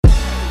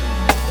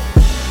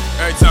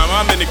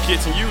I'm in the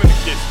kitchen, you in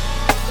the kitchen.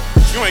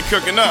 But you ain't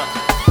cooking up.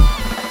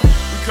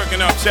 We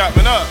cooking up,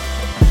 chopping up.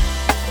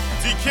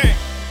 DK.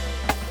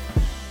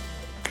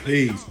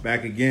 Peace,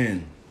 back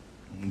again.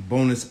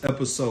 Bonus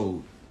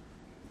episode.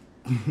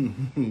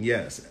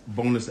 Yes,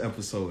 bonus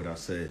episode, I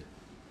said.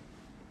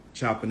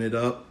 Chopping it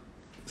up.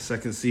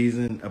 Second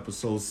season,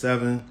 episode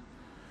 7.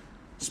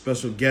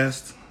 Special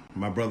guest,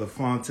 my brother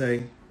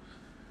Fonte.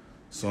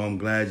 So I'm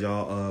glad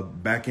y'all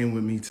back in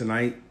with me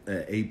tonight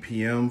at 8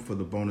 p.m. for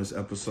the bonus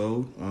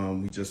episode.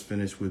 We just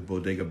finished with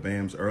Bodega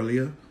Bams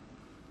earlier.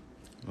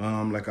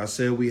 Like I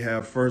said, we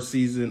have first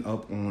season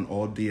up on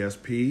all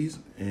DSPs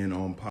and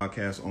on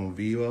podcasts on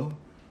Vivo,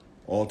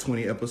 all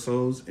 20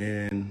 episodes,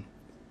 and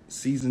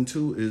season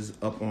 2 is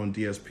up on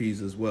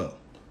DSPs as well.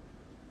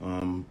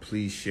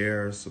 Please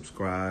share,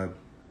 subscribe,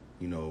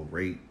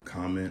 rate,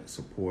 comment,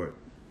 support,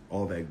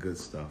 all that good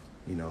stuff,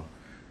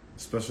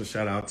 Special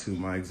shout out to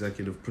my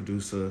executive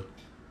producer,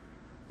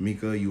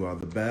 Mika. You are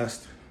the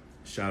best.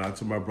 Shout out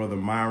to my brother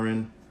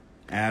Myron,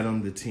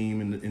 Adam, the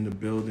team in the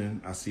building.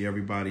 I see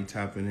everybody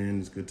tapping in.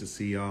 It's good to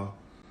see y'all.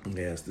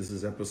 Yes, this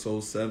is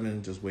episode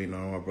 7. Just waiting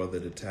on my brother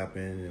to tap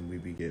in, and we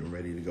be getting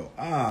ready to go.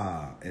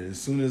 And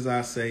as soon as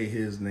I say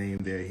his name,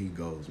 there he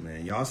goes,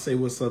 man. Y'all say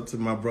what's up to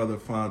my brother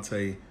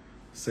Fonte.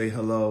 Say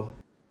hello.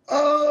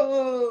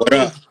 Oh, what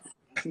up?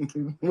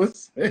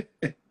 What's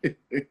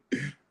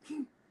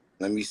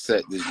Let me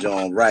set this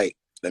joint right.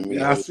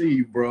 I see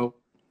you, bro.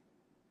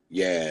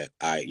 Yeah.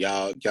 All right,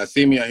 y'all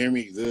see me or hear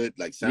me good?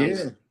 Like sounds?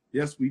 Yeah.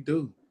 Yes, we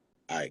do.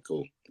 All right,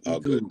 cool.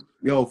 All good.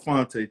 Yo,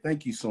 Fonte,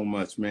 thank you so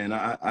much, man.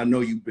 I know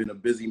you've been a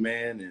busy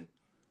man, and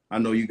I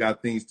know you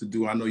got things to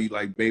do. I know you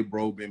like Babe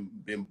Bro been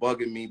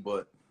bugging me,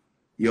 but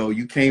yo,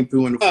 you came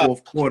through in the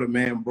fourth quarter,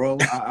 man, bro.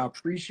 I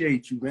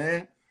appreciate you,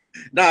 man.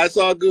 Nah, it's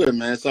all good,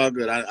 man. It's all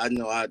good. I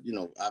know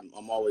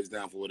I'm always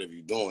down for whatever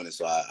you're doing, and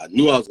so I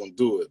knew I was gonna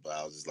do it, but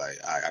I was just like,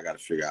 I got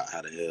to figure out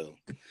how the hell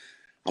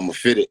I'm gonna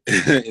fit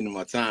it into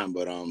my time.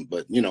 But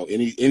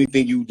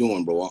anything you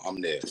doing, bro,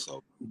 I'm there.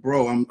 So,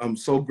 bro, I'm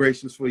so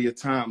gracious for your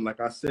time. Like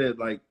I said,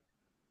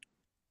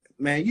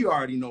 man, you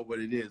already know what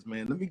it is,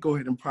 man. Let me go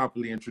ahead and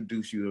properly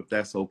introduce you, if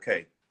that's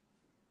okay.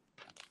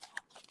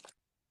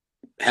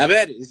 Have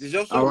at it. This is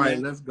your show. All right,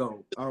 man. let's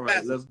go. All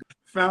right, let's go.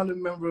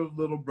 Founding member of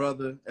Little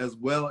Brother, as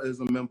well as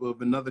a member of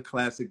another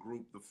classic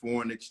group, the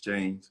Foreign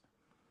Exchange.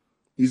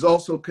 He's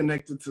also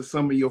connected to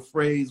some of your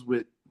phrase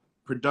with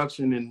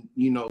production and,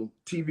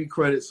 TV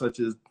credits such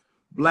as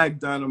Black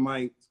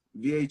Dynamite,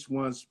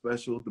 VH1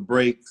 Special, The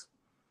Breaks,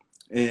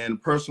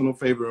 and personal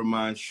favorite of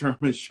mine,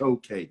 Sherman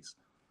Showcase.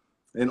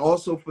 And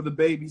also for the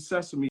baby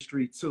Sesame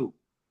Street, too.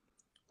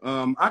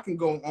 I can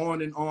go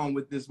on and on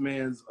with this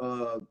man's,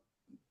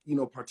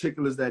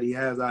 particulars that he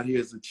has out here,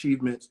 his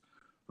achievements.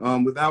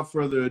 Without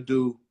further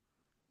ado,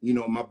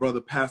 my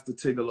brother, Pastor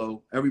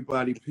Tigolo.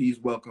 Everybody, please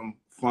welcome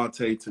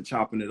Fonte to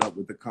Chopping It Up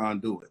with the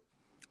Conduit.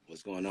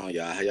 What's going on,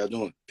 y'all? How y'all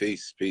doing?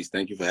 Peace.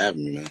 Thank you for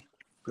having me, man.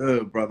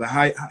 Good, brother.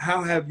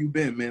 How have you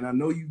been, man? I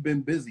know you've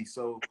been busy,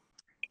 so.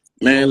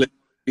 Man, I'm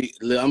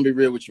gonna be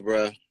real with you,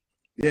 bro.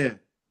 Yeah.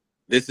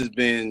 This has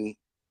been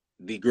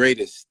the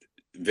greatest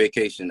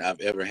vacation I've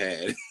ever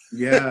had.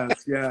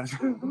 Yes.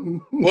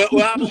 Well,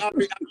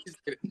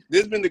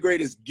 this has been the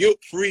greatest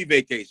guilt-free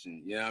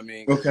vacation. You know what I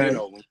mean? Okay.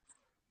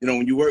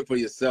 When you work for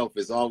yourself,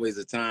 it's always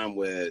a time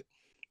where,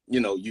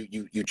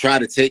 you try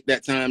to take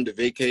that time to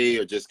vacate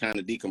or just kind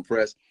of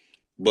decompress,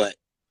 but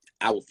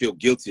I would feel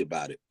guilty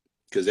about it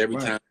because every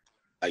time,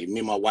 like me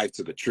and my wife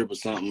took a trip or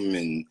something,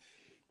 and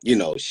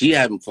she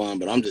having fun,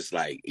 but I'm just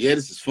like, yeah,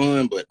 this is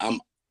fun, but I'm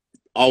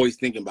always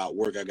thinking about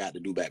work I got to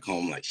do back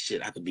home. Like,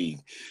 shit, I could be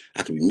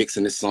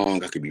mixing this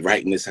song, I could be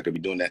writing this, I could be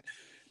doing that.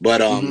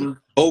 But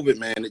COVID,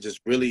 man, it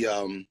just really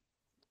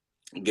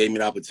gave me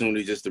the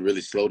opportunity just to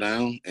really slow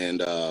down.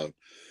 And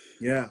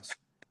yeah,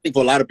 I think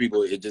for a lot of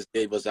people, it just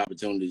gave us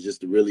opportunity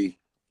just to really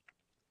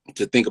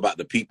think about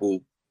the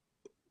people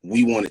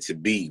we want it to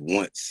be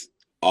once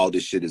all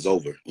this shit is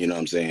over. You know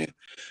what I'm saying?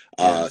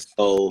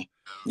 So,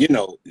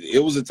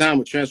 it was a time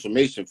of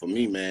transformation for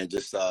me, man.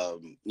 Just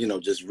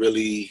just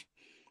really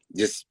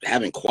just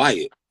having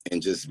quiet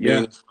and just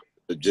being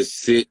just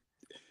sit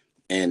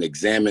and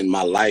examine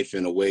my life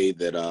in a way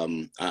that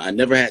I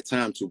never had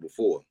time to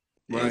before.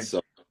 Right. And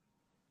so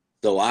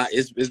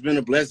it's been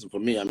a blessing for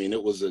me. I mean,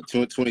 it was a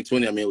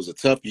 2020. I mean, it was a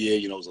tough year.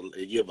 It was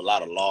a year of a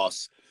lot of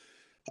loss,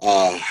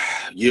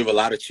 year of a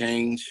lot of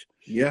change.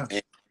 Yeah.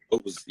 And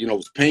it was, it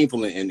was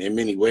painful in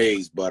many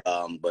ways, but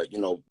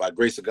by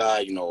grace of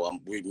God,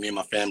 me and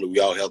my family, we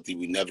all healthy.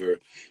 We never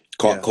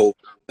caught COVID,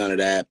 none of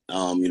that.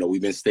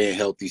 We've been staying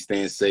healthy,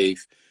 staying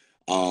safe.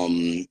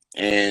 And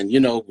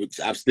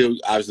I've still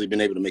obviously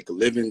been able to make a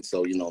living.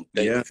 So,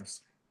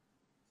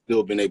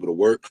 still been able to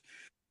work.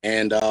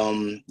 And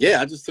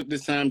I just took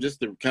this time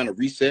just to kind of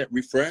reset,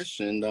 refresh,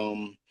 and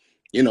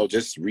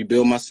just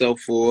rebuild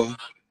myself for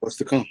what's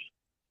to come.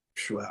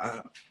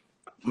 Sure.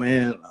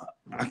 Man,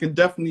 I can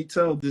definitely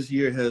tell this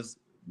year has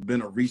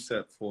been a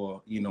reset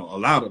for, a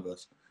lot of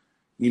us.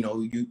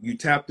 You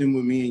tapped in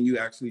with me and you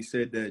actually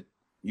said that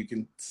you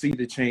can see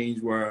the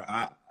change where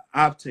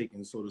I've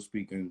taken, so to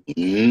speak, and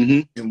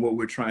Mm-hmm. what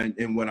we're trying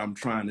and what I'm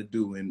trying to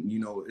do. And, you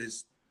know,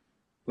 it's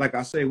like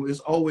I say, it's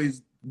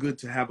always good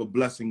to have a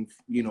blessing,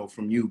 you know,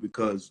 from you,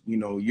 because, you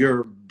know,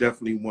 you're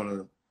definitely one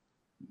of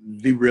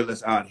the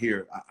realists out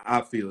here.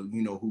 I feel,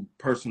 you know, who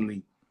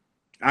personally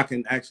I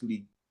can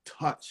actually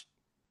touch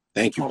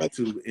and Thank you, talk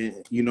brother. to,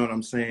 and you know what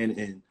I'm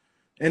saying?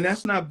 And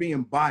that's not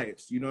being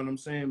biased, you know what I'm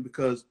saying?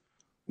 Because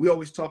we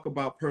always talk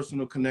about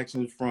personal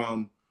connections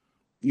from,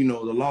 you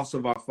know, the loss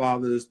of our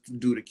fathers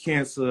due to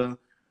cancer,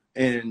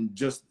 and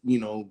just, you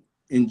know,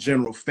 in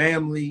general,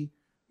 family,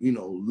 you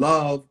know,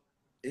 love.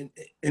 And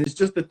it's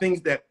just the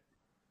things that,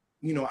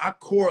 you know, I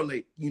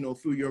correlate, you know,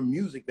 through your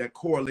music that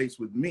correlates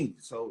with me.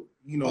 So,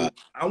 you Wow. know,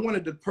 I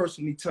wanted to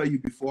personally tell you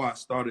before I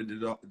started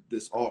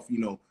this off, you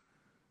know,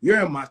 you're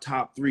in my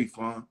top 3,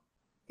 Fawn.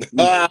 You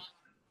know,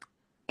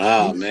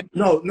 Oh man.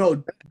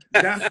 no,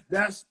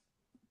 that's,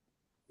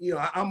 you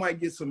know, I might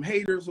get some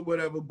haters or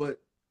whatever,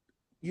 but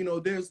you know,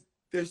 there's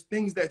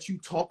things that you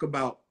talk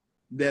about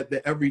that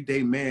the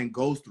everyday man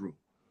goes through.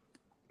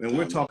 And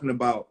we're talking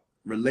about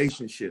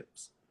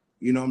relationships,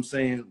 you know what I'm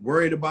saying?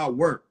 Worried about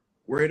work,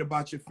 worried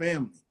about your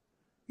family,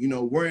 you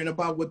know, worrying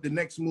about what the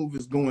next move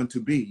is going to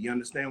be. You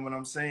understand what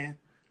I'm saying?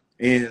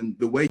 And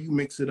the way you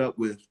mix it up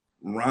with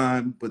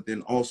rhyme, but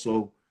then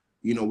also,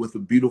 you know, with a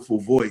beautiful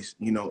voice,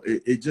 you know,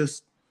 it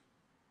just,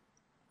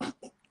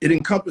 it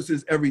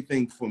encompasses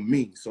everything for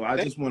me. So I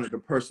just wanted to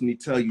personally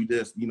tell you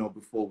this, you know,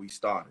 before we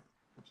started.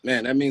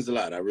 Man, that means a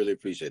lot. I really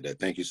appreciate that.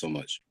 Thank you so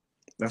much.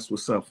 That's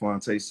what's up,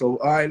 Fonte. So,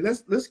 all right,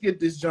 let's get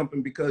this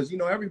jumping, because, you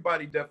know,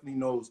 everybody definitely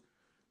knows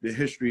the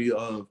history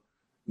of,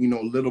 you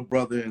know, Little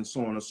Brother and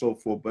so on and so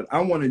forth. But I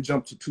want to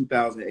jump to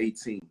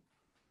 2018,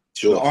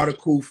 Sure. the Art of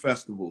Cool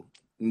Festival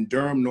in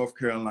Durham, North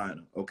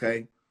Carolina,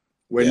 okay?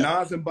 Where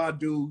Nas and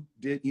Badu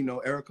did, you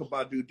know, Erykah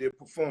Badu did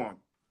perform.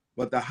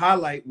 But the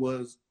highlight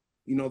was,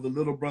 you know, the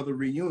Little Brother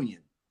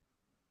reunion.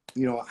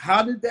 You know,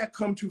 how did that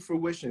come to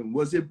fruition?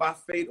 Was it by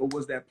fate or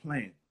was that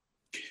planned?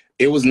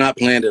 It was not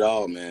planned at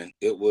all, man.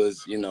 It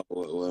was, you know,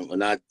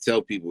 when I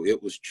tell people,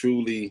 it was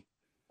truly,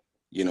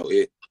 you know,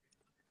 it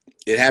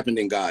happened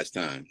in God's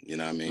time. You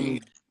know what I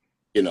mean?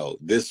 You know,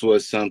 this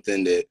was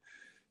something that,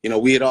 you know,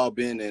 we had all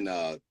been in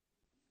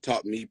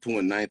taught me, Pooh,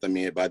 and Ninth. I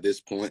mean, by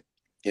this point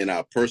in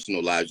our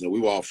personal lives, you know, we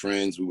were all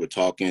friends. We were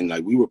talking,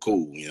 like we were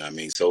cool. You know what I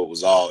mean? So it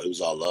was all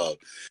love.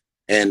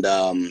 And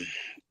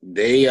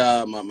they,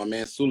 my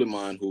man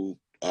Suleiman, who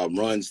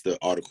runs the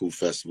Art of Cool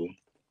Festival,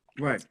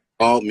 right,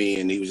 called me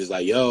and he was just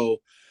like, "Yo,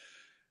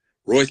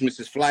 Royce missed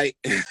his flight.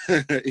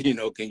 You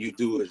know, can you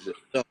do it?"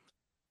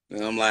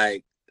 And I'm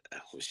like,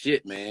 "Oh,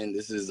 shit, man.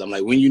 I'm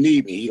like, when you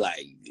need me?" He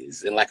like,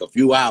 "It's in like a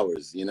few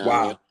hours." You know?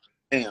 Wow.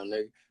 I mean? Damn,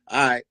 nigga.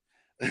 All right.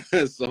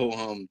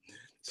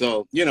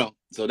 So you know,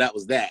 so that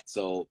was that.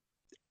 So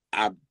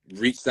I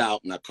reached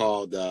out and I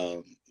called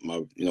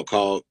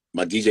called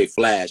my DJ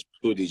Flash,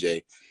 Pooh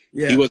DJ.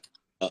 Yeah. He was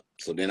up.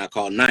 So then I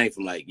called Ninth.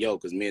 I'm like, "Yo,"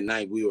 because me and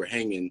Ninth, we were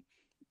hanging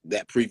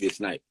that previous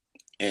night.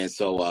 And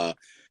so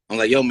I'm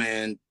like, "Yo,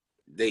 man,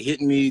 they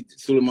hitting me.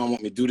 Suleiman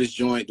want me to do this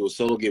joint, do a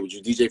solo gig. Would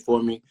you DJ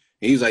for me?"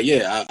 And he's like,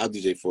 "Yeah, I'll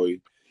DJ for you."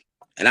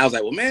 And I was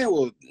like, "Well, man,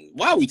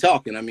 why are we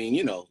talking? I mean,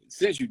 you know,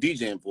 since you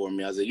DJing for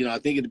me," I said, "You know, I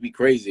think it'd be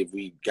crazy if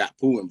we got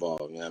Pooh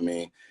involved." You know what I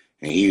mean?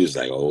 And he was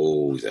like,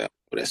 "Oh,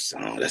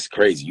 that's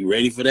crazy. You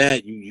ready for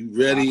that? You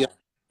ready?"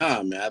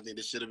 Wow. Man, I think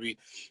this should be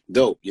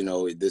dope. You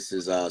know, this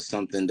is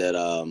something that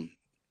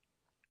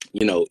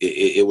you know,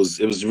 it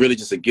was really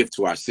just a gift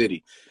to our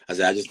city. I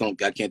said,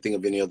 I can't think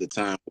of any other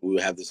time we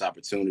would have this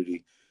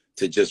opportunity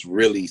to just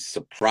really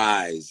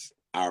surprise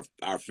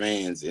our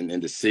fans in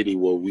the city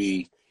where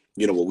we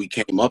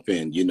came up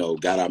in, you know,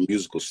 got our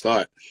musical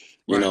start.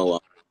 You know,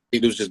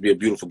 it was just be a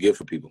beautiful gift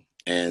for people.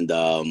 And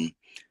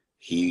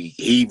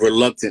he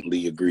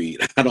reluctantly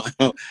agreed.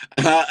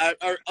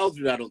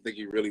 Ultimately, I don't think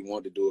he really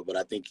wanted to do it, but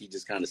I think he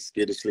just kind of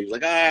skittishly was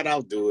like, all right,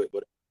 I'll do it.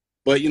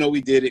 But you know,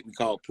 we did it. We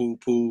called Pooh.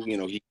 You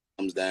know, he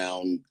comes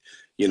down,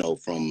 you know,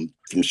 from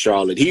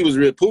Charlotte. Pooh was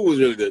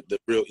really the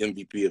real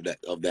MVP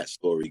of that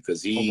story,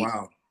 because he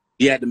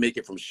had to make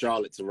it from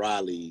Charlotte to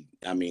Raleigh.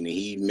 I mean,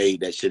 he made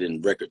that shit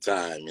in record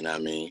time. You know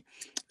what I mean?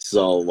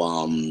 So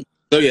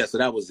so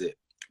that was it.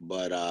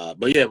 But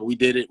yeah, we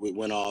did it. We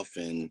went off,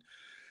 and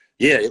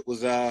yeah, it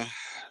was.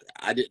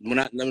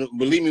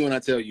 Believe me when I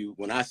tell you,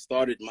 when I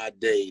started my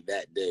day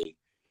that day,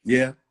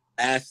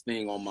 last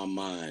thing on my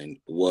mind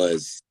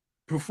was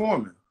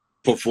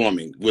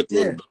performing with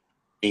Little Brother.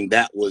 And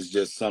that was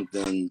just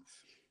something.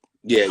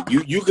 Yeah,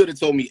 you could have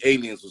told me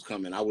aliens was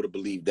coming. I would have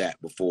believed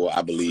that before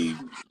I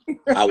believed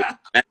I was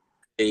at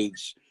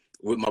stage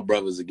with my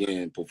brothers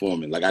again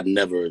performing. Like I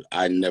never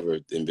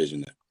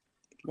envisioned that.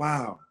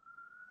 Wow.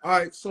 All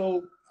right,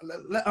 so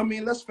I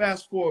mean, let's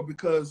fast forward,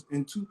 because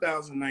in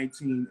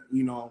 2019,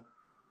 you know,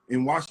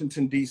 in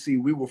Washington, D.C.,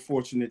 we were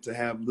fortunate to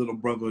have Little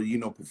Brother, you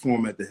know,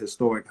 perform at the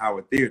historic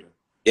Howard Theater.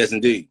 Yes,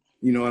 indeed.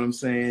 You know what I'm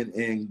saying?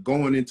 And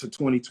going into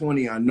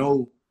 2020, I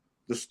know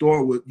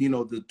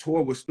the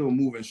tour was still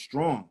moving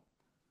strong.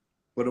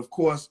 But of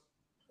course,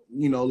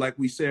 you know, like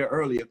we said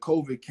earlier,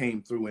 COVID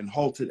came through and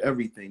halted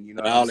everything, you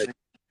know what I'm saying?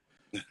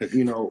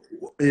 You know,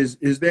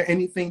 is there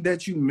anything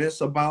that you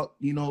miss about,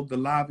 you know, the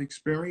live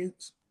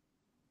experience?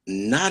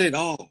 Not at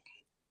all.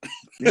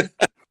 Yeah.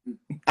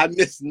 I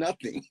miss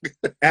nothing.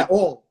 At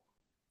all?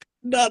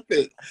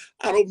 Nothing.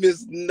 I don't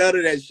miss none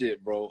of that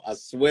shit, bro. I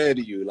swear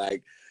to you.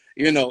 Like,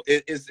 you know,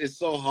 it's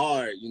so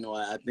hard. You know,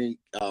 I think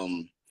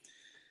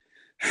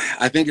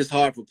it's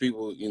hard for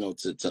people, you know,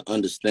 to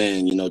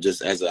understand, you know,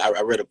 just as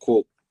I read a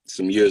quote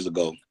some years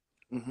ago,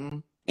 Mm-hmm.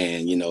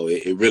 and, you know,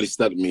 it really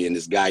stuck to me. And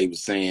this guy, he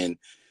was saying,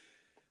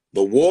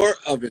 the war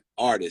of an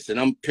artist, and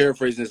I'm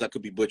paraphrasing this, I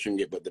could be butchering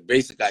it, but the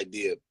basic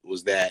idea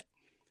was that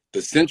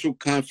the central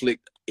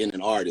conflict in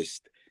an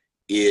artist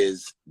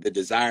is the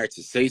desire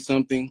to say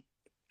something,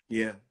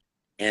 Yeah,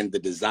 and the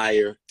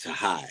desire to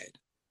hide.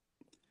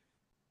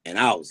 And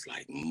I was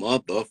like,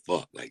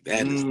 motherfuck, like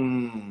that is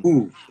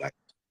ooh, like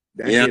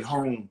that yeah. hit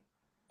home.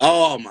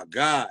 Oh my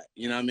God,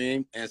 you know what I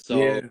mean? And so,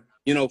 Yeah.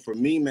 you know, for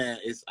me, man,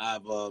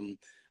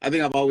 I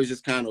think I've always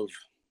just kind of,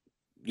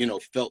 you know,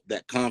 felt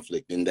that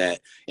conflict in that,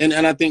 and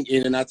I think,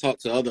 and I talk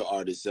to other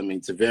artists, I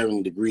mean, to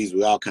varying degrees,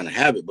 we all kind of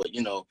have it, but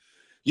you know,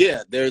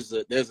 yeah, there's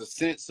a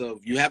sense of,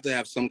 you have to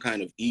have some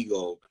kind of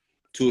ego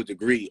to a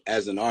degree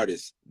as an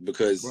artist,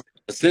 because Right.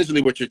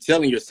 essentially what you're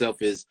telling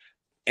yourself is,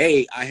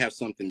 A, I have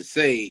something to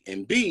say,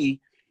 and B,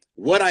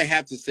 what I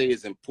have to say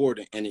is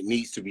important and it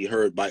needs to be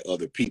heard by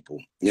other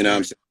people. You know what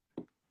I'm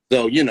saying?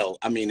 So, you know,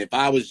 I mean, if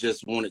I was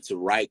just wanted to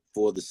write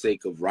for the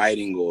sake of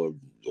writing or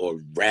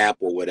rap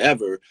or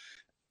whatever,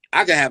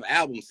 I could have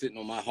albums sitting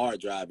on my hard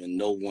drive and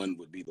no one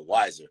would be the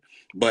wiser.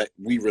 But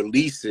we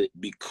release it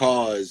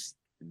because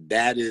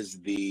that is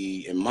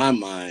in my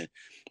mind,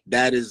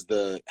 that is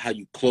how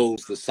you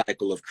close the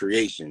cycle of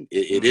creation.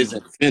 It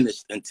isn't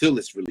finished until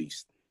it's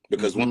released,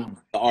 because once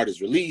the art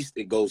is released,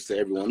 it goes to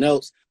everyone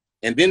else,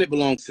 and then it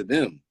belongs to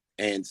them.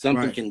 And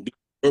something can be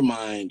in your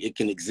mind, it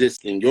can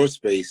exist in your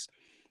space,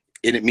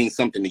 and it means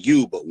something to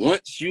you. But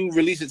once you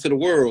release it to the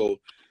world,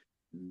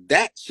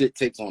 that shit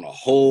takes on a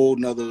whole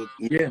nother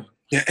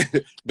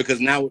because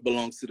now it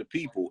belongs to the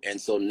people, and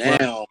so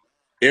now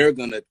they're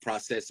gonna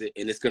process it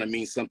and it's gonna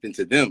mean something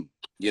to them,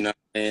 you know,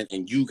 and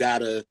you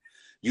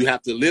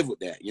have to live with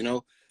that, you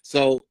know.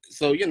 So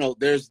you know,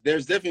 there's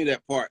definitely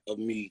that part of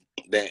me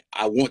that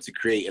I want to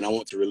create and I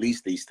want to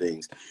release these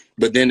things,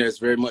 but then there's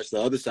very much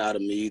the other side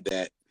of me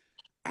that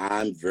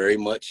I'm very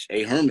much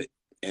a hermit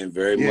and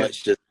very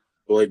much just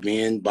enjoy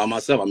being by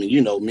myself. I mean,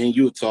 you know, me and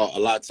you talk a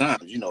lot of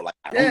times, you know, like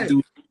I don't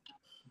do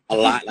a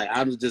lot, like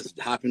I was just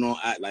hopping on,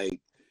 like,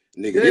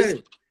 nigga,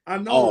 this I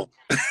know.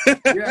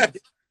 Yeah.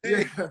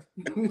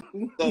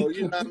 So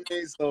you know what I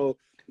mean? So,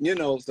 you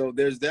know, so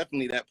there's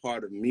definitely that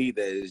part of me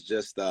that is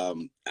just I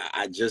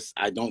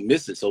don't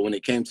miss it. So when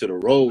it came to the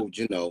road,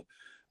 you know,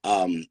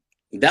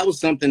 that was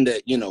something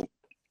that, you know,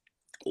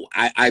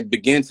 I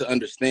began to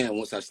understand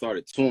once I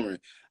started touring.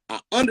 I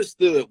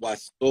understood why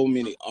so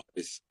many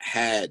artists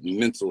had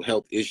mental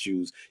health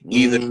issues,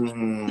 either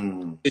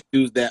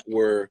issues that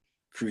were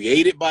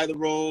created by the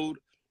road,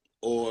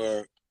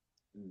 or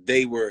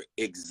they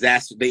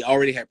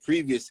already had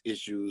previous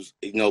issues,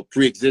 you know,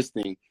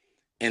 pre-existing,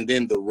 and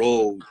then the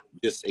road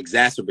just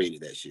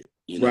exacerbated that shit,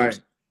 you know. Right.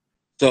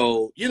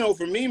 So, you know,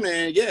 for me,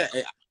 man, yeah,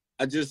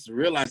 I just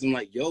realized, I'm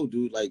like, yo,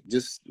 dude, like,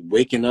 just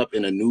waking up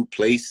in a new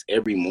place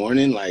every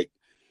morning, like,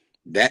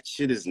 that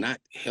shit is not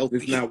healthy.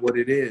 It's not what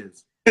it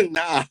is.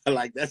 Nah,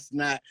 like, that's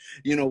not,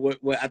 you know,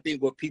 what I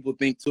think what people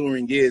think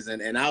touring is,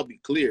 and I'll be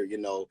clear, you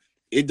know,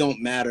 it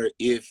don't matter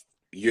if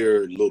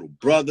your little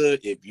brother,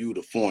 if you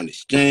the foreign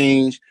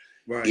exchange,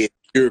 if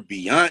you're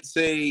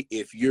Beyonce,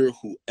 if you're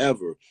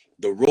whoever,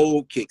 the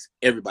road kicks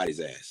everybody's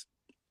ass.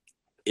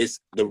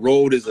 The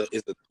road is a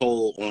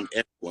toll on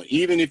everyone.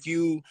 Even if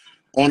you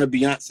on a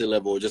Beyonce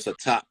level or just a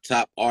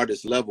top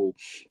artist level,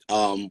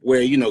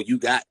 where, you know, you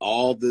got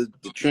all the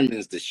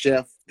trimmings, the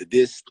chef, the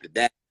this, the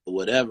that, or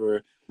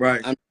whatever.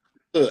 Right.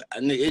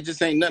 It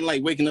just ain't nothing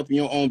like waking up in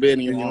your own bed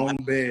and your own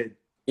bed.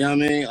 You know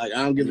what I mean? Like,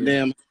 I don't give a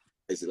damn.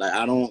 It's like,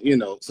 I don't, you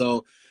know.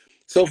 So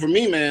for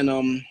me, man,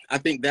 I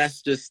think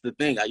that's just the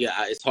thing.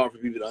 It's hard for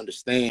people to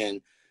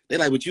understand. They're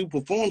like, but you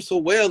perform so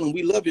well and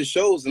we love your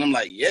shows. And I'm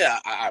like, yeah,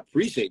 I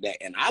appreciate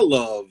that. And I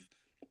love,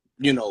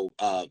 you know,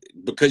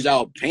 because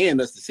y'all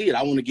paying us to see it,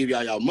 I want to give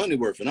y'all money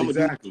worth. And I'm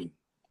exactly.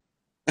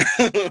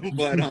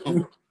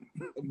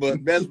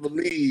 But best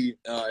believe,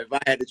 if I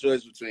had the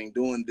choice between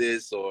doing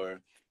this or,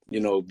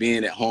 you know,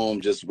 being at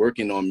home just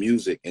working on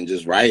music and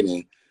just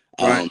writing,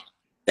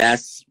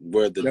 that's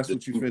where the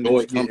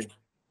joy comes.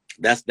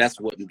 That's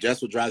what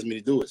drives me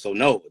to do it. So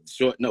no,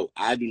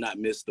 I do not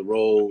miss the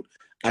road.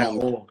 I don't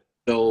miss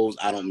shows.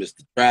 I don't miss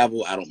the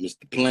travel. I don't miss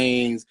the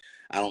planes.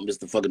 I don't miss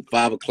the fucking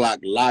 5 o'clock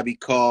lobby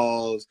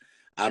calls.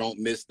 I don't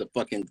miss the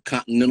fucking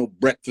continental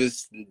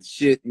breakfast and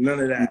shit. None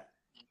of that.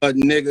 But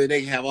nigga,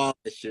 they have all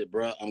that shit,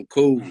 bro. I'm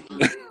cool.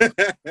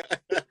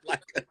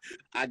 Like,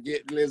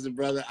 listen,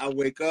 brother, I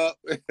wake up.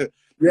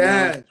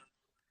 Yeah.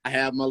 I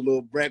have my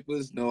little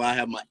breakfast. No, I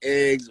have my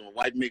eggs. My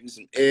wife make me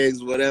some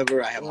eggs,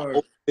 whatever. I have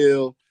my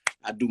oatmeal.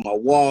 I do my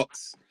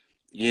walks.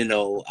 You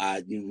know,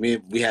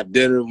 we have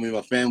dinner. Me and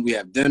my family, we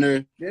have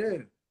dinner. Yeah.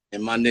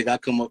 And my nigga, I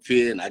come up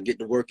here and I get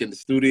to work in the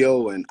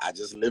studio and I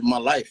just live my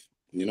life,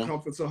 you know?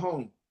 Comforts of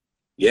home.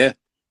 Yeah.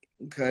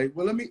 Okay.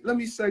 Well, let me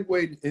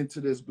segue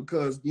into this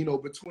because, you know,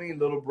 between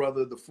Little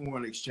Brother, the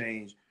Foreign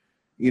Exchange,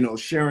 you know,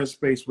 sharing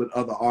space with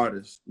other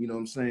artists, you know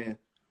what I'm saying?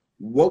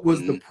 What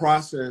was the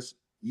process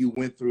you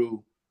went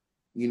through,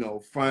 you know,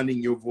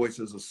 finding your voice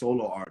as a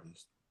solo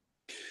artist?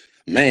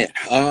 Man,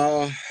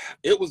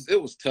 it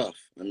was tough.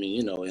 I mean,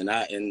 you know, and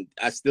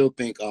I still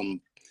think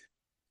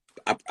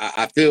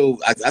I feel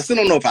I still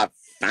don't know if I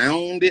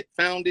found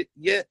it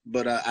yet,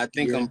 but I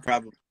think I'm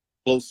probably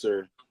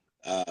closer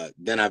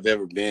than I've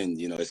ever been,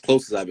 you know, as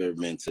close as I've ever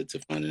been to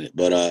finding it.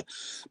 But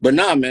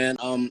nah, man.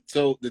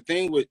 So the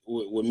thing with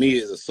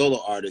me as a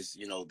solo artist,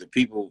 you know, the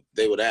people,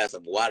 they would ask,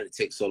 like, why did it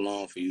take so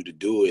long for you to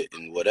do it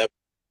and whatever?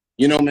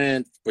 You know,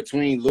 man,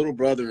 between Little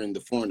Brother and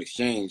the Foreign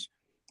Exchange,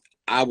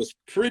 I was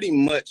pretty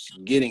much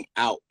getting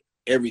out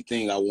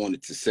everything I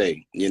wanted to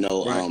say, you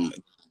know. Right.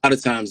 A lot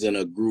of times in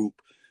a group,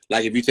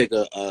 like if you take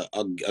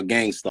a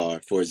Gang Starr,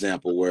 for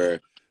example,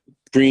 where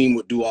Cream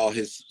would do all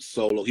his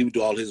solo, he would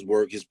do all his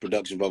work, his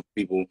production for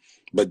people,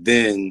 but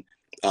then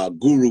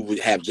Guru would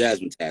have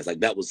Jasmine Taz,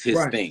 like that was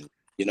his thing,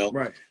 you know.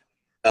 Right.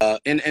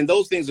 And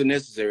those things are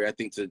necessary, I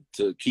think,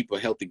 to keep a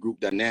healthy group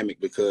dynamic,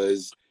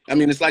 because I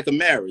mean, it's like a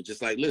marriage.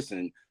 It's like,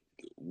 listen,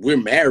 we're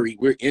married,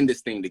 we're in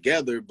this thing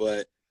together,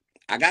 but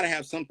I gotta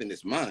have something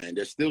that's mine.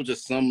 There's still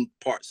just some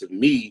parts of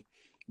me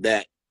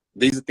that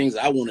these are things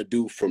I want to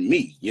do for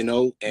me, you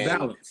know.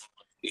 And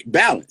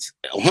balance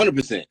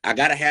 100%. I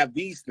gotta have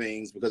these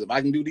things, because if I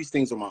can do these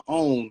things on my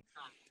own,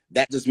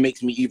 that just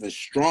makes me even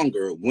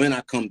stronger when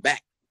I come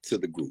back to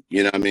the group,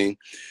 you know what I mean?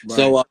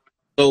 Right.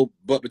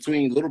 But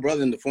between Little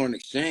Brother and the Foreign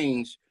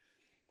Exchange,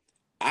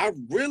 I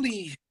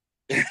really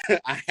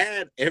I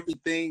had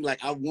everything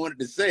like I wanted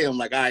to say. I'm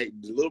like, all right,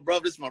 Little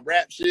Brother, this is my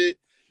rap shit,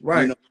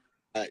 right? You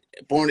know,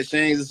 Foreign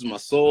Exchange, this is my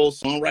soul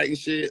songwriting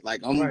shit.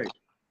 Like I'm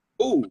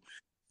ooh.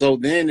 So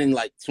then in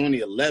like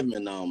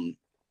 2011,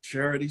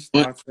 Charity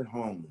starts at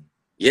home.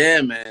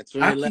 Yeah, man.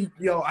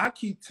 I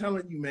keep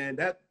telling you, man,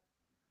 that.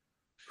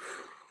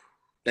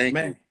 Thank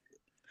you.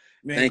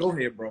 Man, go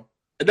ahead, bro.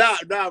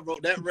 Nah, bro.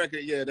 That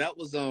record, yeah, that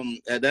was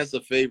that's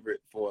a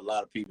favorite for a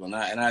lot of people, and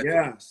I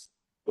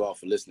go off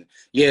for listening.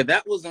 Yeah,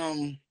 that was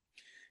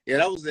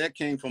that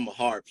came from a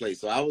hard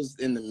place. So I was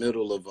in the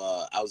middle of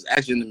I was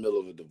actually in the middle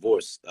of a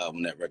divorce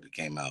when that record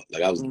came out.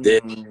 Like I was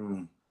dead.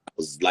 I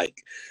was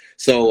like,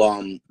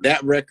 so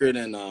that record,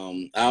 and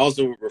I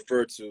also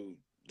refer to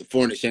the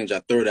Foreign Exchange,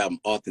 our third album,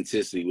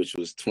 Authenticity, which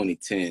was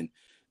 2010.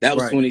 That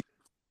was 2010.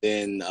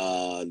 And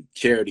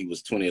Charity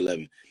was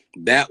 2011.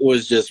 That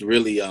was just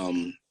really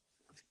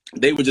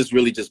they were just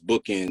really just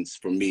bookends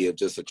for me of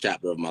just a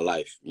chapter of my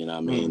life, you know what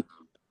I mean?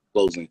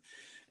 Closing.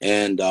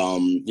 And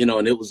you know,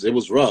 and it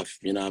was rough,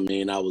 you know what I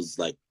mean? I was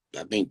like,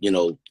 I think, you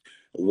know,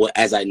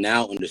 as I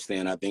now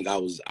understand, I think I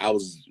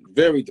was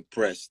very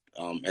depressed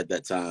at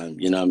that time,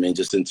 you know what I mean?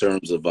 Just in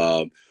terms of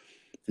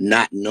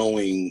not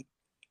knowing.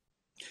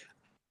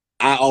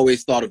 I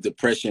always thought of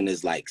depression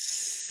as like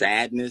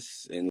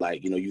sadness, and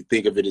like, you know, you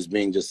think of it as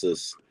being just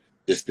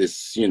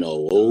this, you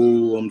know,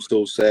 oh, I'm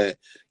so sad,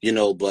 you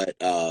know. But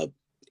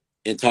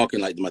in talking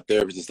like my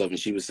therapist and stuff, and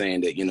she was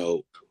saying that, you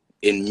know,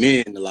 in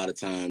men, a lot of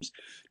times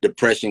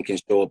depression can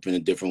show up in a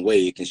different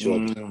way. It can show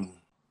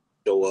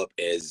up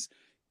as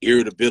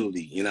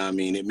irritability, you know what I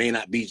mean? It may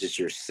not be just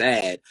you're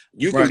sad.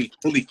 You can be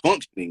fully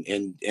functioning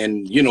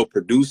and you know,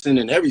 producing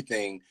and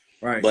everything,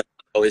 but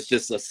it's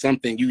just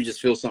something, you just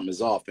feel something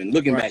is off. And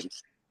looking back,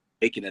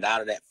 making it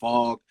out of that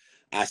fog,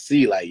 I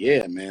see like,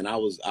 yeah, man, I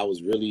was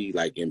really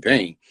like in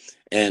pain.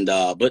 And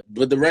but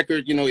the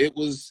record, you know,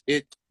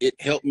 it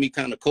helped me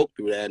kind of cope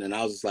through that. And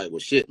I was just like, well,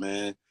 shit,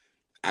 man,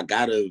 I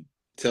gotta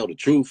tell the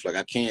truth. Like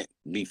I can't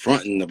be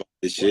fronting about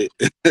this shit.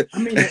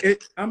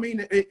 I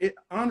mean, it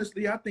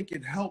honestly, I think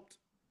it helped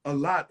a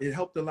lot. It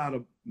helped a lot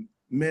of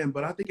men,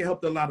 but I think it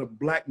helped a lot of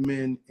Black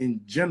men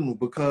in general,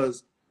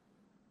 because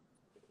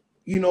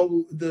you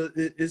know,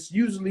 it's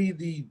usually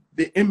the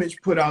image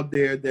put out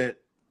there that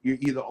you're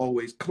either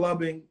always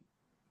clubbing,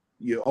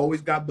 you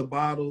always got the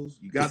bottles,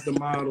 you got the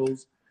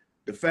models,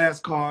 the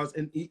fast cars,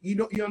 and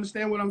you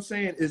understand what I'm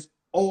saying? It's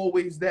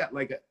always that,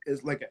 like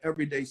it's like an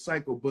everyday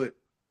cycle. But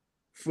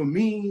for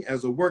me,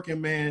 as a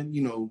working man,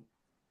 you know,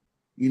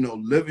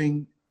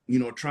 living, you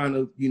know, trying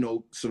to, you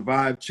know,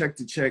 survive check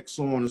to check,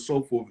 so on and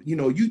so forth. You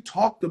know, you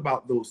talked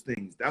about those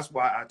things. That's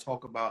why I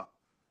talk about,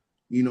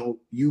 you know,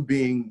 you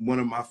being one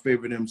of my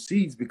favorite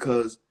MCs,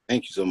 because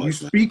thank you so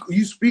much.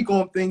 You speak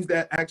on things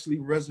that actually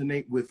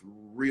resonate with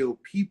real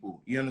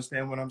people. You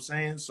understand what I'm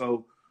saying?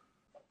 So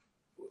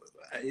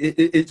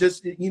it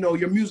just, you know,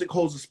 your music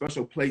holds a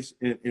special place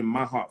in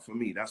my heart for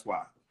me. That's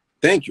why.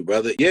 Thank you,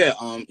 brother. Yeah,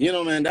 you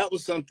know, man, that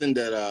was something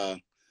that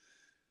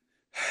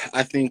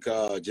I think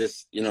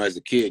just, you know, as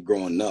a kid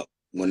growing up,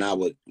 when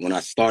I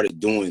started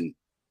doing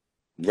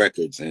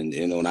records and,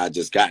 you know, when I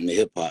just got into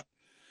hip hop,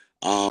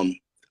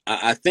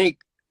 I think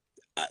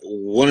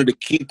one of the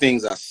key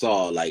things I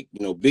saw, like,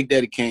 you know, Big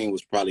Daddy Kane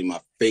was probably my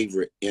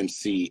favorite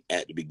MC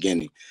at the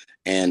beginning.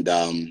 And,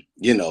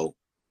 you know,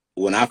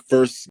 when I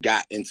first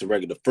got into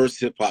regular, the first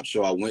hip hop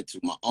show I went to,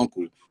 my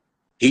uncle,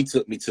 he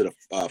took me to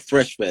the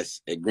Fresh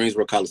Fest at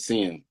Greensboro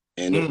Coliseum,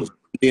 and it was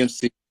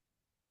DMC,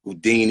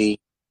 Houdini,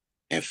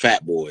 and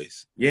Fat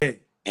Boys. Yeah.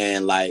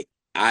 And like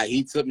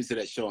he took me to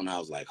that show, and I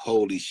was like,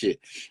 holy shit.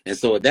 And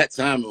so at that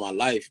time in my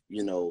life,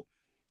 you know,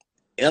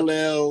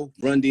 LL,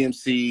 Run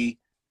DMC,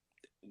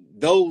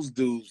 those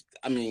dudes,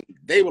 I mean,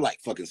 they were like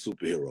fucking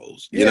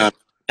superheroes. You know,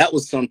 that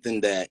was something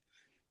that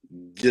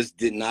just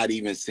did not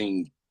even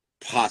seem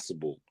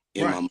possible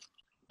in my mind.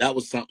 That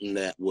was something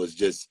that was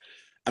just,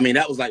 I mean,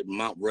 that was like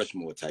Mount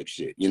Rushmore type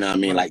shit. You know what I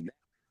mean? Like,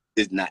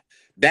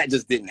 that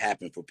just didn't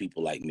happen for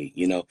people like me,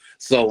 you know?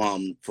 So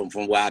from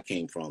where I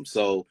came from.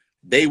 So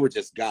they were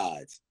just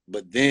gods.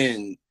 But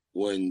then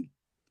when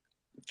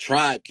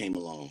Tribe came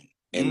along,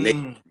 and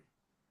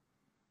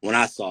when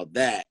I saw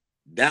that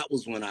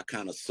was when I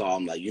kind of saw,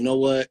 I'm like, you know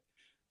what?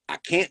 I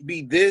can't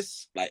be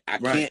this. Like, I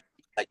can't,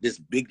 like, this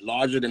big,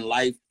 larger than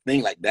life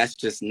thing. Like, that's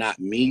just not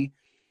me.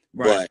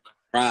 But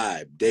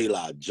Tribe, De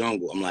La,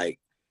 Jungle, I'm like,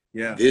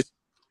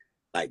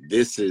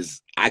 this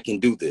is, I can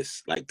do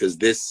this. Like, because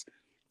this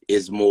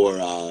is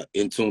more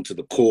in tune to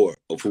the core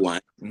of who I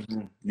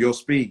am. Your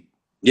speed.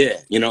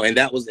 Yeah, you know, and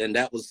that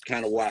was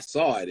kind of where I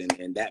saw it,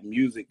 and that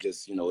music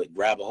just, you know, it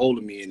grabbed a hold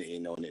of me, and, you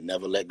know, and it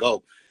never let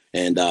go.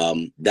 And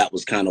that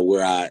was kind of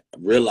where I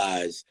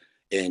realized.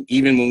 And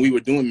even when we were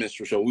doing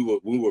Minstrel Show,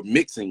 we were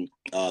mixing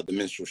the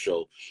Minstrel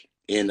Show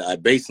in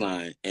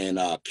Baseline, and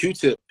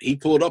Q-Tip, he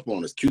pulled up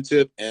on us.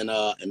 Q-Tip and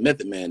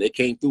Method Man, they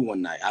came through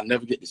one night. I'll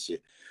never get this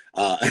shit.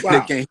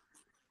 They came,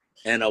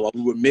 and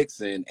we were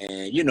mixing,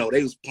 and, you know,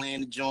 they was playing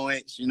the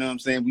joints. You know what I'm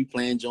saying? We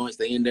playing joints.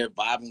 They in there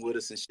vibing with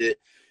us and shit.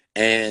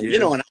 And you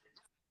know, and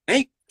I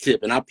ain't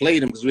Tip, and I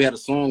played him because we had a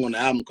song on the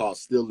album called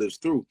 "Still Lives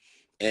Through."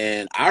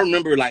 And I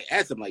remember like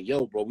asking him, like,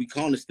 "Yo, bro, we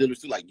calling it Still Lives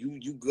Through. Like,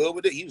 you good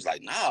with it?" He was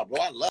like, "Nah, bro,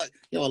 I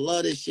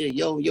love this shit.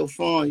 Yo,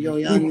 phone, yo,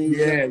 y'all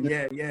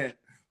niggas, yeah.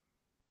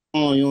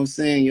 Oh, you know what I'm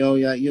saying?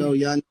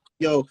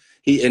 Yo.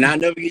 And I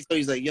never get so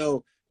he's like,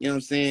 yo, you know what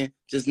I'm saying?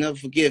 Just never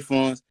forget,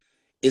 Fonz.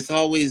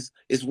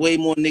 It's way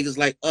more niggas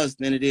like us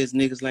than it is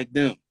niggas like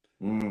them.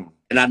 And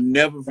I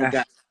never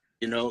forgot,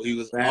 you know, he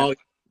was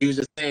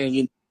just saying,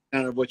 you know,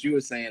 kind of what you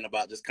were saying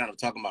about just kind of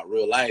talking about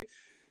real life.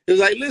 It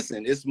was like,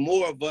 listen, it's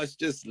more of us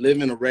just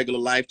living a regular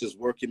life, just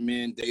working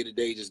men day to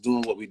day, just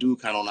doing what we do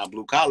kind of on our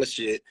blue collar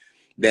shit,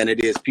 than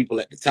it is people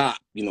at the top,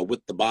 you know,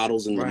 with the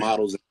bottles and the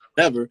models and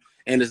whatever.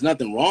 And there's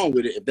nothing wrong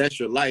with it. If that's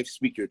your life,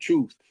 speak your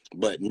truth,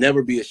 but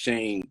never be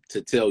ashamed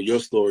to tell your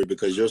story,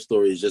 because your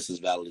story is just as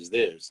valid as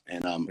theirs.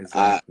 And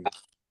I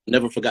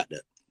never forgot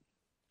that.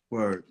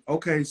 Word.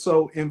 Okay,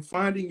 so in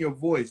finding your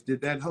voice, did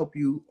that help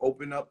you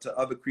open up to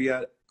other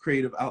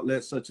creative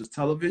outlets such as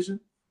television?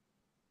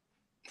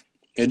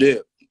 It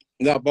did.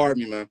 You got barred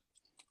me, man.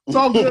 It's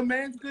all good,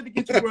 man. It's good to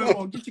get your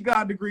on, get your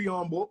God degree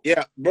on, boy.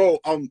 Yeah, bro.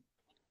 I've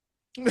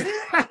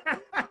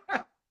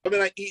been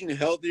like eating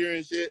healthier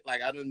and shit.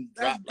 Like I done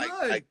dropped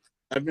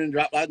I've been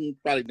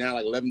probably down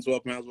like 11,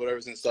 12 pounds, whatever,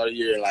 since the start of the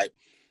year. Like,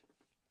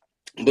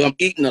 but I'm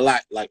eating a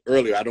lot like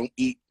earlier. I don't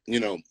eat, you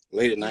know,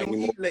 late at night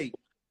anymore. Eat late.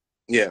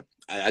 Yeah,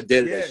 I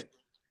did that.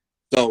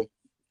 So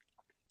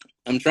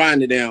I'm trying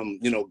to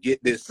you know,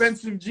 get this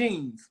expensive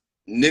jeans.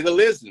 Nigga,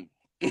 listen.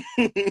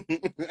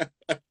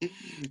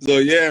 So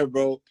yeah,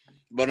 bro.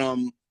 But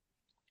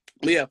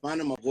yeah,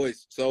 finding my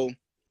voice. So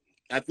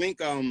I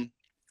think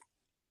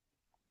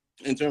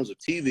in terms of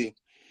TV,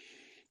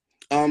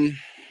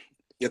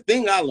 the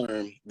thing I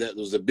learned that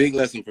was a big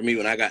lesson for me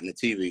when I got into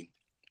TV,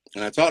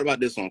 and I talked about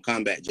this on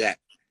Combat Jack.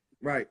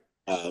 Right.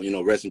 You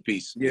know, rest in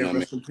peace. Yeah, you know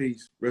rest in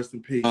peace. Rest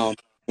in peace.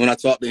 When I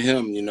talked to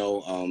him, you know,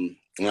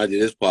 when I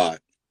did this pod,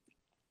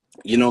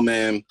 you know,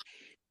 man,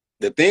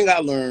 the thing I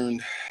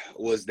learned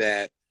was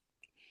that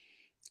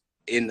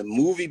in the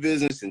movie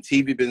business and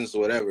TV business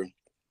or whatever,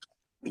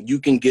 you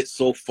can get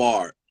so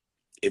far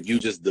if you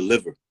just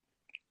deliver.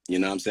 You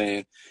know what I'm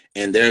saying?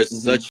 And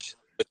there's such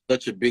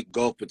a big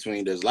gulf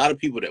between. There's a lot of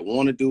people that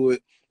want to do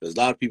it. There's a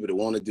lot of people that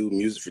want to do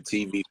music for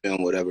TV,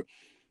 film, whatever.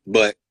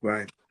 But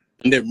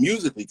and they're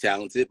musically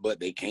talented,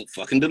 but they can't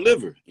fucking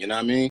deliver. You know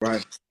what I mean?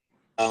 Right.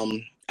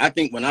 I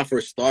think when I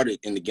first started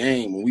in the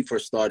game, when we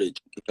first started,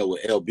 you know,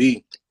 with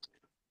LB,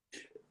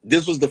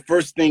 this was the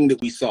first thing that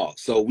we saw.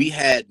 So we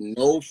had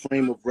no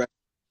frame of reference.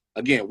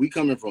 Again, we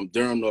coming from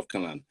Durham, North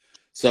Carolina.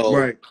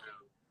 So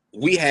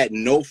we had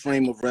no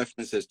frame of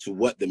reference as to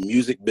what the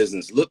music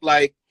business looked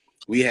like.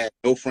 We had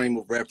no frame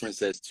of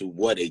reference as to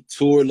what a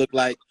tour looked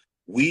like.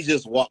 We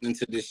just walked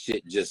into this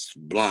shit just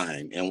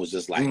blind and was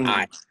just like, all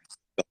right.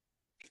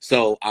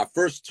 So our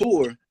first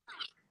tour,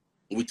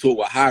 we toured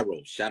with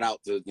Hyro. Shout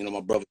out to, you know,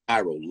 my brother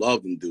Hyro.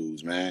 Love them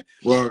dudes, man.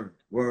 Word.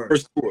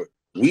 First tour.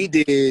 We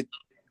did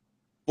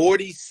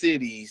 40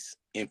 cities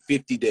in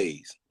 50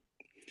 days.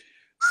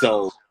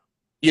 So,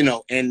 you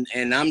know, and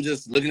I'm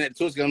just looking at the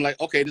tour scale. I'm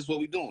like, okay, this is what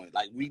we're doing.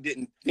 Like, we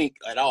didn't think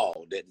at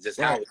all that just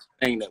how the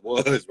thing that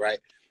was, right?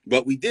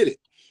 But we did it.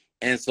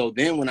 And so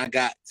then when I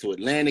got to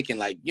Atlantic and,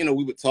 like, you know,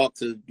 we would talk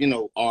to, you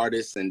know,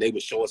 artists, and they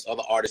would show us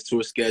other artists'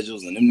 tour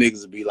schedules, and them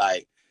niggas would be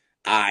like,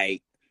 all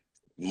right,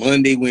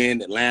 Monday we're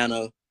in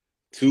Atlanta,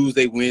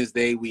 Tuesday,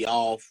 Wednesday, we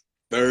off.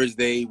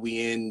 Thursday,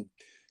 we in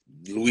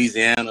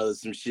Louisiana or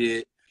some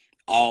shit.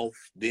 Off.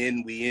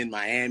 Then we in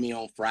Miami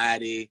on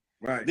Friday.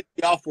 Right. Then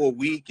we off for a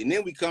week, and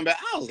then we come back.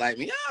 I was like,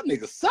 man, y'all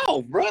niggas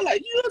soft, bro.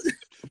 Like, you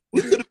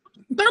could have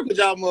circled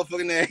y'all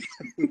motherfucking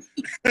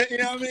ass. You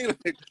know what I mean?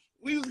 Like,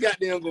 we was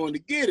goddamn going to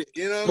get it.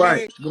 You know what I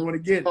mean? Going to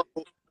get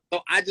it.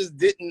 So I just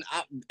didn't.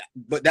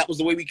 But that was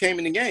the way we came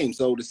in the game.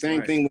 So the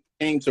same thing when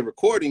it came to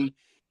recording.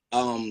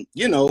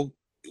 You know,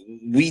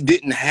 we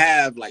didn't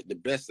have like the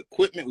best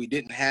equipment. We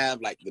didn't have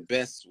like the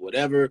best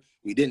whatever.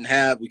 We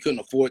couldn't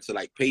afford to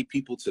like pay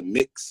people to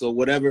mix or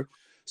whatever.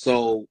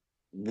 So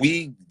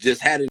we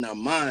just had in our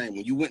mind,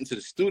 when you went into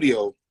the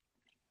studio,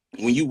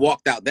 when you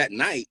walked out that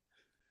night,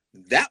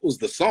 that was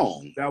the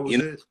song. That was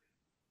it.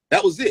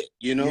 That was it.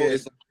 You know, Yeah.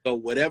 So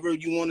whatever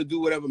you want to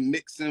do, whatever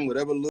mixing,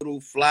 whatever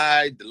little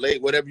fly, delay,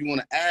 whatever you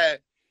want to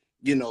add,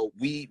 you know,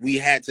 we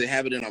had to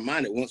have it in our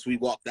mind that once we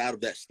walked out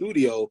of that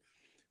studio,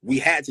 we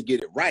had to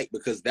get it right,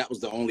 because that was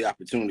the only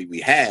opportunity we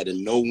had,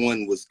 and no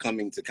one was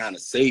coming to kind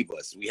of save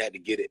us. We had to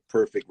get it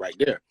perfect right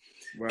there.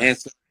 Right. And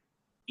so,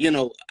 you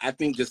know, I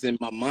think just in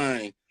my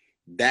mind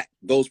that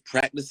those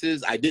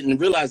practices, I didn't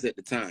realize at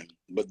the time,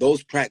 but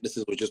those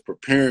practices were just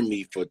preparing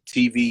me for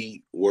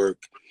TV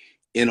work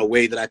in a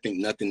way that I think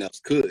nothing else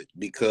could,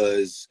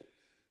 because,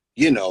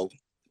 you know,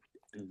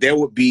 I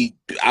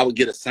would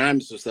get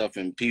assignments or stuff,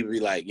 and people be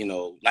like, you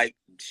know, like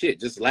shit.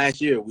 Just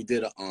last year we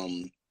did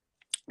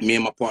me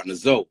and my partner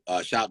Zoe.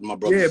 Shout out to my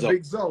brother Zoe. Yeah,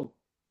 Big Zoe.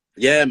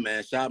 Yeah,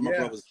 man. Shout out to my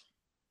brothers,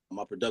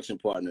 my production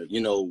partner.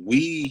 You know,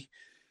 we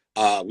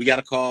got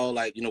a call,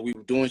 like, you know, we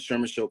were doing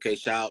Sherman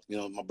Showcase. Shout out, you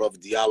know, my brother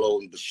Diallo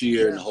and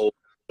Bashir and the whole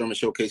Sherman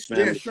Showcase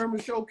family. Yeah, Sherman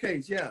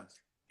Showcase, yeah.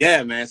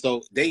 Yeah, man.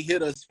 So they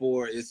hit us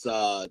for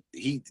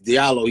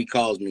Diallo, he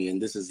calls me,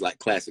 and this is like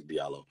classic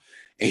Diallo.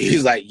 And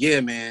he's like,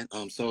 yeah, man.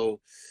 So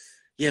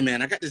yeah,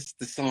 man, I got this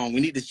song. We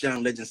need this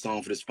John Legend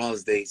song for this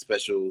Father's Day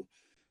special.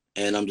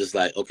 And I'm just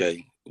like,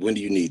 okay, when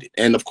do you need it?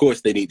 And of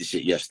course they need the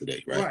shit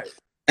yesterday, right?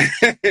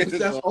 Right.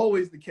 That's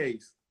always the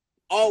case.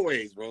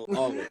 Always, bro.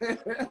 Always.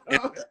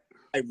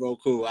 Hey, bro,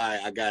 cool.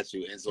 I got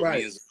you. And so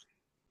me and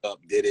Zoe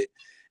did it.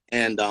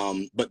 And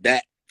but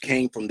that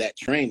came from that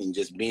training,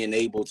 just being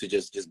able to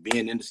just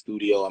being in the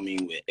studio. I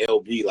mean, with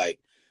LB, like,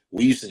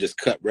 we used to just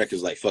cut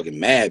records like fucking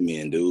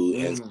madmen,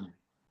 dude. And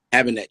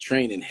having that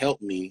training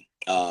helped me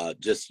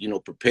just, you know,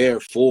 prepare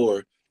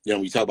for, you know,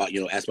 we talk about,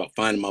 you know, ask about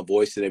finding my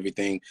voice and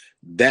everything.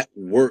 That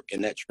work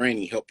and that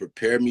training helped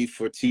prepare me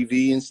for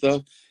TV and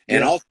stuff.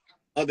 And also,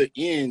 other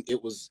end,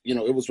 it was, you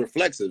know, it was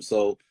reflexive.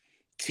 So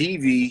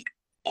TV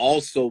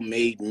also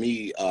made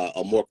me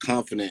a more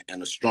confident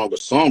and a stronger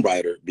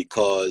songwriter,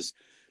 because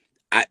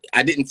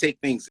I didn't take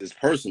things as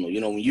personal.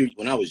 You know,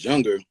 when I was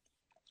younger,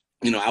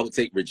 you know, I would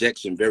take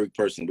rejection very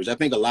personally, which I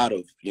think a lot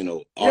of, you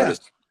know,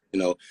 artists, you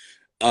know,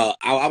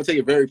 I would take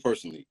it very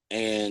personally.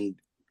 And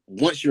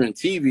once you're in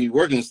TV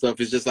working and stuff,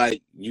 it's just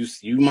like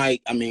you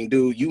might, I mean,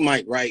 dude, you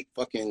might write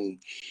fucking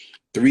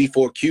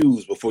 3-4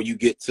 cues before you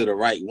get to the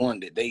right one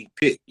that they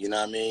pick. You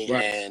know what I mean?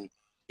 Right. And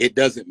it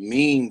doesn't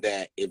mean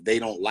that if they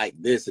don't like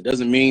this, it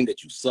doesn't mean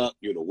that you suck,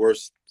 you're the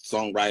worst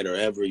songwriter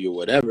ever, you're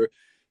whatever.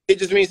 It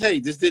just means, hey,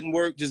 this didn't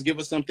work. Just give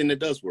us something that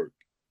does work.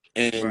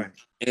 And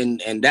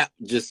and that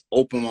just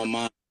opened my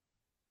mind,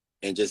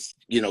 and just,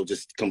 you know,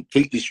 just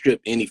completely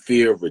strip any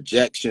fear of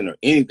rejection or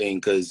anything,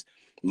 because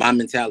my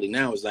mentality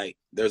now is like,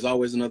 there's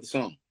always another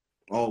song.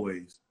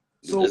 Always.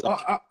 So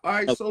all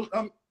right, so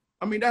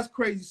I mean, that's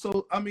crazy.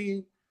 So I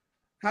mean,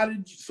 how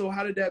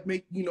did that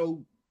make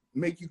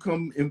you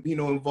come and, you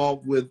know,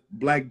 involved with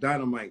Black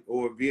Dynamite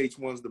or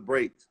VH1's The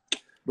Breaks?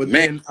 But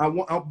then I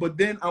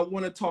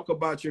want to talk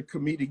about your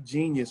comedic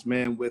genius,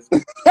 man, with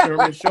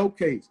Sherman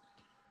Showcase.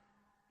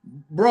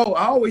 Bro,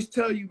 I always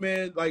tell you,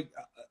 man, like,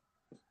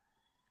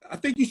 I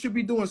think you should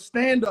be doing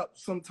stand-up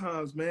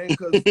sometimes, man,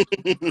 because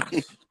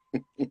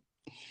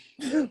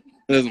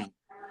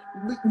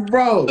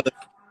bro,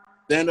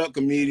 stand-up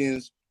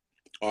comedians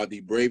are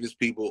the bravest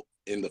people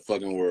in the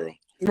fucking world.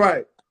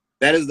 Right.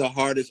 That is the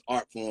hardest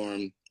art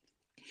form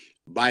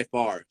by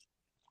far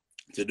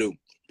to do.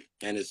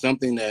 And it's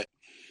something that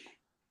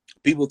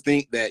people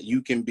think that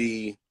you can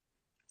be.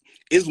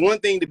 It's one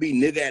thing to be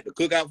nigga at the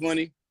cookout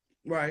funny.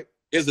 Right.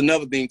 It's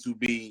another thing to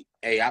be,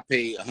 hey, I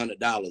paid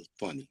 $100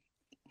 funny.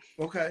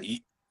 Okay.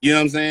 You know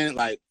what I'm saying?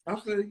 Like, I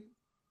feel you.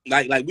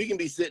 Like we can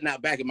be sitting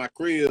out back at my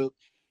crib,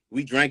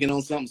 we drinking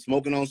on something,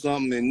 smoking on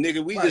something, and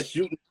nigga, we just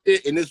shooting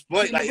shit, and it's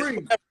funny. Like,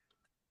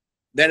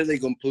 that is a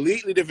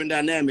completely different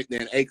dynamic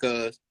than, hey,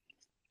 cuz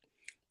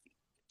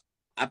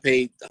I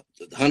paid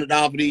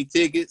 $100 for these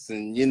tickets,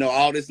 and, you know,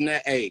 all this and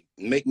that. Hey,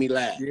 make me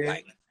laugh. Yeah.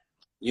 Like,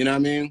 you know what I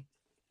mean?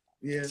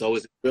 Yeah. So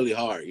it's really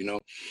hard, you know.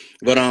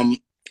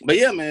 But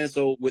yeah, man.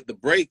 So with The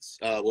Breaks,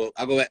 well,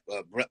 I'll go back.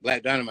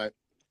 Black Dynamite.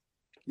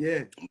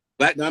 Yeah.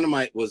 Black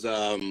Dynamite was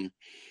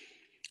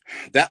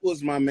that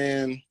was my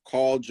man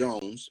Carl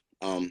Jones.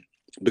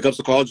 Big ups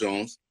to Carl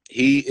Jones.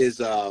 He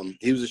was a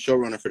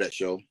showrunner for that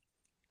show,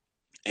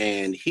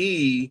 and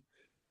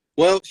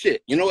well,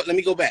 shit. You know what? Let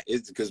me go back.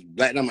 It's because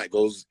Black Dynamite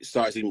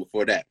starts even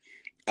before that.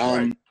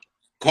 Right.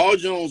 Carl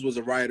Jones was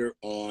a writer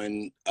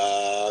on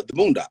the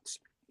Boondocks.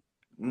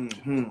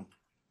 Mm-hmm.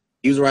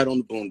 He was a writer on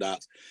the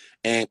Boondocks.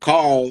 And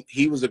Carl,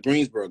 he was a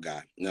Greensboro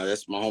guy. Now,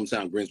 that's my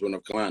hometown, Greensboro,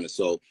 North Carolina.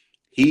 So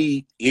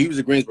he was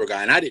a Greensboro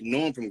guy. And I didn't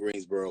know him from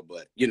Greensboro,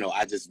 but, you know,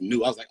 I just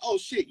knew. I was like, oh,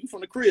 shit, you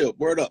from the crib.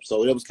 Word up.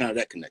 So it was kind of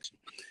that connection.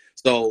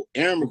 So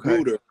Aaron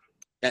Magruder,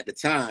 at the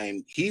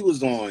time, he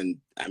was on,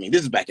 I mean,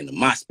 this is back in the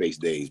MySpace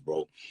days,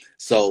 bro.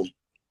 So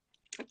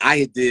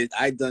I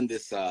done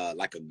this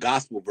like a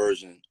gospel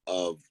version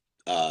of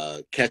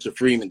Catcher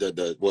Freeman,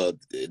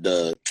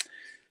 the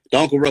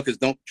Uncle Ruckus,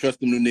 Don't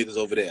Trust the New Niggas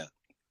Over There.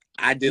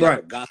 I did like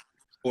a gospel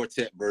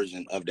quartet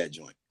version of that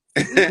joint.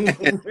 And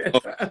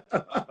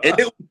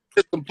it was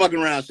just some fucking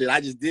around shit. I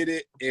just did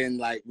it and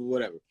like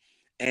whatever.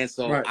 And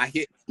so I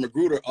hit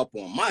Magruder up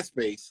on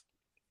MySpace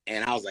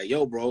and I was like,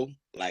 yo, bro,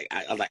 like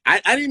I was like, I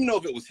didn't even know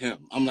if it was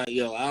him. I'm like,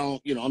 yo, I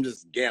don't, you know, I'm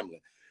just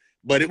gambling.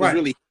 But it was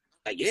really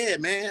like, yeah,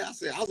 man.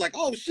 I was like,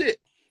 oh shit.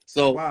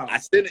 So I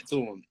sent it to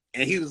him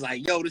and he was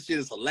like, yo, this shit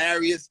is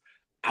hilarious.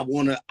 I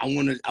wanna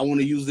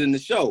use it in the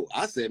show.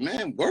 I said,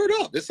 man, word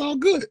up, it's all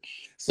good.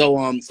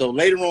 So so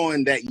later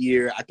on that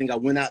year, I think I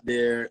went out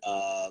there,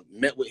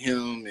 met with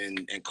him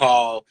and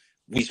Carl.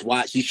 We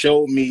watched. He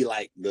showed me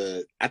like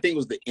I think it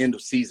was the end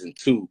of season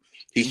 2.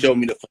 He showed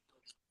me the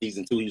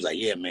season 2. He was like,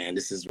 yeah, man,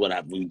 this is what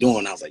I've been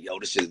doing. I was like, yo,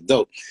 this shit is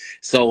dope.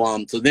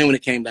 So so then when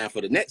it came down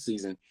for the next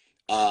season,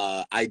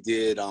 I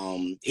did.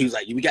 He was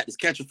like, we got this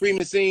Catcher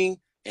Freeman scene,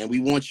 and we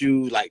want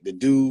you like to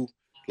do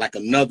like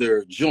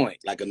another joint,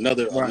 like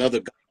another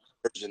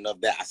version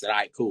of that. I said, all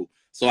right, cool.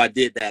 So I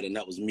did that, and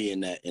that was me in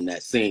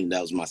that scene.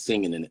 That was my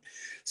singing in it.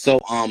 So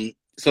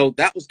so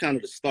that was kind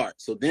of the start.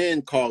 So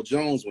then Carl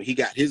Jones, when he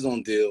got his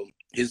own deal,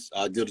 his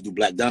deal to do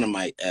Black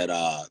Dynamite at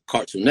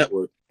Cartoon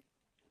Network,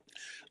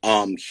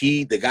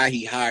 the guy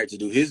he hired to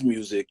do his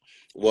music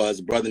was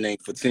a brother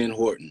named Fatin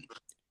Horton.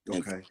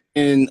 Okay.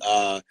 And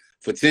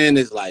Fatin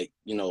is like,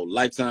 you know,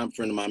 lifetime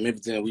friend of mine. Me and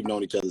Fatin, we've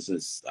known each other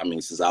since I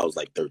was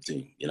like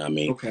 13. You know what I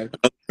mean? Okay.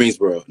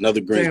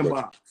 Another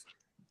Greensboro.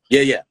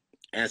 Yeah.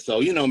 And so,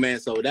 you know, man,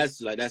 so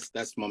that's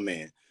my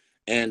man.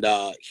 And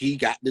he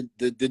got the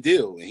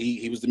deal. And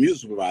he was the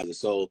music supervisor.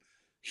 So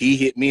he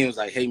hit me and was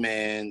like, hey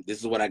man, this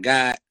is what I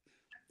got.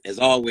 As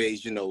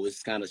always, you know,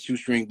 it's kind of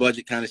shoestring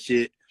budget kind of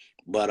shit.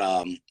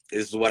 But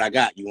this is what I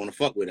got. You want to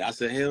fuck with it? I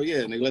said, hell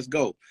yeah, nigga, let's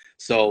go.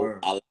 So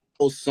a lot of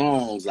those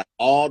songs, like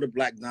all the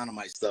Black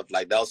Dynamite stuff,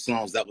 like those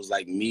songs, that was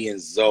like me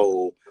and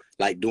Zoe,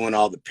 like doing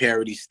all the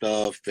parody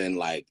stuff, and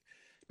like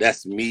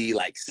that's me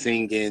like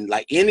singing,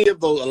 like any of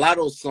those, a lot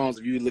of those songs,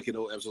 if you look at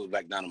those episodes of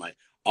Black Dynamite,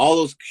 all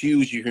those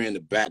cues you hear in the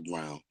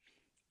background,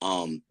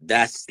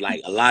 that's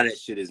like a lot of that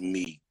shit is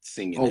me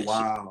singing. Oh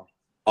wow. Shit.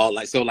 All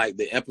like, so like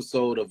the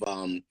episode of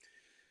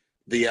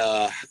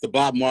the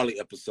Bob Marley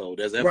episode,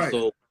 there's an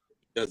episode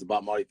does the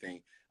Bob Marley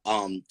thing.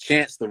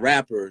 Chance the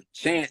rapper,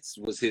 Chance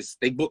was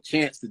they booked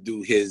Chance to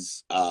do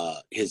his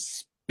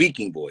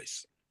speaking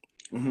voice.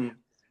 Mm-hmm.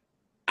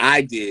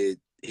 I did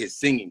his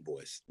singing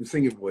voice. The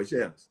singing voice,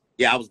 yes.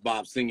 Yeah, I was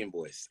Bob's singing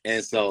voice.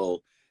 And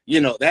so, you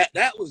know,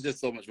 that was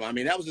just so much fun. I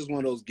mean, that was just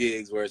one of those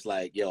gigs where it's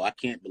like, yo, I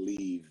can't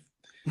believe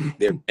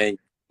they're paying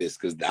this,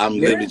 because I'm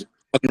literally just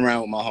fucking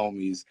around with my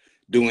homies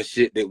doing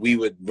shit that we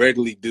would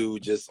regularly do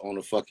just on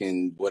a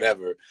fucking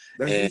whatever.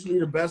 That's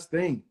usually the best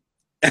thing.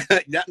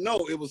 No,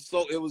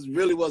 it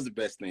really was the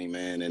best thing,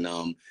 man.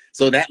 And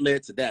so that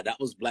led to that. That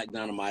was Black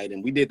Dynamite,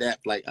 and we did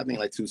that for like I think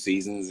like 2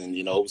 seasons, and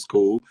you know it was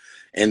cool.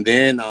 And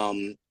then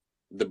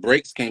the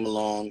breaks came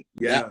along.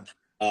 Yeah.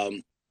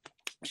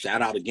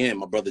 Shout out again,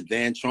 my brother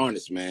Dan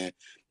Charnas, man.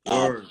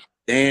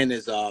 Dan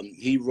is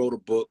he wrote a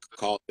book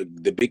called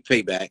The Big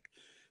Payback,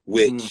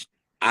 which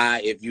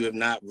if you have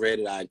not read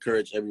it, I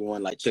encourage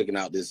everyone like checking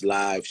out this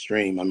live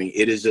stream. I mean,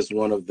 it is just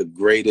one of the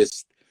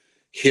greatest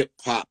hip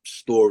hop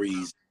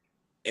stories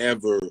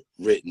ever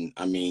written.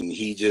 I mean,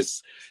 he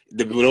just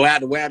the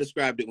way I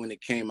described it when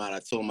it came out, I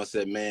told him, I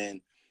said,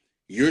 man,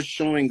 you're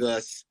showing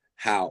us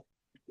how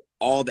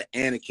all the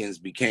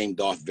Anakins became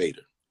Darth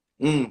Vader.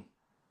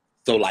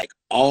 So like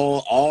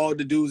all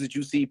the dudes that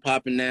you see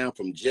popping now,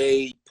 from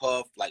Jay,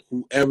 Puff, like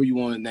whoever you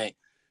want to name,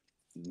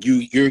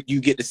 you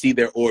get to see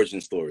their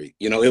origin story.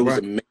 You know, it was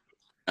amazing.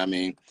 I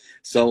mean,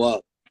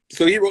 so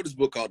he wrote this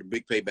book called The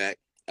Big Payback.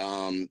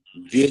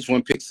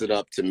 VH1 picks it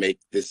up to make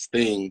this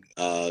thing,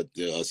 a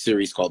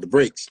series called The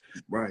Breaks.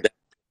 Right.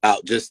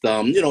 Out just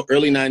you know,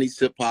 early 90s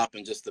hip hop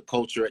and just the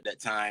culture at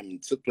that time,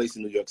 and took place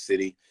in New York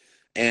City.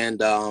 And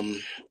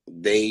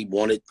they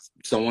wanted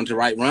someone to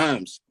write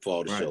rhymes for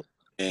all the show.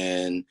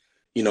 And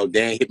you know,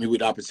 Dan hit me with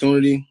the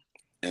opportunity,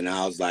 and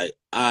I was like,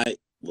 all right,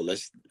 well,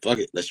 let's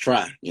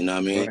try. You know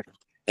what I mean? Right.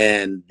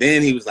 And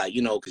then he was like,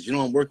 you know, because you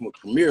know I'm working with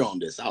Premier on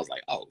this. I was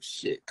like, oh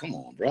shit, come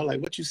on, bro.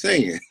 Like, what you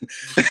saying?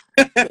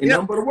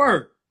 Nothing but a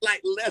word.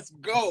 Like, let's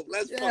go.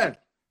 Let's go.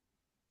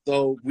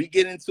 So we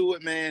get into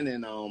it, man.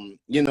 And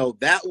you know,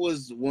 that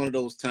was one of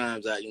those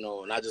times that, you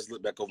know, and I just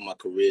look back over my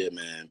career,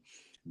 man.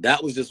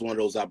 That was just one of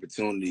those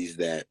opportunities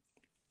that,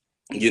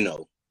 you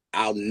know,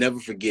 I'll never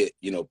forget.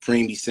 You know,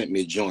 Preem, he sent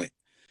me a joint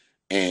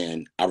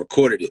and I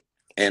recorded it.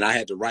 and I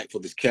had to write for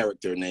this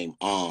character named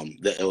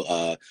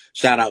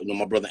shout out to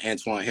my brother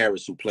Antoine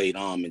Harris, who played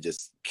and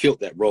just killed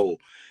that role,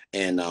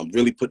 and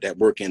really put that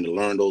work in to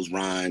learn those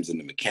rhymes and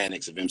the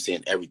mechanics of MC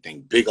and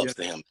everything. Big ups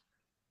to him.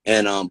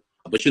 And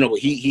but you know,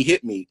 he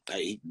hit me.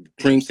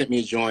 Preem sent me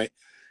a joint,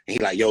 and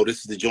he like, yo, this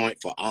is the joint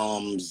for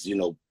you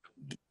know,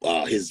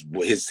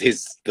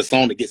 the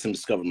song that gets him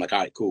discovered. I'm like, all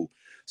right, cool.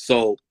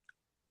 So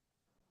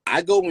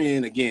I go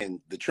in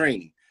again, the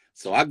training.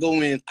 So I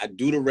go in, I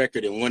do the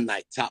record in one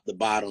night, top to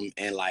bottom,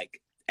 and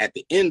like at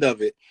the end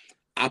of it,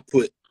 I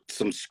put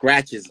some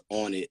scratches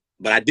on it,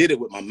 but I did it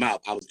with my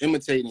mouth. I was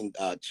imitating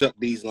Chuck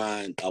D's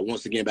line,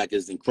 once again, back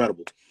is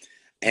incredible.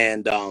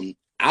 And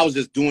I was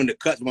just doing the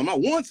cuts with my mouth.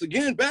 Once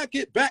again, back.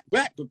 Like,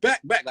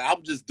 I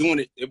was just doing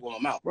it with my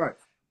mouth. Right.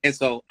 And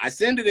so I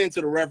send it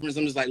into the reference.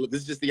 I'm just like, look,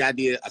 this is just the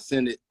idea. I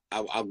send it,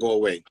 I'll go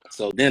away.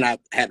 So then I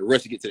had to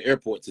rush to get to the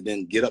airport to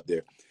then get up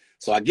there.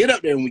 So I get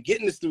up there and we get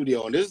in the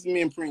studio, and this is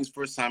me and Preem's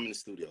first time in the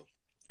studio.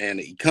 And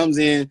he comes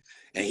in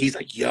and he's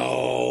like,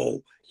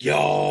 yo,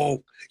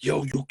 you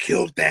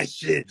killed that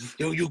shit.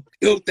 Yo, you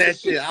killed that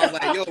shit. I was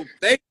like, yo,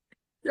 thank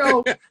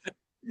you.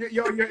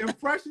 Your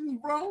impressions,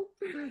 bro.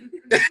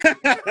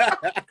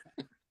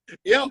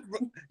 yo,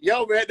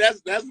 man,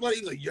 that's what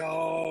he's like,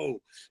 yo.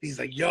 He's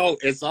like, yo.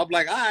 And so I'm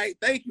like, all right,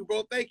 thank you,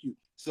 bro, thank you.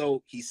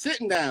 So he's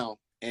sitting down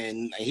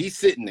and he's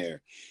sitting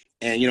there.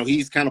 And, you know,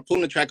 he's kind of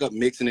pulling the track up,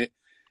 mixing it.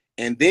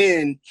 And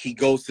then he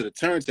goes to the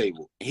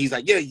turntable and he's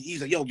like, yo,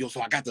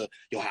 so I got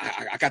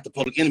the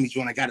Public Enemy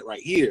joint. I got it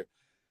right here.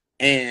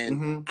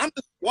 And I'm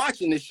just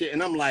watching this shit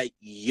and I'm like,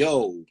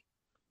 yo,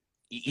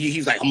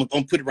 he's like, I'm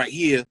gonna put it right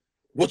here.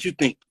 What you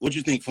think? What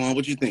you think, Fawn?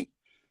 What you think?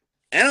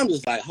 And I'm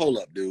just like, hold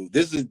up, dude.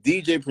 This is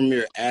DJ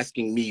Premier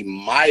asking me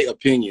my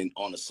opinion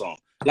on the song.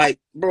 Like,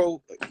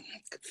 bro,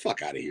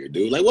 fuck out of here,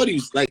 dude. Like, what do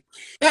you like?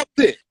 That's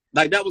it.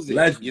 Like, that was it.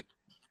 You know,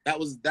 that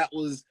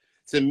was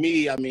to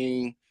me, I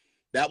mean,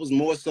 that was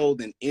more so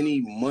than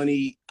any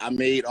money I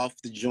made off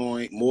the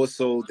joint, more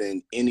so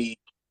than any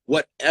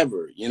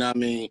whatever, you know what I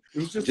mean? It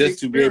was just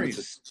to be able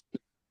to,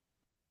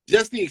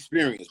 just the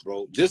experience,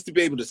 bro. Just to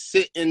be able to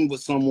sit in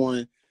with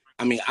someone.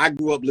 I mean, I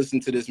grew up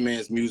listening to this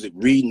man's music,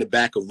 reading the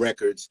back of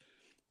records,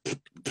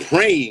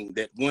 praying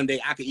that one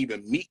day I could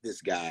even meet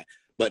this guy.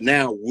 But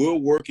now we're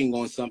working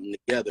on something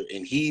together,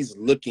 and he's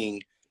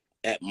looking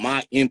at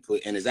my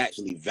input and is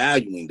actually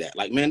valuing that.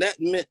 Like, man, that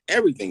meant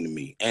everything to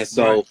me. And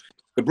so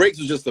the Breaks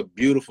was just a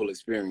beautiful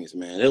experience,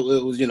 man. It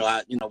was, you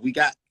know, we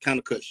got kind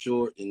of cut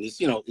short, and it's,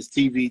 you know, it's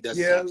TV. That's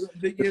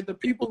the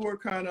people were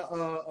kind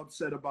of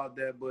upset about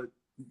that, but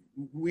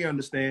we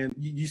understand.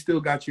 You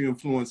still got your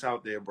influence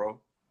out there, bro.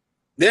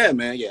 Yeah,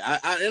 man. Yeah,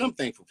 and I'm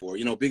thankful for it.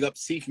 You know, big up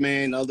Seif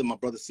Man, my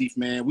brother Seif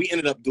Man. We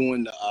ended up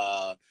doing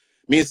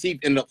me and Seif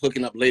ended up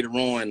hooking up later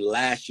on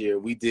last year.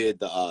 We did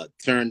the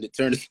turn this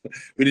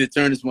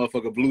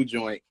motherfucker blue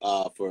joint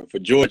for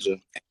Georgia,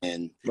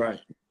 and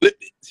flipped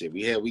it. Shit,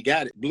 we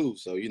got it blue.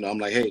 So, you know, I'm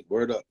like, hey,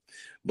 word up.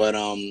 But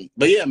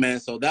yeah, man.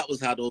 So that was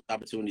how those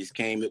opportunities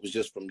came. It was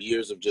just from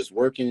years of just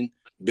working,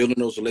 building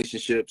those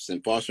relationships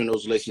and fostering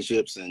those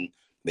relationships, and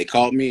they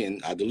called me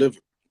and I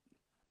delivered.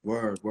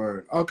 Word.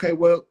 Okay,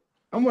 well,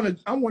 I want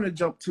to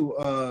jump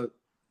to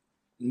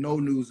No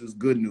News is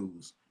Good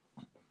News.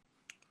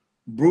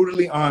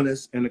 Brutally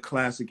honest and a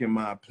classic in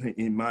my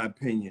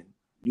opinion.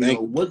 You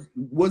know,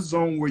 what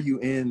zone were you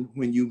in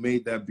when you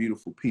made that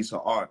beautiful piece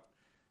of art?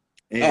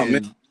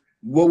 And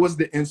what was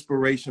the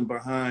inspiration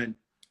behind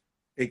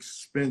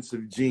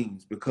Expensive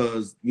Jeans?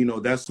 Because, you know,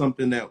 that's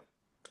something that,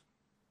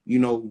 you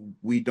know,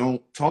 we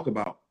don't talk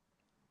about.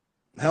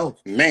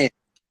 Health. Man.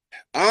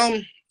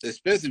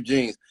 Expensive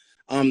Jeans.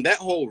 That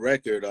whole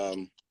record,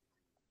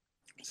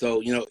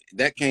 so, you know,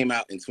 that came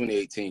out in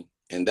 2018,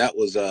 and that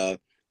was it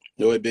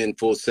had been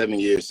full 7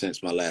 years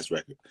since my last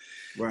record.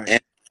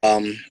 Right.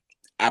 And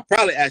I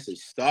probably actually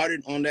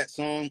started on that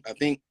song. I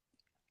think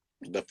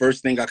the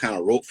first thing I kind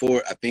of wrote for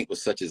it, I think,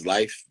 was Such Is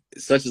Life.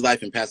 Such Is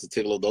Life and Pastor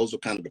Tigolo, those were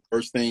kind of the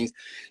first things.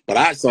 But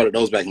I started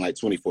those back in like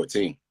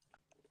 2014.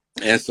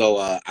 And so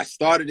I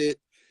started it,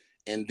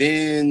 and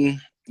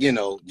then, you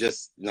know,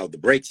 just, you know, the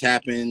breaks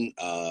happened.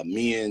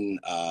 Me and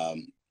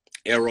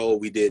Arrow,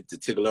 we did the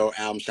Tigolo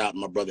album. Shout out to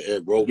my brother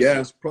Eric Rose.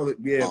 Yes, brother.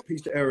 Yeah,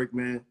 peace to Eric,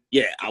 man.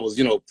 Yeah, I was,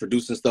 you know,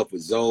 producing stuff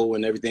with Zoe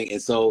and everything.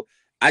 And so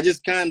I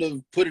just kind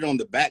of put it on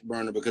the back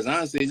burner because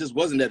honestly, it just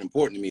wasn't that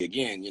important to me.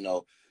 Again, you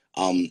know,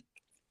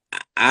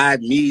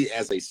 me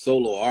as a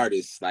solo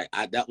artist, like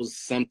that was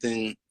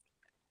something,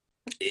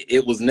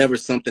 it was never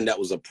something that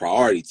was a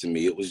priority to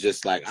me. It was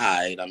just like, all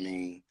right, I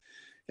mean,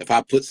 if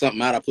I put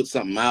something out, I put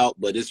something out,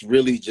 but it's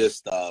really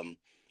just,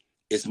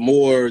 it's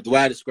more, the way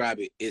I describe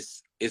it,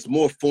 it's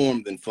more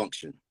form than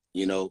function.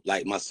 You know,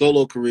 like my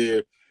solo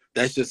career,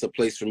 that's just a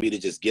place for me to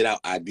just get out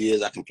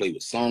ideas. I can play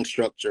with song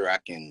structure. I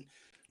can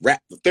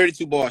rap for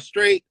 32 bars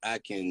straight. I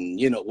can,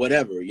 you know,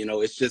 whatever, you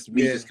know, it's just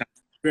me just kind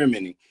of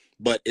experimenting,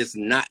 but it's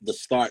not the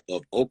start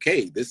of,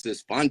 okay, this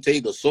is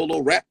Phonte, the solo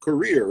rap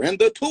career and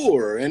the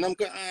tour. And I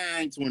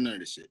ain't doing none of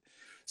this shit.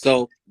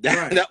 So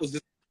that was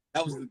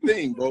the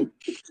thing, bro.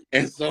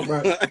 And so,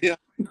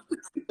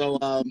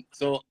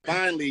 so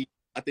finally,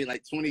 I think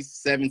like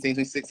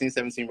 2016,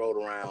 17 rolled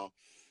around.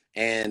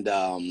 And,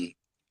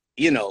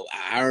 you know,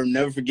 I'll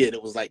never forget,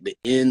 it was like the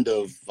end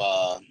of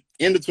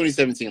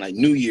 2017, like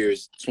New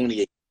Year's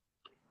 28.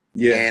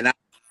 Yeah. And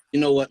you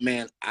know what,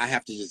 man? I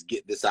have to just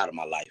get this out of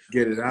my life.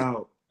 Get it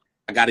out.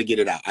 I got to get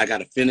it out. I got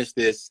to finish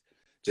this.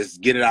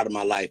 Just get it out of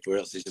my life, or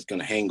else it's just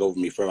gonna hang over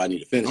me forever. I need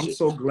to finish it. I'm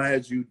so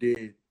glad you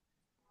did.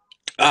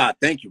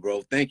 Thank you,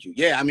 bro. Thank you.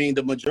 Yeah, I mean,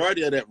 the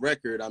majority of that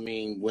record, I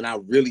mean, when I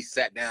really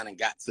sat down and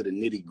got to the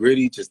nitty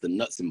gritty, just the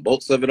nuts and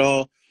bolts of it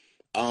all,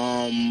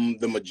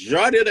 the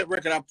majority of that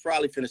record, I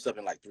probably finished up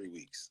in like 3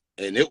 weeks.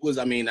 And it was,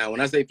 I mean, now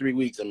when I say 3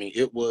 weeks, I mean,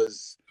 it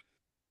was,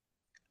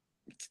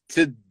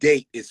 to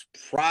date, it's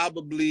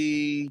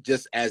probably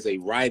just as a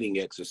writing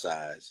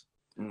exercise.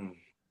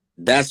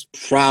 That's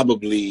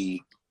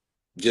probably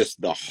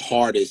just the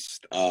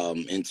hardest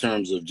in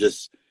terms of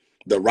just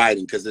the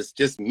writing, because it's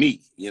just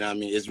me, you know what I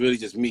mean? It's really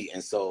just me.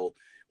 And so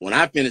when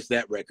I finish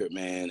that record,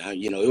 man,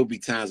 you know, it'll be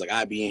times like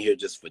I'd be in here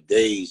just for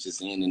days,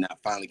 just in, and I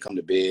finally come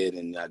to bed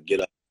and I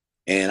get up.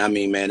 And I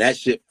mean, man, that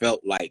shit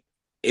felt like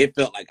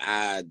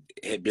I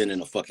had been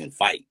in a fucking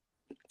fight.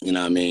 You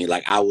know what I mean?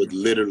 Like I would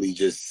literally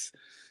just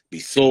be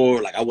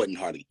sore. Like I wasn't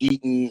hardly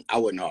eating. I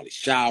wasn't hardly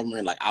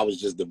showering. Like I was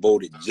just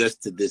devoted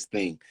just to this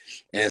thing.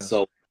 And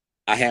so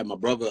I had my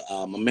brother,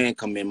 my man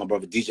come in, my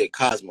brother DJ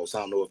Cosmos. I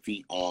don't know if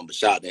he but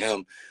shout out to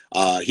him.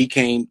 He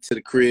came to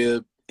the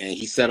crib and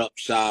he set up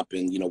shop,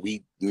 and you know,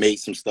 we made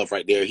some stuff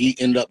right there. He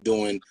ended up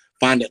doing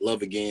Find That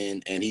Love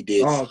Again, and he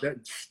did. Oh,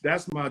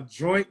 that's my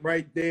joint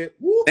right there.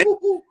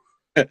 Woo-hoo-hoo.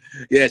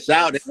 Yeah,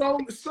 shout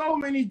out. So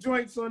many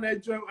joints on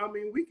that joint. I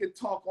mean, we could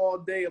talk all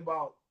day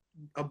about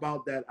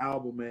that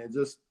album, man.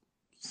 Just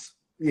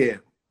keep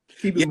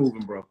it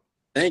moving, bro.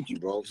 Thank you,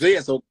 bro. So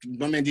so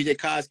my man DJ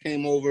Cos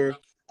came over.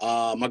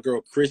 My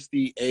girl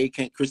Christy A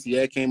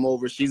came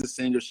over. She's a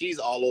singer. She's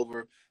all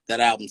over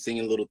that album,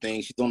 singing little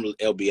things. She's on the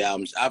LB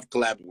albums. I've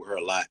collaborated with her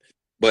a lot,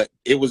 but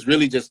it was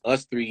really just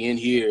us three in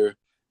here,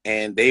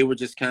 and they were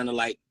just kind of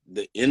like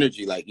the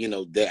energy, like, you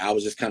know, that I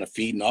was just kind of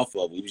feeding off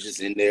of. We was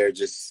just in there,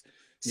 just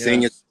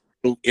singing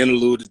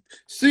interlude.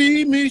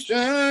 See me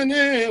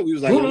shining. We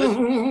was like,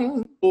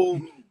 listen,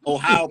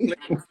 Ohio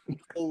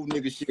old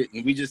nigga shit,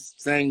 and we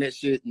just sang that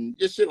shit and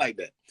just shit like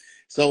that.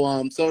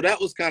 So so that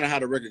was kind of how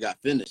the record got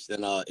finished.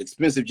 And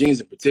Expensive Jeans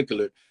in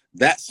particular,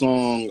 that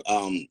song,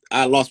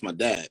 I lost my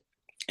dad,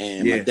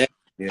 and my dad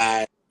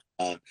died.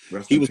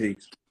 Rest in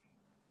peace.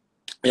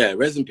 Yeah,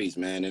 rest in peace,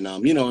 man.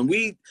 And you know, and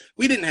we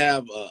didn't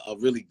have a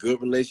really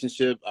good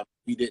relationship.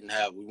 We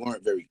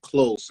weren't very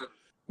close.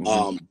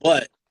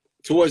 But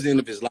towards the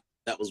end of his life,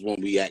 that was when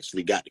we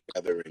actually got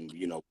together, and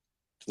you know,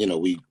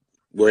 we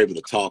were able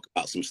to talk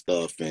about some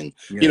stuff, and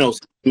you know,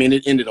 I mean,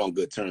 it ended on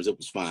good terms. It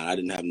was fine. I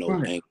didn't have no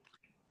anger.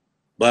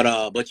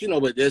 But you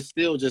know, but there's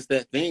still just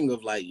that thing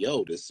of like,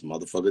 yo, this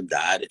motherfucker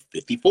died at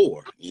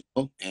 54, you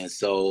know? And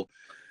so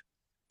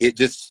it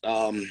just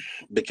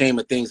became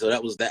a thing. So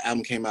that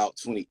album came out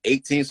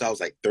 2018. So I was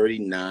like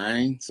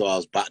 39. So I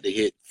was about to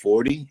hit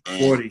 40. And,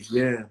 40,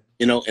 yeah.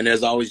 You know, and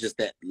there's always just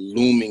that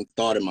looming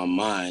thought in my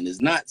mind.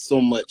 It's not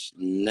so much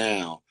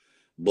now,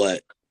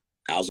 but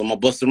I was on my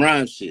Busta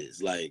Rhymes shit.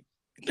 It's like,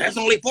 there's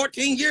only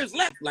 14 years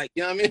left. Like,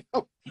 you know what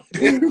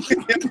I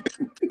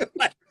mean?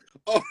 Like,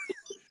 oh,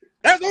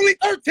 there's only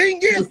 13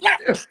 years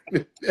left.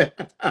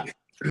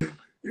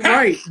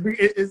 Right.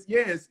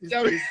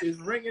 It's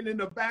ringing in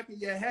the back of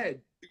your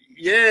head.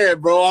 Yeah,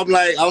 bro. I'm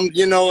like,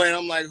 you know, and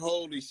I'm like,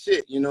 holy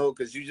shit, you know,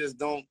 because you just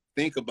don't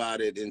think about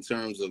it in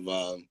terms of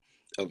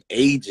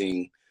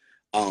aging.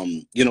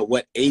 You know,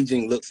 what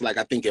aging looks like.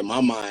 I think in my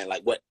mind,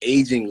 like what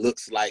aging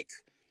looks like,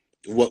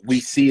 what we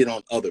see it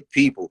on other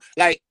people.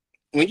 Like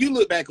when you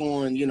look back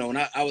on, you know, and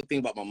I would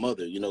think about my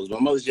mother, you know, my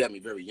mother, she had me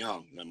very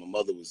young. And my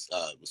mother was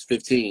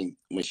 15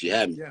 when she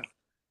had me. Yeah.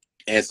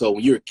 And so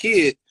when you're a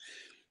kid,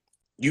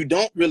 you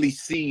don't really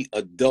see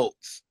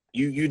adults.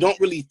 You don't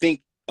really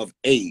think of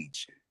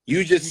age.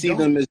 You just see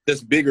them as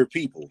just bigger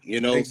people, you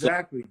know?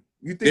 Exactly. So,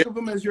 you think of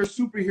them as your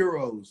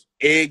superheroes.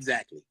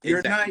 Exactly.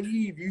 You're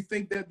naive. You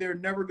think that they're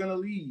never going to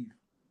leave.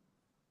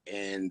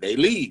 And they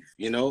leave,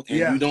 you know? And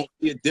you don't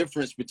see a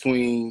difference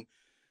between,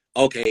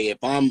 okay, if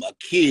I'm a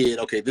kid,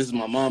 okay, this is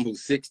my mom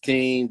who's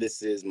 16,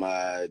 this is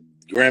my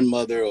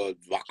grandmother or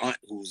my aunt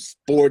who's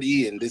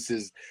 40, and this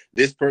is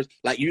this person.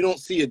 Like, you don't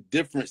see a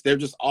difference. They're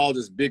just all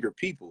just bigger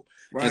people.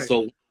 Right. And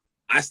so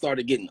I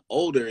started getting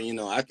older, and, you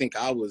know, I think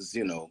I was,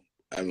 you know,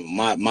 I mean,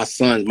 my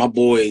sons, my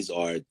boys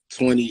are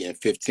 20 and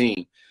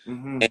 15.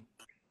 And,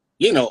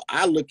 you know,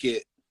 I look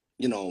at,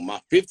 you know, my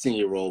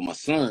 15-year-old, my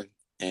son,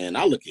 and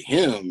I look at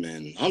him,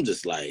 and I'm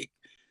just like,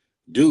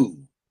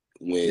 dude,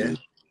 when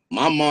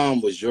my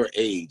mom was your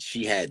age,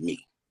 she had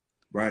me.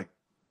 Right.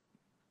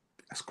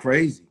 That's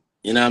crazy.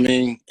 You know what I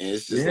mean? And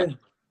it's just like,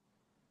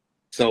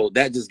 so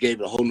that just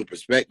gave it a whole new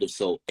perspective.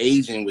 So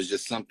aging was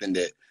just something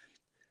that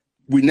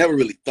we never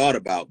really thought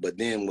about. But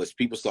then once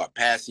people start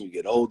passing, you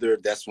get older,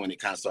 that's when it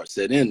kind of starts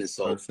setting in. And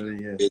so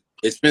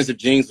Expensive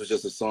Jeans was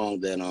just a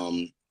song that,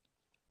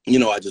 you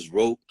know, I just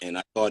wrote, and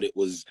I thought it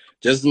was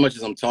just as much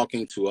as I'm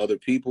talking to other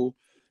people,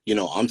 you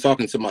know, I'm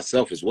talking to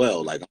myself as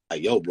well. Like,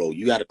 yo, bro,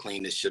 you got to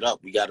clean this shit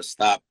up. We got to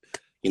stop.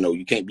 You know,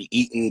 you can't be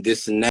eating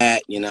this and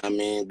that. You know what I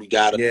mean? We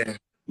got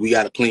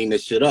to clean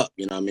this shit up.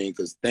 You know what I mean?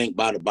 Because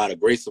by the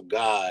grace of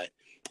God,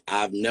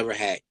 I've never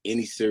had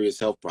any serious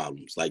health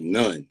problems. Like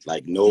none.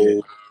 Like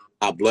no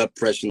high blood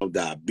pressure, no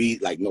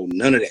diabetes. Like no,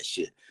 none of that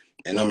shit.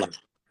 And I'm like,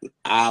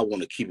 I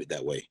want to keep it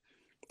that way.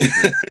 You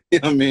know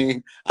what I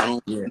mean? I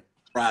don't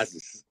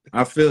prizes.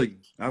 I feel you.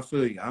 I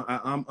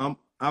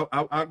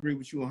agree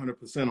with you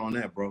 100% on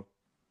that, bro.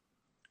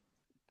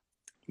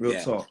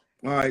 Real talk.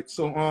 All right.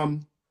 So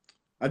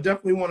I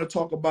definitely want to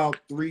talk about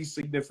 3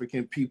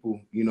 significant people,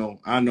 you know,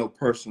 I know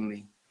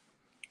personally,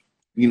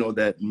 you know,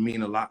 that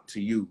mean a lot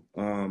to you.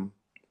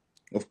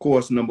 Of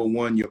course, number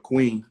 1, your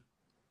queen.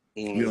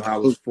 You know, I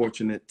was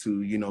fortunate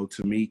to, you know,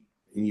 to meet,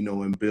 you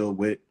know, and build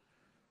with.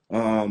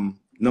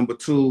 Number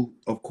 2,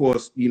 of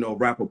course, you know,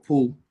 rapper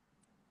Pooh.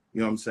 You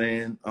know what I'm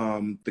saying?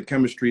 The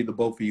chemistry the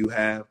both of you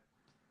have.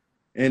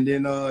 And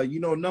then, you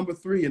know, number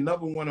 3,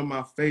 another one of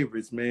my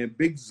favorites, man,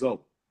 Big Zoe.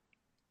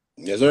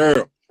 Yes,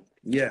 sir.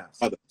 Yeah.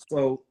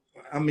 So,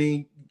 I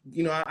mean,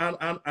 you know,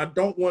 I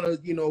don't want to,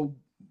 you know,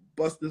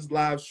 bust this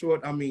live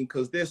short. I mean,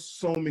 because there's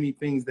so many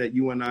things that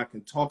you and I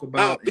can talk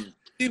about. And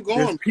keep going.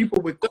 There's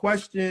people with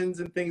questions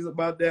and things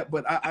about that.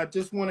 But I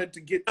just wanted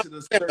to get to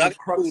the certain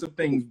crux of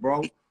things,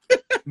 bro.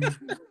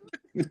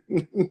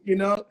 You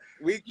know?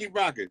 We keep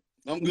rocking.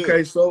 I'm good.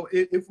 Okay, so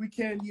if we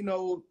can, you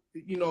know,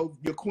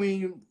 your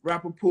queen,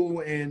 rapper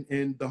Pooh, and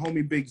the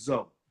homie Big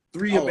Zoe.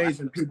 3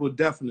 amazing people,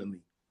 definitely.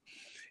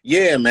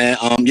 Yeah, man.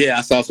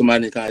 I saw somebody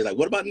in the comments like,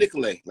 what about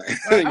Nicolay? Like,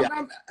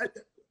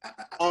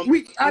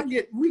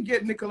 we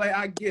get Nicolay,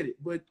 I get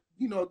it, but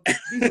you know,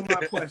 these are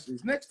my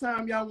questions. Next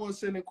time y'all want to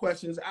send in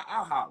questions,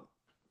 I'll holler.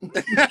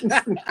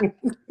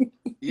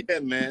 Yeah,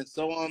 man.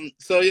 So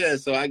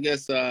I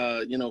guess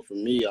you know, for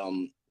me,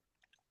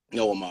 you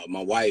know,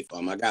 my wife,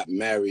 I got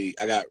married,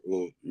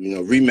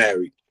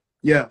 remarried.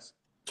 Yes.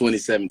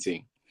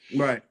 2017.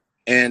 Right.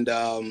 And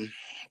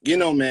you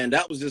know, man,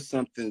 that was just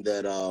something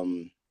that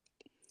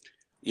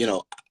you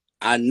know,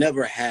 I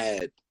never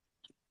had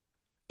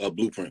a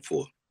blueprint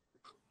for.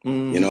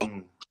 You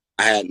know,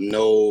 I had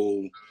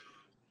no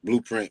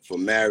blueprint for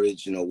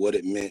marriage, you know, what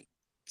it meant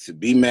to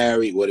be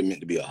married, what it meant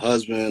to be a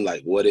husband,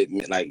 like what it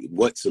meant, like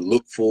what to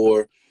look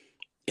for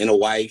in a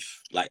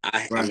wife. Like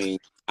I mean,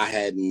 I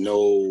had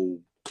no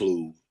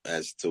clue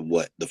as to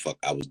what the fuck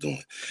I was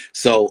doing.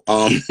 So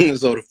so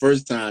the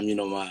first time, you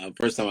know, I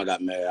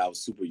got married, I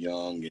was super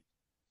young, and,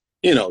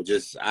 you know,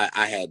 just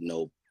I had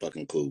no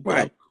fucking clue.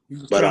 Right.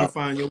 But trying to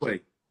find your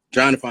way.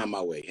 Trying to find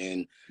my way,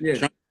 and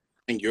trying to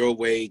find your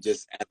way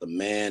just as a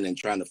man, and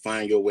trying to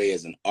find your way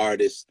as an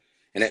artist,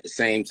 and at the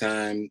same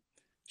time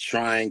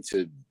trying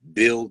to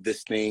build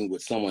this thing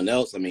with someone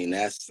else. I mean,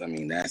 that's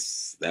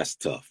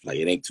tough. Like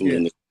it ain't too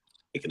many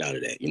making out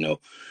of that, you know.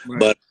 Right.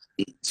 But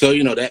so,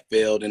 you know, that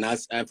failed, and I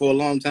for a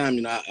long time,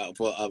 you know,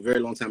 for a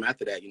very long time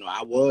after that, you know,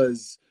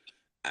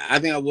 I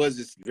think I was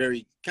just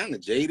very kind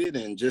of jaded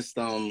and just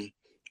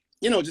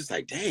you know, just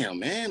like, damn,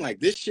 man,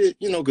 like this shit,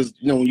 you know, because,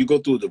 you know, when you go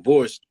through a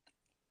divorce,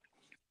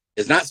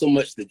 it's not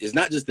just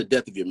the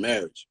death of your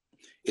marriage,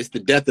 it's the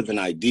death of an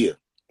idea.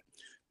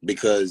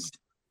 Because,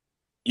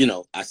 you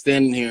know, I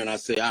stand in here and I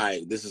say, all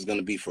right, this is going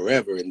to be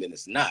forever, and then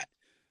it's not.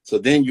 So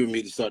then you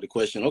immediately start to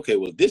question, okay,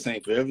 well, if this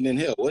ain't forever, then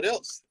hell, what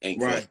else ain't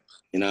forever?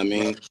 You know what I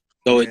mean? Right.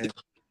 So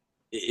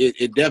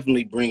it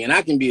definitely and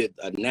I can be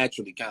a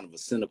naturally kind of a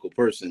cynical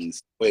person in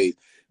some way,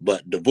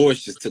 but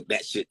divorce just took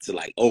that shit to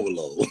like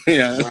overload. You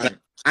know? Right.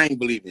 I ain't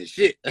believing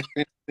shit.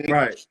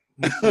 Right.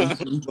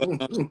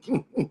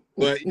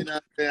 but you know,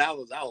 I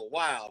was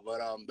wild.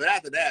 But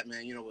after that,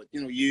 man, you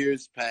know,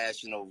 years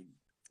passed, you know,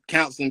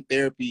 counseling,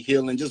 therapy,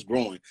 healing, just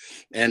growing.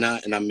 And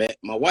I met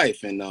my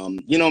wife, and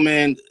you know,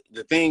 man,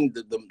 the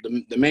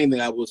main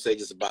thing I will say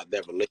just about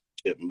that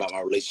relationship, about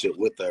my relationship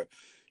with her,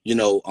 you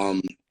know,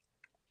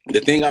 the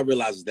thing I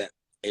realized is that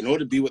in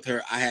order to be with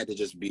her, I had to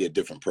just be a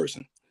different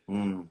person,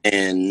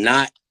 and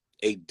not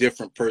a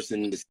different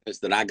person in the sense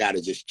that I got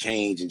to just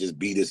change and just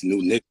be this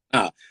new nigga.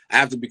 Nah, I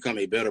have to become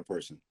a better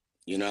person.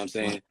 You know what I'm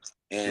saying?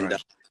 And,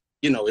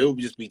 you know, it would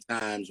just be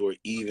times where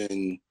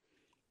even,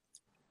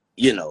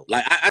 you know,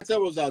 like I tell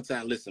Rose all the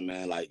time, listen,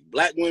 man, like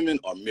black women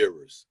are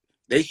mirrors.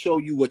 They show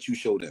you what you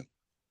show them.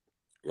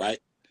 Right.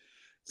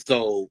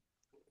 So,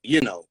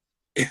 you know,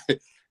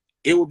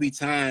 it would be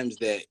times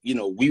that, you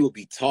know, we would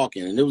be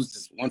talking, and it was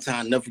just one time,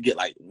 I'll never forget,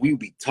 like we would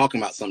be talking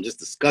about something, just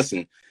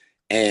discussing,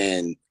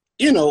 and,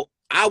 you know,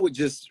 I would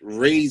just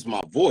raise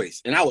my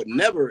voice, and I would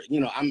never, you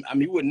know, I mean,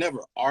 we would never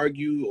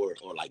argue or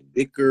like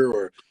bicker,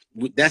 or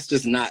that's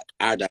just not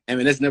our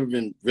dynamic. That's never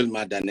been really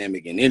my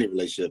dynamic in any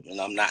relationship.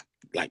 And I'm not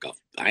like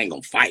I ain't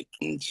gonna fight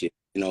and shit,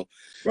 you know.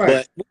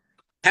 Right. But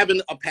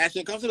having a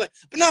passion comes to like,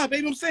 but no,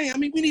 baby, I'm saying, I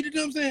mean, we need to do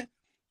what I'm saying.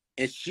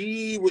 And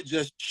she would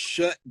just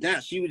shut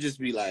down. She would just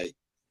be like,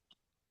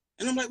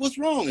 and I'm like, what's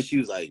wrong? And she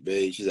was like,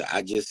 babe, she's like,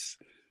 I just,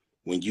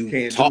 when you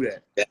can't talk do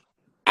that.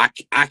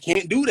 I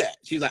can't do that.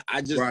 She's like,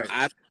 I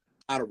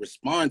how to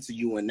respond to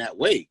you in that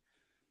way.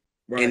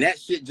 Right. And that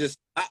shit just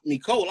stopped me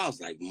cold. I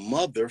was like,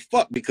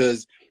 motherfuck,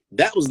 because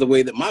that was the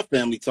way that my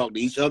family talked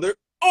to each other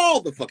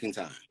all the fucking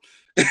time.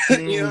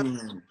 You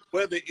know,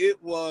 whether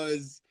it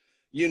was,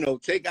 you know,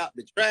 take out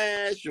the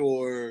trash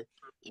or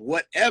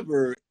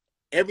whatever,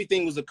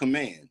 everything was a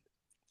command.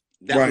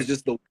 That was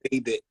just the way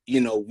that,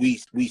 you know, we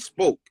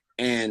spoke,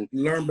 and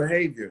learned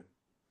behavior.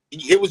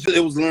 It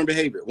was learned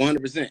behavior,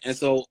 100%. And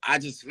so I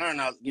just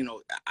learned, you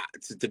know,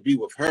 to be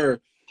with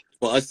her,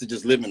 for us to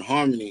just live in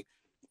harmony,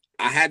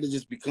 I had to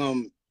just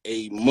become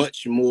a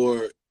much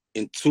more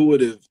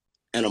intuitive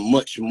and a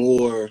much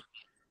more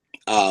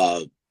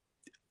I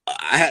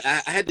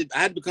had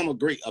to become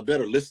a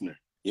better listener,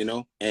 you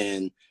know,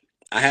 and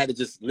I had to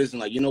just listen,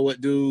 like, you know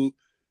what, dude,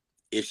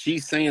 if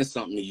she's saying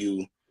something to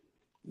you,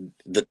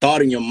 the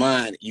thought in your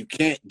mind, you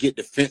can't get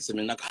defensive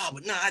and like, oh,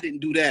 but no, I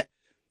didn't do that.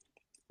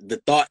 The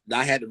thought that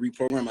I had to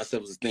reprogram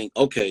myself was to think,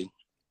 okay,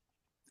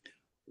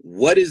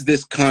 what is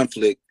this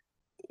conflict?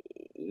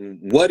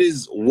 What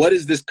is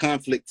this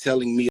conflict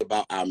telling me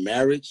about our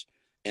marriage?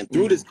 And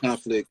through this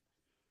conflict,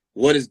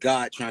 what is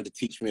God trying to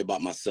teach me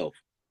about myself?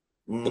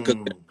 Because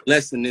there's a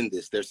lesson in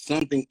this. There's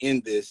something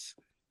in this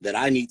that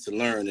I need to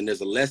learn, and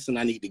there's a lesson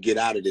I need to get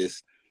out of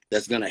this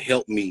that's gonna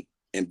help me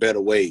in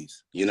better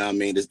ways. You know what I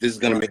mean? This is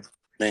gonna make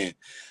man.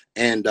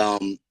 And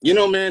you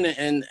know, man,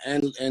 and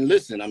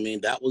listen, I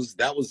mean, that was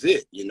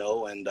it, you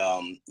know. And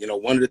you know,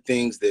 one of the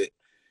things that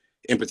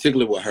in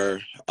particular with her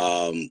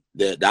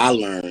that I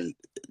learned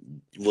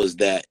was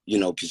that, you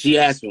know, because she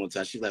asked me one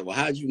time, she's like, well,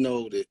 how'd you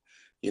know that,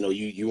 you know,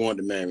 you wanted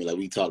to marry me? Like,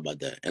 we talked about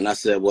that. And I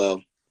said,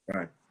 well,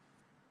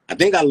 I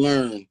think I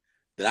learned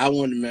that I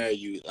wanted to marry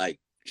you. Like,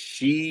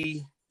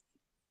 we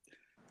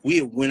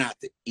had went out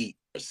to eat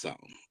or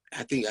something.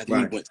 I think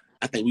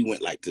we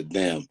went like to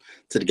the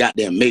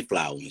goddamn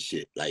Mayflower and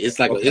shit. Like, it's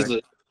like it's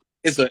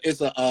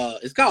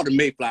called the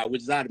Mayflower,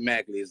 which is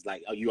automatically is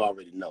like, oh, you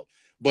already know.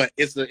 But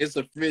it's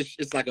a fish,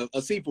 it's like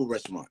a seafood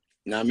restaurant.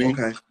 You know what I mean?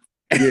 Okay.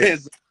 Yeah.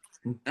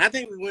 And I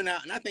think we went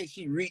out, and I think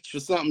she reached for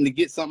something to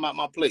get something out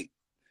my plate.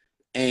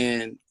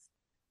 And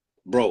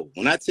bro,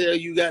 when I tell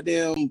you,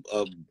 goddamn,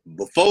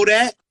 before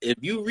that, if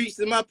you reached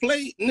in my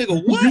plate,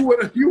 nigga,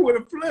 what? You would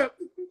have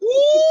flipped.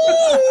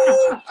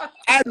 Woo!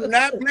 I do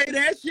not play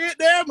that shit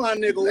there, my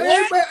nigga.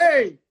 What?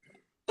 Hey.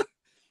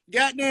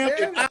 Goddamn,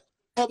 if I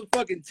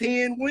motherfucking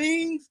 10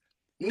 wings,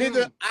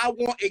 nigga, I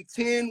want a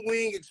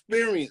 10-wing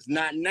experience,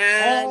 not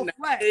 9, all not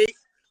flat. 8.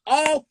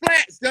 All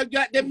flats.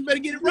 Goddamn, you better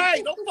get it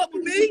right. Don't fuck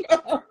with me.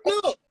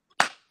 Look.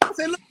 I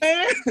say, look,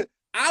 man,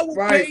 I will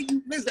pay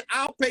you. Listen,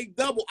 I'll pay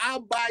double.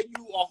 I'll buy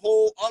you a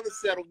whole other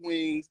set of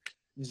wings.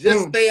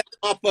 Just stay on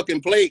my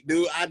fucking plate,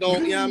 dude. I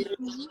don't, you know what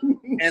I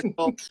mean? And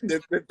so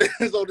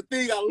the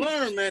thing I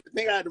learned, man, the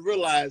thing I had to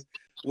realize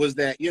was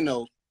that, you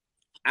know,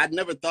 I'd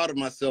never thought of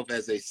myself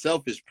as a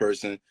selfish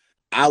person.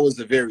 I was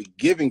a very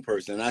giving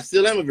person. I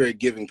still am a very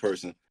giving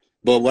person.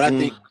 But what I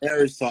think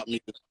marriage taught me,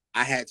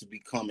 I had to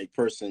become a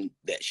person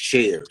that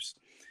shares.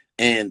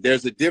 And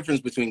there's a difference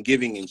between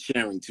giving and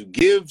sharing. To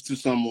give to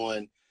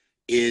someone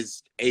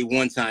is a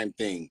one-time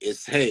thing.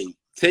 It's, hey,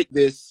 take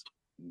this,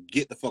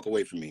 get the fuck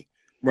away from me.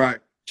 Right.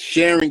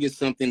 Sharing is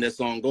something that's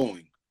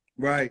ongoing.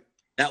 Right.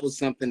 That was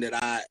something that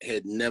I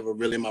had never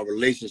really in my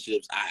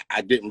relationships.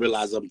 I didn't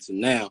realize up until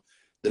now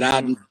that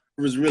I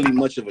was really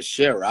much of a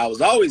sharer. I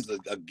was always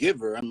a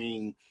giver. I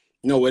mean,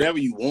 you know, whatever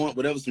you want,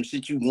 whatever some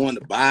shit you want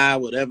to buy,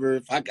 whatever.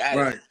 If I got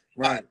it,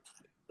 right.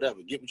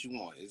 Whatever, get what you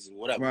want. It's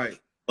whatever. Right.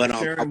 But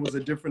sharing was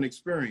a different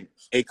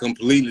experience. A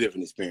completely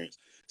different experience.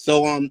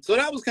 So so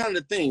that was kind of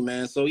the thing,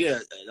 man. So yeah,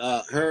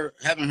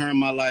 having her in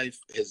my life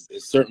has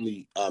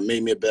certainly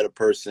made me a better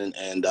person,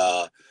 and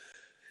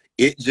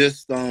it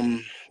just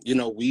you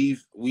know,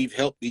 we've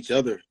helped each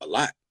other a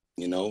lot,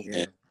 you know,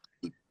 and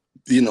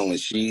you know, and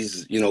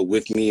she's, you know,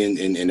 with me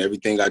in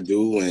everything I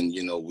do, and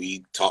you know,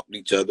 we talk to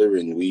each other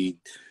and we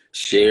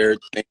share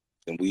things,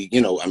 and we,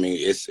 you know, I mean,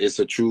 it is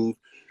a true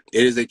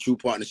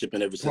partnership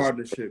in every sense.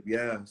 Partnership,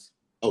 yes.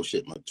 Oh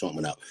shit, my trunk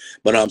went out.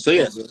 But so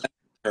yes,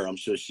 her, I'm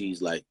sure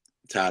she's like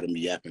tired of me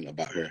yapping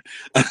about her.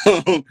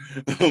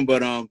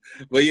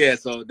 but yeah,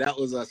 so that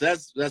was us.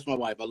 That's my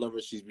wife. I love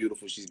her. She's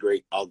beautiful. She's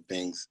great. All the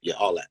things. Yeah,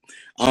 all that.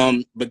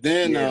 But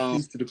then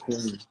peace to the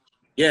queen.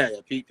 Yeah,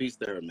 peace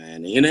to her,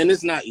 man. And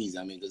it's not easy.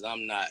 I mean, because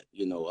I'm not,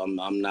 you know, I'm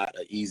not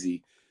an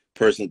easy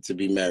person to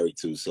be married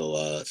to.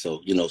 So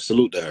you know,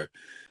 salute to her.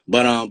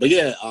 But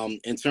yeah,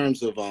 in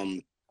terms of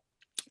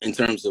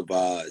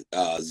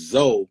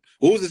Zoe,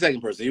 who was the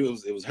second person?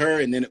 It was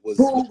her, and then it was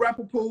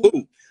rapper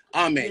Pooh.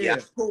 Oh man, yeah.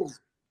 Pooh.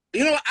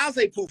 You know what? I'll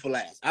say Pooh for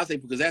last. I'll say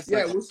because that's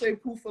we'll say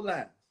Pooh for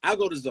last. I'll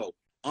go to Zoe.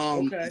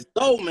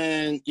 Zoe,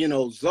 man, you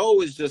know,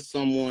 Zoe is just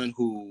someone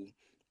who,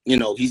 you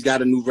know, he's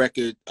got a new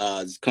record.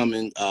 It's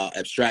coming.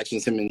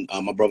 Abstractions. Him and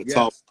my brother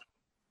Talk.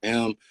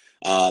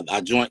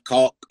 Our joint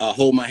called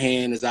 "Hold My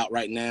Hand" is out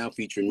right now,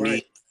 featuring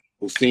me,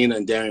 Lucina,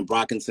 and Darian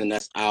Brockinson.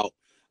 That's out.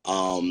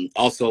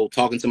 Also,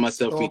 Talking to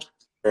Myself, featuring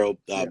girl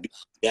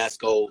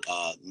Gasco.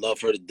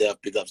 Love her to death.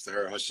 Big ups to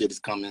her. Her shit is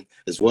coming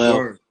as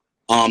well.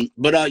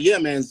 But yeah,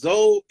 man,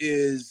 Zoe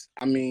is,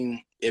 I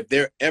mean, if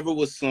there ever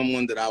was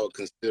someone that I would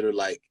consider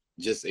like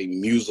just a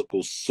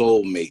musical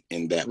soulmate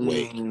in that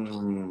way,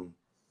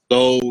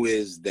 Zoe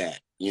is that,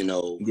 you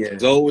know. Yeah.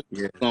 Zoe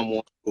is Yeah.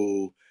 someone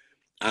who,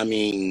 I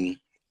mean,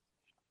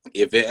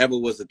 if it ever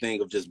was a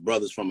thing of just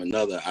brothers from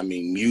another, I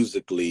mean,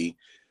 musically,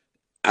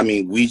 I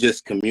mean, we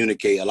just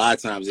communicate. A lot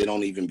of times they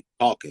don't even be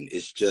talking.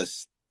 It's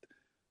just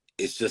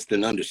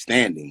an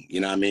understanding.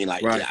 You know what I mean?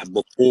 Like, Right. yeah,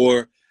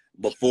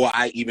 before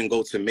I even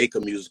go to make a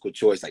musical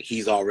choice, like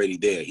he's already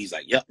there. He's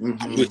like, yep,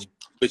 I'm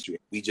with you.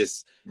 We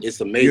just,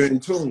 it's amazing. You're in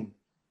tune.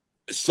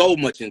 So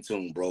much in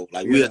tune, bro.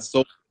 Like we are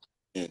so,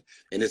 and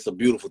it's a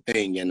beautiful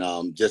thing.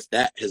 And just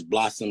that has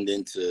blossomed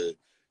into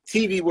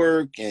TV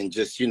work and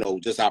just, you know,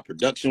 just our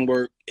production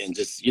work and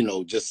just, you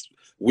know, just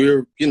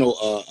we're, you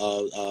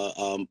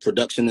know,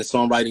 production and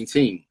songwriting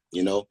team,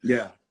 you know.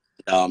 Yeah.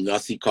 I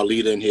see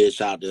Carlita in here.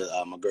 Shout out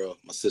to my girl,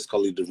 my sis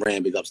Carlita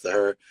Duran. Big ups to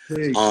her.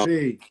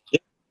 Hey.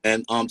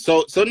 And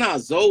so now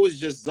Zoe is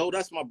just Zoe.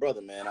 That's my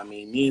brother, man. I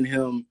mean, me and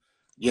him.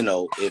 You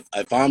know,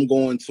 if I'm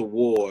going to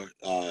war,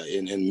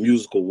 in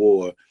musical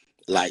war,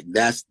 like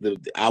that's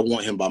I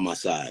want him by my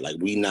side. Like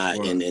we not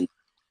and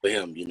for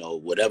him, you know,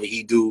 whatever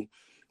he do,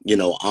 you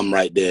know, I'm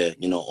right there,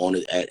 you know, on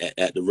it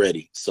at the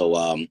ready.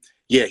 So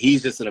yeah,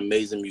 he's just an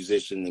amazing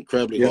musician,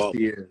 incredibly hard.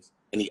 He is.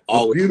 And he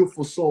always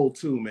beautiful soul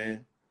too,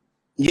 man.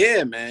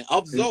 Yeah, man.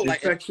 Of Zoe,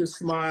 like infectious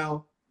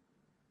smile.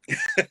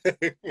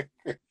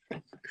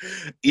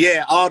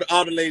 Yeah, all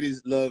the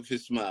ladies love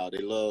his smile.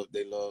 They love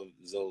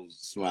Zoe's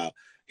smile.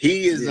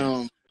 He is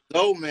Zoe,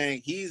 man,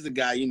 he's the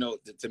guy, you know,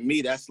 to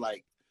me, that's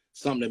like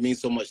something that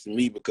means so much to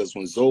me because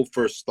when Zoe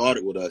first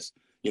started with us,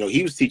 you know,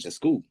 he was teaching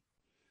school.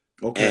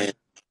 Okay. And,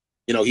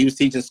 you know, he was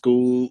teaching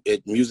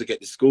music at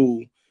the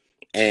school.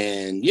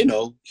 And, you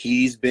know,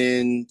 he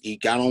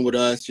got on with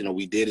us. You know,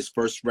 we did his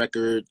first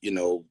record. You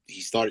know,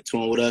 he started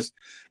touring with us.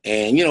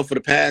 And, you know, for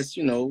the past,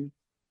 you know,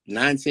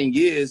 9-10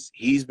 years,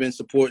 he's been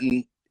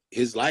supporting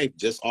his life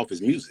just off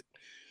his music.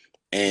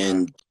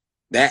 And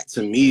that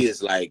to me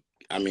is like,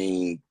 I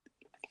mean,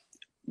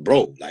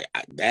 bro, like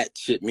that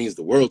shit means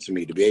the world to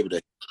me to be able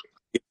to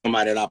give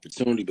somebody that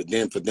opportunity, but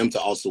then for them to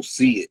also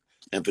see it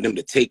and for them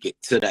to take it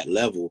to that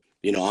level,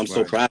 you know, I'm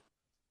so proud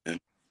of him.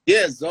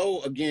 Yeah,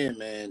 Zoe, again,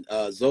 man,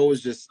 Zoe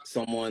is just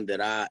someone that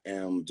I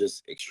am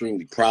just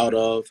extremely proud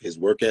of, his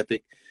work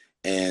ethic,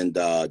 and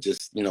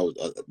just, you know,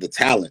 the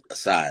talent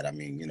aside. I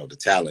mean, you know, the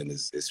talent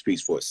it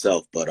speaks for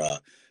itself, but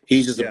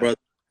he's just a brother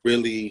who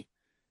really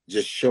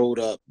just showed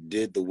up,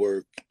 did the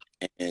work,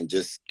 and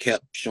just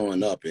kept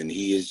showing up. And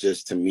he is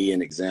just, to me,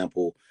 an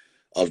example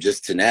of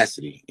just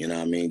tenacity. You know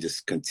what I mean?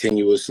 Just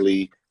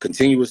continuously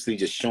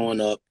just showing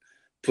up,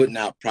 putting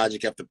out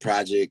project after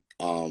project.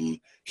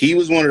 He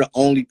was one of the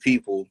only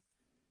people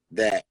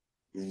that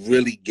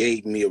really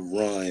gave me a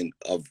run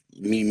of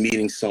me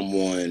meeting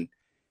someone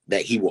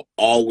that he will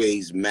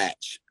always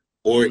match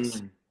or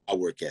our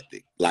work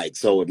ethic. Like,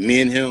 so if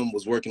me and him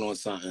was working on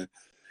something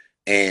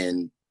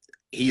and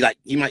he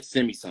might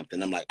send me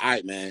something, I'm like, all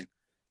right, man,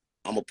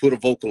 I'm gonna put a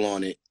vocal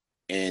on it,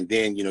 and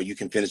then, you know, you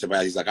can finish it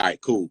out. He's like, all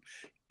right, cool.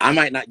 I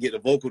might not get the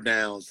vocal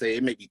down, say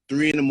it may be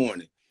 3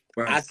 a.m.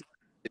 I see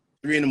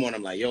 3 a.m,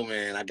 I'm like, yo,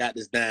 man, I got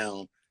this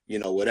down, you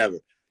know, whatever.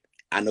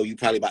 I know you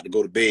probably about to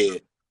go to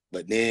bed,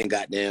 but then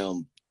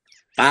goddamn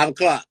 5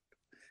 o'clock,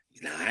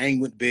 nah, I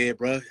ain't went to bed,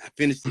 bro. I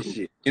finished this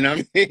shit. You know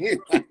what I mean?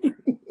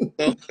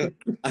 So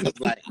I was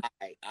like,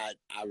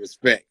 I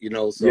respect, you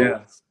know.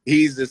 So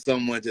he's just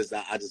someone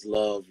I just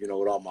love, you know,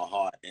 with all my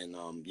heart. And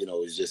you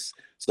know, it's just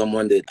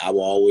someone that I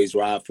will always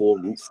ride for,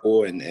 root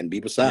for, and be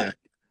beside.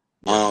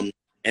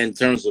 In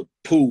terms of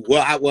Pooh,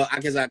 I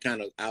guess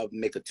I'll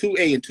make a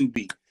 2A and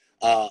 2B.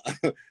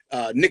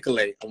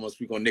 Nicolay, I'm gonna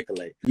speak on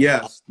Nicolay.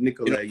 Yes,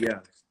 Nicolay, you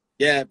know,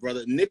 yeah,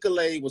 brother.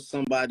 Nicolay was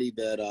somebody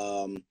that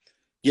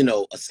you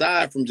know,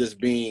 aside from just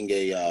being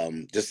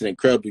just an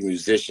incredible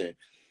musician,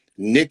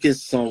 Nick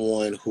is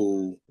someone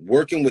who,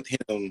 working with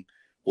him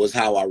was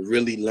how I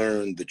really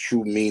learned the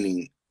true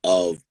meaning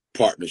of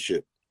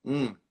partnership,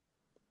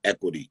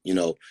 equity. You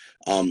know,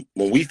 when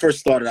we first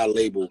started our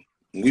label,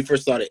 when we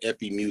first started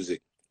FE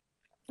Music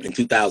in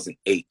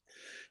 2008,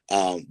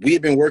 we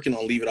had been working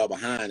on Leave It All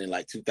Behind in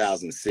like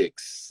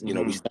 2006. You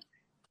know, we started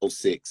in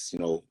 2006, you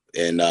know,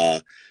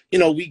 and you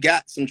know, we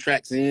got some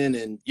tracks in,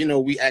 and, you know,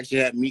 we actually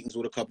had meetings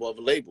with a couple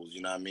other labels,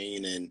 you know what I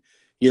mean? And,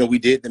 you know, we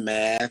did the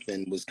math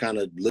and was kind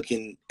of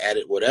looking at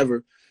it,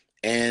 whatever.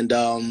 And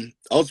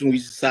ultimately we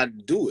decided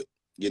to do it,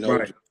 you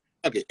know.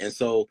 Okay. And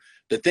so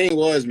the thing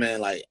was, man,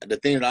 like the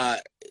thing that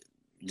I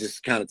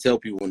just kind of tell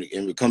people when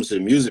it comes to the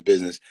music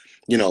business,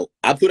 you know,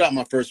 I put out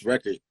my first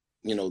record,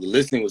 you know, the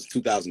listening was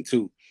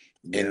 2002.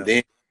 And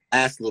then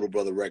last Little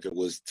Brother record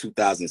was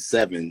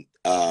 2007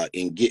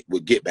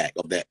 with Get Back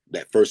of that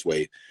first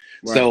wave.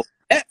 So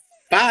that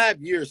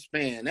 5-year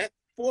span, that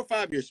 4 or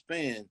 5 year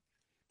span,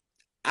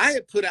 I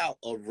had put out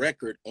a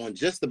record on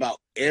just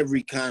about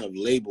every kind of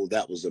label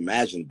that was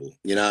imaginable.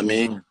 You know what I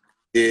mean?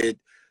 Did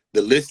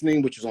the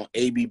listening, which was on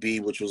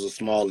ABB, which was a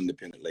small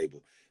independent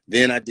label.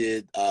 Then I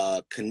did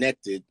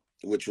Connected,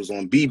 which was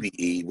on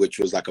BBE, which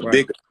was like a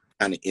bigger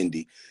kind of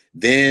indie.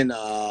 Then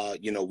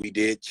you know, we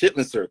did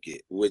Chitlin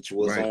Circuit, which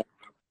was on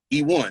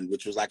E1,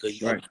 which was like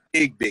a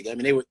big. I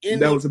mean, they were in.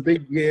 That was a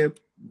big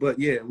But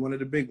yeah, one of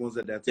the big ones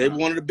at that They time.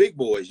 were one of the big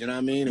boys, you know what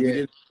I mean? And Yeah. we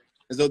did,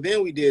 and so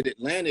then we did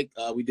Atlantic,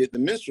 we did the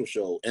minstrel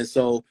show. And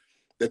so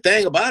the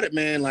thing about it,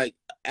 man, like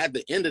at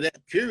the end of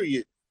that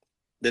period,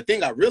 the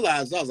thing I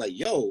realized, I was like,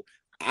 yo,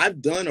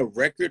 I've done a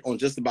record on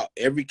just about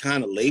every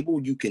kind of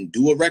label you can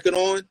do a record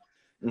on,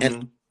 and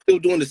I'm still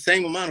doing the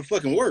same amount of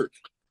fucking work.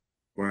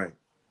 Right.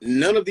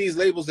 None of these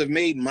labels have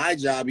made my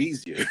job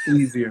easier.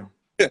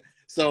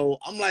 So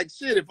I'm like,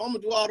 shit, if I'm gonna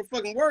do all the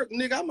fucking work,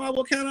 nigga, I might as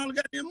well count all the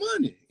goddamn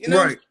money. You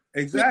know? Right.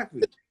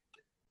 Exactly.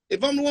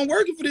 If I'm the one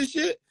working for this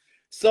shit.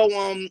 So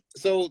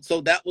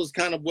so that was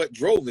kind of what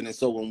drove it. And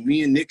so when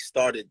me and Nick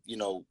started,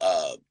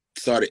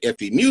 started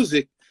FE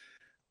Music,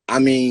 I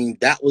mean,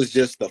 that was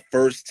just the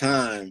first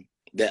time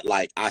that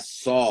like I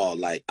saw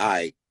like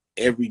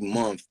every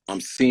month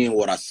I'm seeing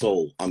what I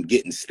sold. I'm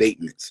getting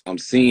statements. I'm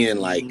seeing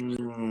like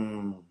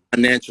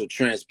financial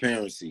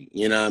transparency,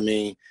 you know what I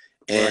mean?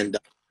 And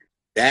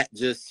that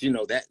just,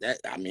 that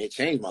I mean, it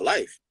changed my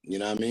life, you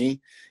know what I mean?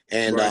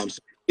 And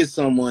so he's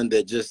someone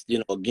that just,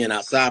 again,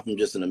 outside from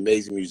just an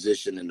amazing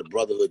musician and the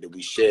brotherhood that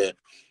we share,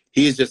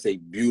 he is just a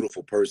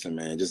beautiful person,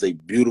 man. Just a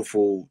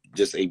beautiful,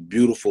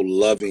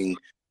 loving,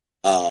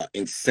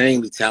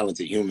 insanely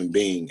talented human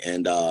being.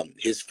 And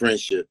his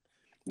friendship,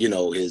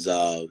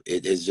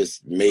 it has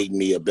just made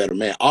me a better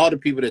man. All the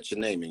people that you're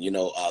naming,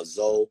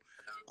 Zoe,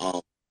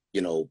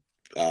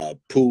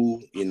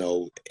 Pooh,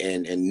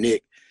 and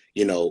Nick,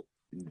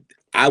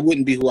 I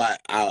wouldn't be who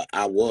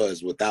I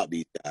was without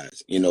these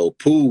guys.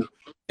 Pooh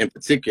in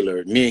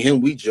particular, me and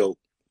him, we joke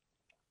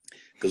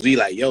because we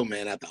like, yo,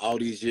 man, after all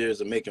these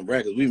years of making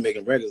records, we've been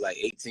making records like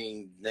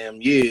 18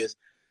 damn years.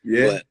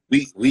 Yeah.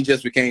 But we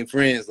just became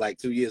friends like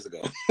 2 years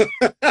ago.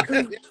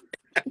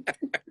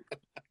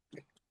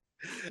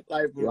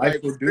 Life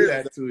will do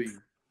that to you.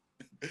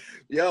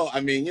 Yo, I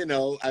mean,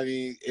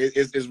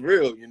 it's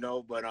real,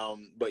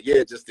 but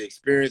yeah, just the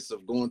experience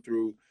of going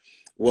through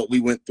what we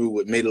went through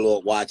with May the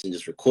Lord Watch and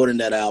just recording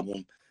that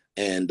album.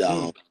 And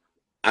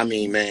I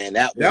mean, man,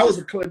 that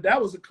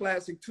was a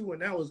classic too,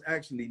 and that was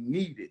actually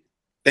needed.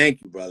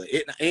 Thank you, brother.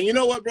 And you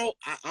know what, bro?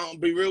 I'll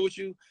be real with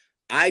you.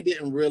 I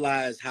didn't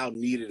realize how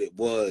needed it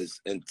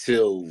was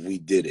until we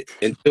did it,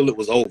 until it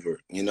was over.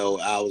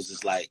 I was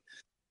just like,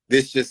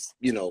 this just,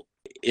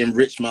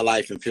 enriched my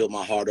life and filled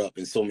my heart up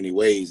in so many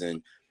ways.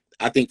 And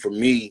I think for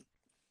me,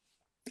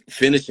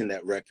 finishing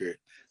that record,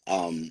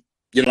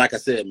 like I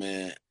said,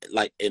 man,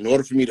 like in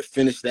order for me to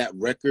finish that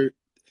record,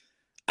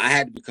 I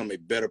had to become a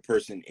better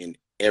person in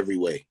every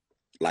way.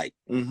 Like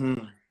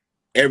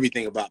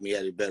everything about me had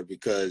to be better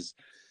because,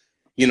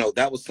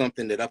 that was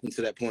something that up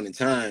until that point in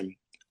time,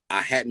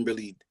 I hadn't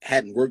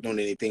worked on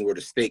anything where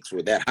the stakes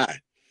were that high.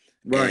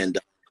 Right. And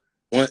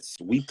once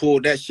we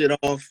pulled that shit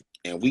off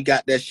and we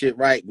got that shit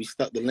right, we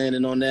stuck the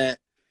landing on that.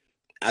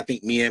 I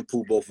think me and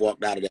Pooh both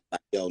walked out of that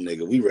like, yo,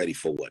 nigga, we ready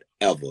for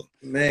whatever.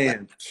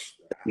 Man.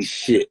 Like,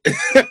 shit.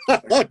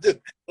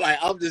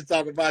 I'm just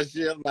talking about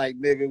shit. I'm like,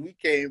 nigga, we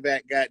came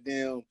back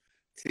goddamn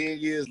 10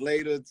 years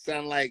later. It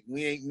sound like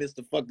we ain't missed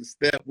a fucking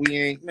step. We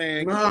ain't,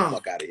 man, get the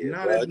fuck out of here,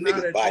 not bro.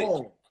 At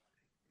all.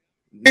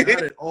 Not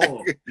at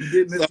all. You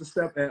didn't miss a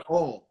step at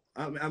all.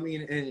 I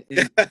mean, and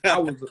I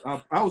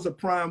was a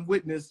prime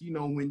witness,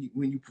 when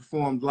you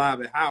performed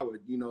live at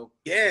Howard,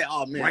 Yeah,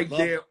 oh man.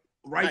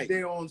 Right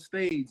there on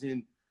stage,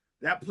 and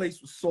that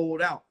place was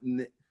sold out.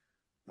 And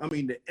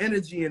the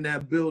energy in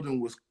that building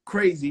was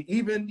crazy.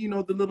 Even,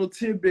 the little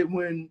tidbit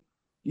when,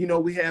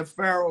 we had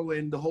Pharaoh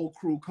and the whole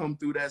crew come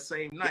through that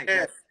same night.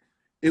 Yeah.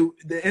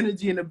 The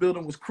energy in the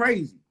building was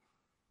crazy.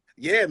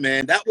 Yeah,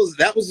 man, that was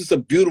just a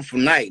beautiful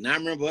night. And I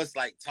remember us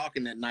like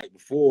talking that night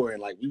before,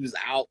 and like we was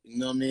out, you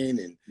know what I mean?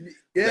 And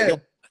yeah,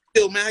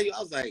 like, man, I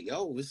was like,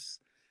 yo,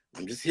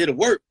 I'm just here to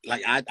work.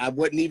 Like I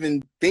wasn't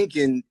even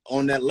thinking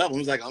on that level. I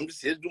was like, I'm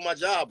just here to do my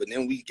job. And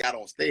then we got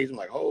on stage. I'm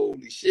like,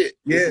 holy shit.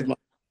 Yeah.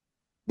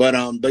 But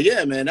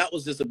yeah, man, that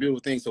was just a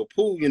beautiful thing. So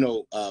Pooh,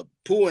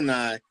 Pooh and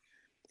I,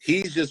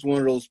 he's just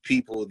one of those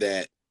people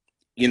that,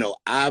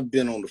 I've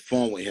been on the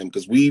phone with him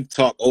because we've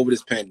talked over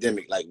this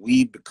pandemic. Like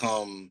we've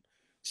become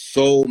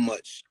so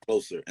much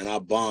closer, and our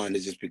bond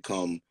has just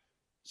become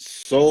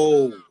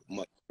so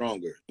much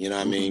stronger. You know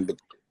what I mean? But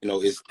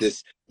it's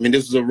this. I mean,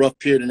 this was a rough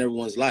period in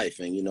everyone's life,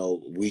 and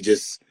we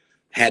just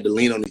had to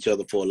lean on each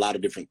other for a lot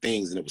of different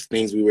things, and it was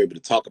things we were able to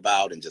talk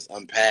about and just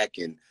unpack,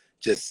 and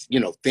just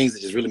things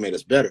that just really made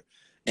us better.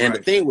 And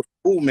the thing with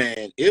Pooh,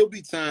 man, it'll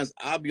be times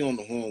I'll be on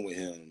the horn with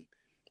him,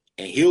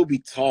 and he'll be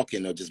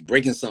talking or just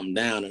breaking something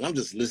down, and I'm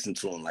just listening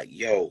to him like,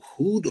 yo,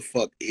 who the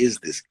fuck is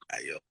this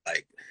guy, yo?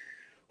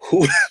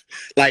 Who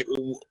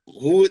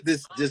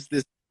this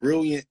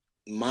brilliant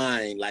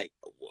mind? Like,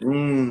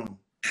 who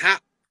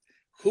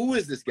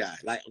is this guy?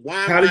 Like,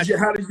 why? How did you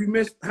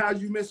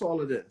miss all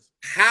of this?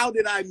 How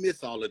did I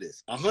miss all of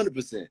this?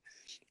 100%.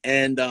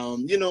 And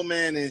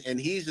man, and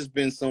he's just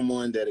been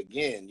someone that,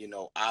 again,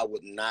 I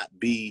would not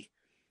be.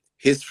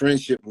 His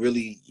friendship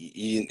really,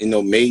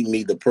 made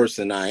me the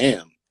person I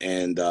am.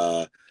 And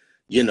the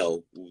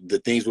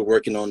things we're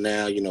working on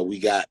now. We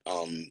got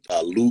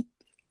Luke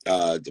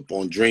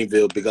on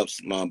Dreamville. Big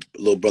ups my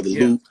little brother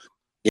Luke.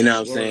 You know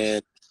what I'm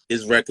saying?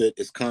 his record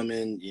is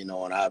coming, you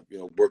know, and I've, you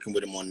know, working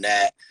with him on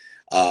that.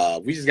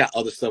 We just got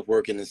other stuff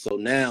working. And so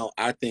now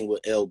our thing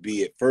with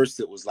LB, at first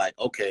it was like,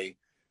 okay,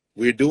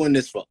 we're doing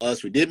this for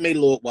us. We did Made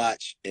the Lord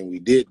Watch, and we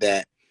did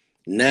that.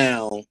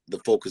 Now the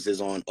focus is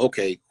on,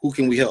 okay, who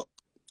can we help?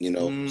 You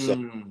know, so,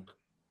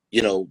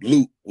 you know,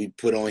 Luke, we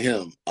put on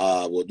him.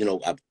 Well, you know,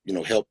 I, you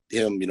know, helped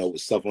him, you know,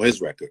 with stuff on his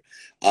record.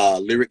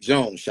 Lyric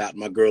Jones, shout out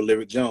my girl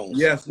Lyric Jones.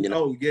 Yes, you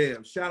know? oh yeah.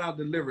 Shout out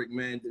to Lyric,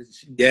 man.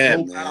 Yeah,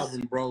 dope man.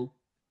 album, bro.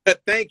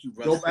 Thank you,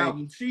 brother. Dope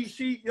album.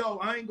 Yo,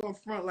 I ain't gonna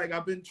front, like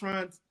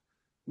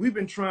we've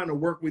been trying to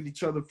work with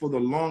each other for the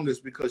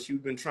longest, because she's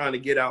been trying to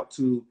get out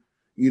to,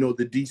 you know,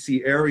 the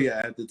DC area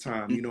at the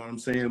time. You know what I'm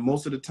saying?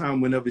 Most of the time,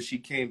 whenever she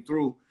came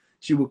through,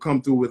 she would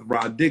come through with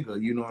Rod Digger.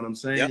 You know what I'm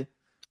saying? Yep.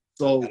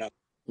 So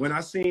when I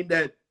seen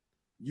that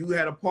you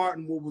had a part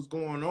in what was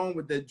going on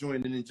with that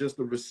joint, and then just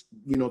the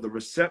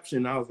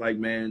reception, I was like,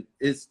 man,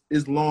 it's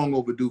long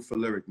overdue for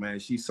Lyric, man.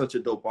 She's such a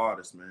dope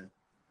artist, man.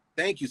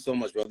 Thank you so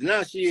much, brother.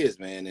 Now she is,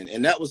 man.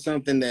 And that was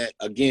something that,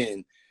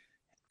 again,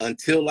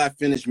 until I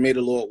finished Made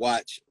the Lord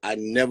Watch, I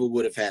never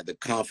would have had the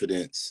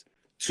confidence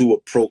to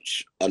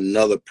approach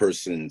another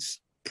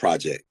person's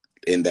project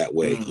in that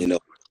way. You know,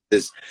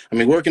 I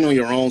mean, working on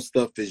your own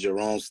stuff is your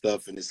own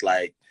stuff. And it's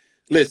like,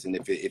 listen,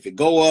 if it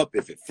go up,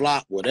 if it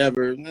flop,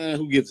 whatever,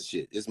 who gives a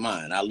shit? It's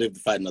mine. I live to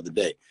fight another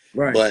day.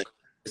 Right. But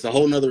it's a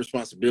whole nother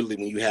responsibility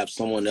when you have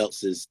someone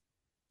else's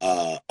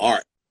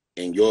art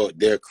and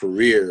their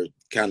career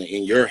kind of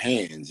in your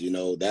hands. You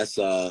know, that's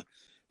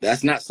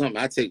not something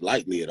I take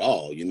lightly at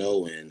all, you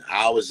know. And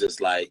I was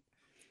just like,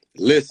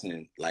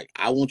 listen, like,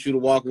 I want you to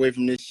walk away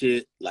from this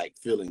shit like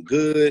feeling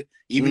good,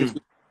 even if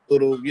we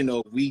little, you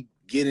know, we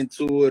get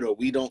into it or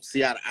we don't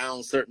see eye to eye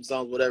on certain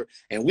songs, whatever.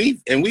 And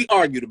we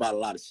argued about a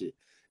lot of shit.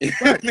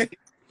 Right.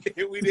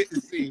 We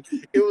didn't see.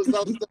 It was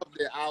some stuff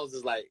that I was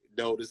just like,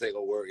 no, this ain't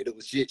gonna work. And it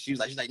was shit. She's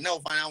like, no,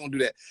 fine, I won't do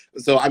that.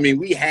 So I mean,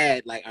 we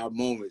had like our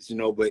moments, you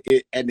know, but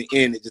at the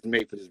end, it just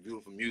made for this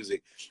beautiful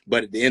music.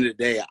 But at the end of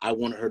the day, I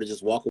wanted her to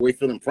just walk away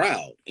feeling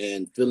proud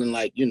and feeling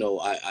like, you know,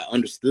 I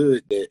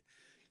understood that,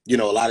 you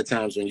know, a lot of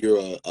times when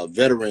you're a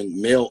veteran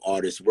male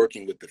artist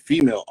working with the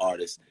female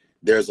artist,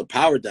 there's a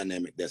power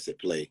dynamic that's at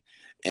play.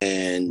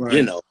 And,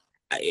 you know,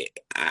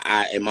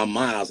 I in my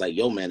mind, I was like,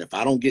 yo, man, if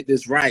I don't get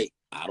this right,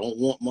 I don't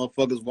want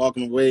motherfuckers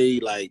walking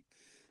away like,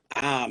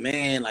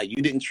 man, like, you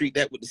didn't treat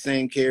that with the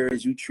same care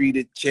as you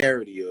treated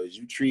Charity or as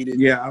you treated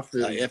I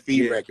feel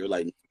FE record.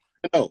 Like,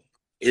 no,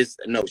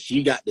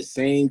 she got the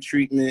same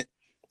treatment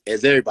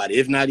as everybody,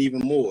 if not even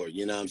more,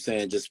 you know what I'm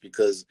saying? Just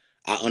because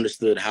I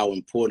understood how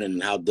important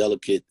and how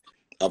delicate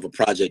of a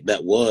project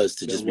that was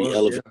to just be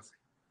elevated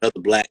another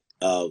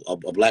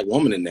black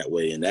woman in that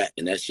way, and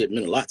that shit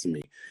meant a lot to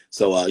me.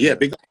 So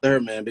big up to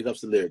her, man. Big ups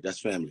to Lyric. That's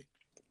family.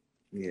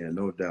 Yeah,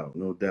 no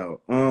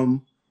doubt.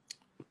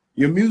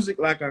 Your music,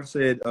 like I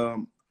said,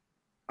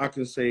 I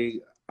can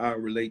say I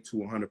relate to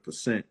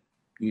 100%.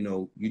 You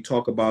know, you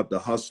talk about the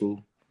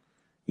hustle,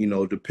 you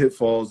know, the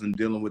pitfalls in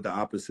dealing with the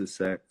opposite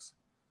sex,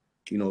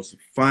 you know,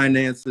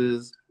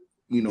 finances,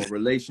 you know,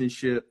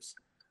 relationships.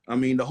 I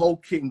mean, the whole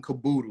kit and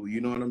caboodle, you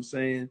know what I'm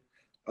saying?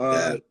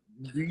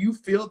 Do you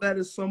feel that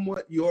is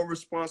somewhat your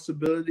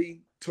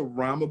responsibility to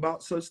rhyme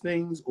about such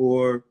things,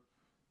 or,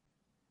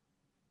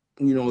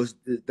 you know,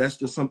 that's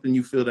just something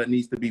you feel that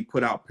needs to be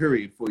put out,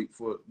 period, for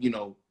you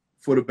know,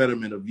 for the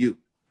betterment of you?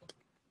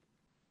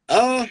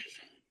 I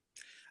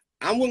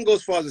wouldn't go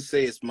as far as to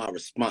say it's my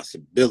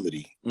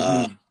responsibility,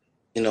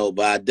 you know,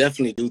 but I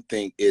definitely do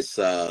think it's,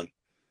 I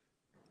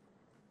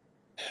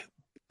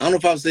don't know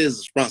if I would say it's a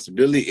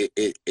responsibility.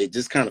 It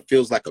just kind of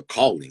feels like a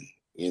calling,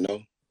 you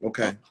know?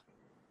 Okay.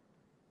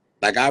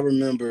 Like, I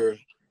remember,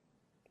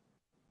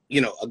 you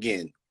know,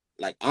 again,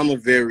 like, I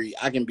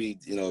can be,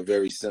 you know, a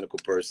very cynical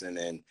person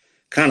and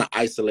kind of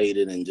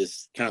isolated and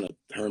just kind of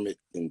hermit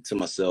into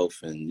myself.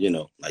 And, you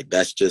know, like,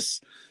 that's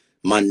just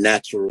my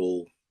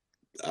natural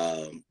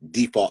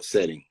default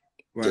setting.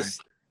 Right.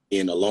 Just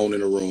being alone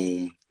in a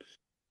room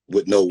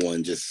with no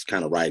one, just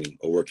kind of writing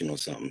or working on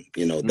something.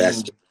 You know,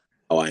 that's just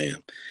how I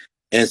am.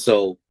 And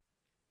so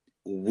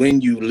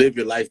when you live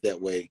your life that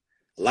way,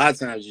 a lot of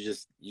times you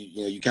just,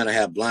 you know, you kind of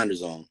have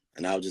blinders on.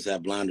 And I'll just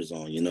have blinders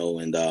on, you know,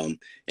 and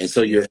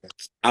so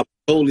I'm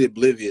totally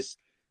oblivious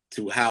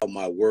to how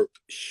my work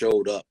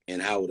showed up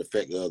and how it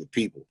affected other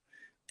people.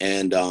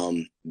 And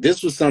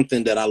this was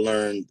something that I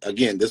learned.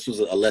 Again, this was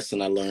a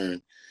lesson I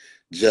learned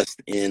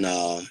just in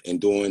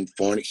doing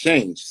foreign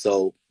exchange.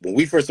 So when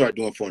we first started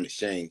doing foreign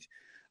exchange,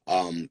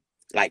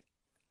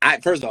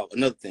 first off,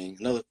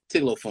 another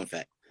little fun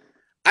fact.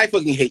 I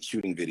fucking hate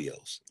shooting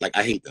videos. Like,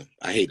 I hate them.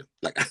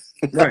 Like,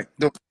 right.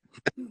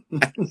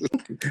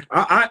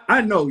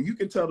 I know. You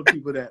can tell the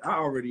people that. I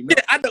already know.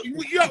 Yeah, I know.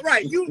 You're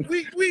right.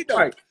 We know.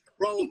 Right.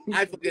 Bro,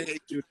 I fucking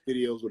hate shooting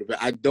videos with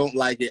a I don't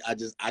like it.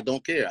 I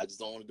don't care. I just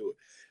don't want to do it.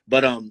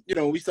 But you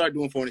know, we started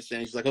doing foreign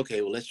exchange. It's like,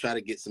 okay, well, let's try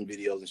to get some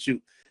videos and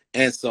shoot.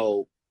 And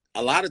so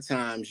a lot of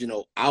times, you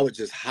know, I would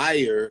just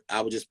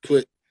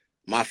put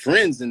my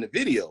friends in the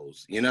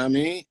videos, you know what I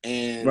mean?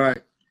 And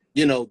right.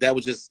 You know, that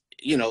was just,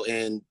 you know,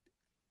 and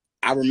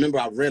I remember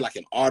I read like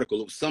an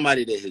article of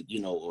somebody that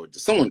had, or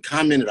someone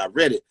commented, I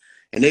read it,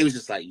 and they was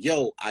just like,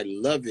 yo, I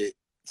love it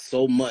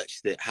so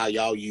much that how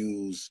y'all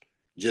use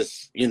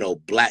just,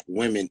 Black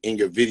women in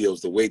your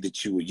videos, the way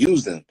that you would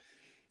use them.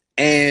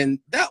 And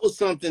that was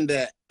something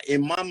that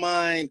in my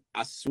mind,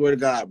 I swear to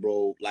God,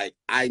 bro, like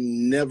I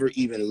never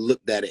even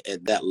looked at it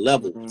at that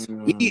level. To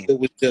me, it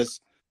was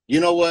just, you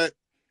know what?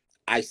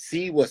 I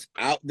see what's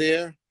out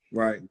there.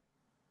 Right.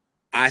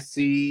 I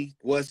see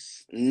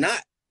what's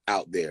not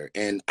out there,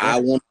 and I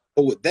want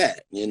to go with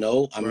that.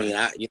 I mean,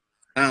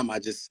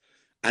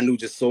 I knew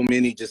just so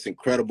many just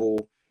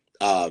incredible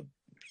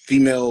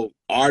female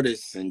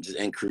artists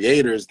and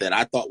creators that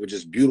I thought were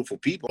just beautiful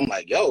people. I'm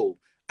like, yo,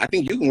 I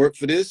think you can work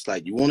for this.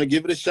 Like, you want to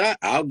give it a shot?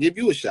 I'll give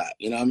you a shot.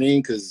 You know what I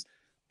mean? Because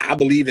I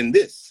believe in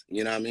this.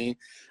 You know what I mean?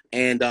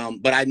 And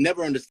but I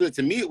never understood.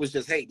 To me, it was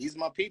just, hey, these are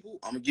my people.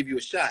 I'm gonna give you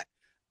a shot.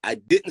 I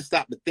didn't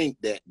stop to think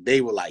that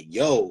they were like,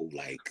 yo,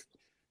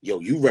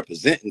 you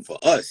representing for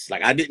us.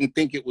 Like, I didn't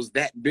think it was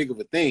that big of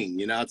a thing.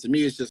 To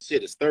me, it's just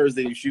shit. It's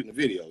Thursday, you shooting a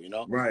video.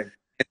 Right.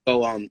 And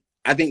so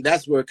I think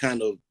that's where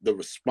kind of the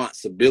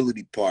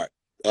responsibility part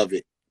of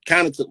it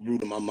kind of took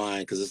root in my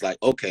mind, because it's like,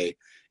 okay,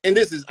 and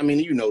this is, I mean,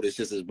 this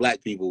just as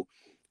Black people,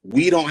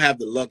 we don't have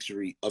the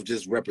luxury of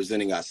just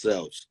representing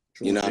ourselves.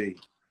 We don't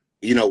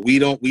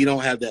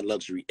have that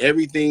luxury.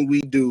 Everything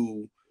we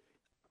do,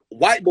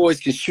 white boys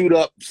can shoot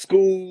up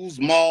schools,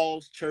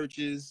 malls,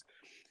 churches.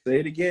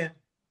 Say it again.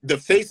 The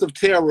face of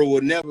terror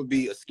will never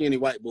be a skinny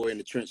white boy in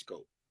a trench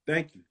coat.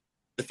 Thank you.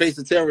 The face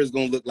of terror is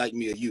gonna look like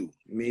me or you.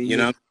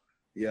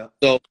 Yeah.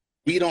 So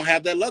we don't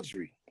have that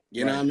luxury.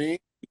 You know what I mean?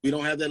 We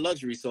don't have that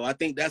luxury. So I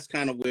think that's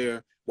kind of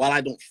where, while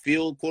I don't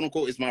feel, quote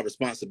unquote, it's my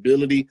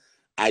responsibility,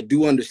 I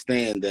do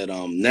understand that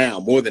now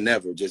more than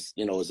ever, just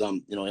as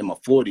I'm in my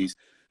 40s,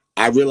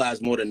 I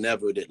realize more than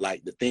ever that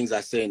like the things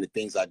I say and the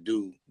things I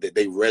do, that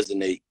they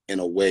resonate in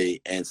a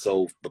way. And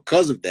so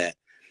because of that,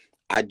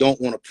 I don't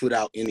want to put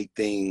out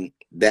anything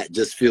that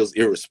just feels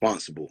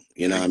irresponsible.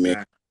 You know what I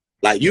mean?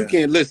 Like, you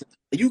can listen,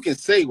 you can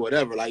say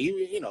whatever. Like,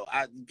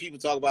 people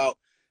talk about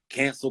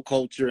cancel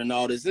culture and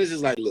all this. This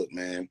is like, look,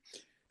 man,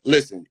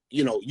 listen,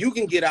 you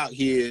can get out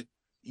here,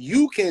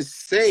 you can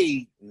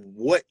say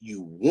what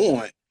you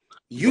want.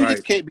 You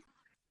just can't be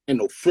in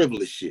no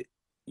frivolous shit.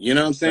 You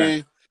know what I'm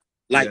saying?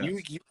 Like,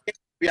 you can't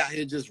be out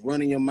here just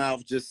running your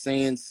mouth, just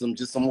saying some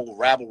old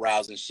rabble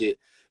rousing shit.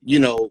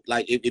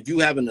 Like, if you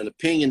have an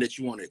opinion that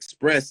you want to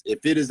express,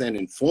 if it is an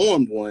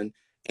informed one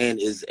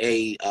and is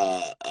a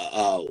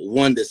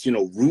one that's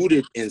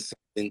rooted in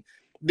something,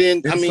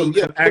 then I mean,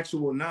 some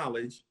actual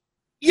knowledge.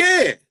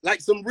 Yeah,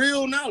 like some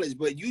real knowledge.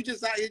 But you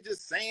just out here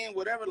just saying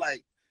whatever,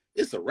 like,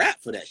 it's a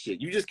wrap for that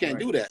shit. You just can't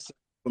do that. So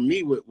for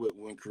me,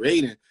 when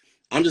creating,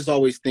 I'm just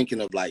always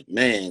thinking of like,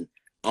 man,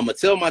 I'm gonna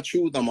tell my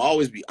truth. I'm gonna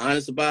always be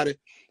honest about it.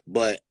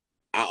 But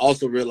I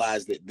also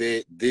realize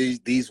that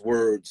these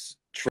words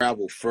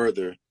travel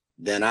further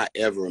than I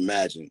ever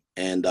imagined,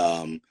 and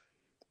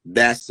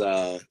that's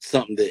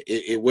something that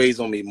it weighs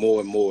on me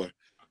more and more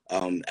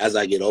as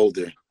I get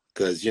older,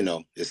 because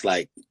it's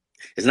like,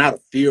 it's not a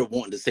fear of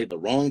wanting to say the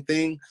wrong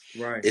thing,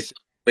 right? It's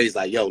always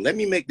like, yo, let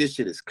me make this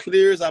shit as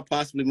clear as I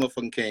possibly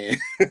motherfucking can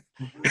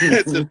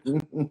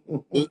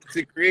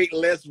to create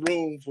less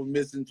room for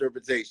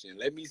misinterpretation.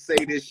 Let me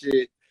say this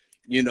shit,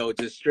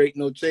 just straight,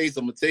 no chase.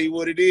 I'm gonna tell you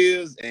what it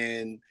is,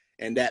 and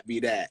that be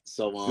that.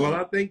 So well,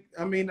 I think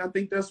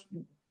that's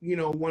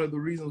one of the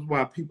reasons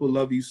why people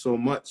love you so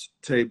much,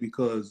 Tay,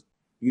 because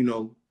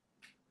you're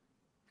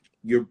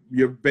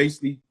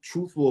basically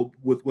truthful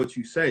with what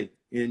you say,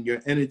 and your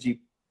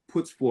energy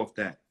puts forth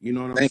that. You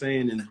know what I'm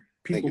saying? And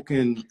people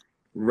can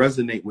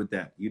resonate with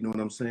that. You know what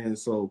I'm saying?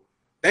 So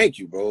thank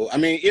you, bro. I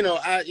mean,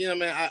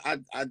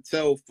 I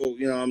tell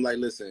folks, I'm like,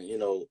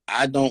 listen,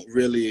 I don't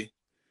really,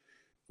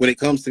 when it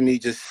comes to me,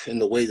 just in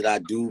the way that I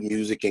do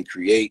music and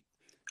create,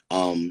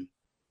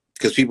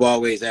 because people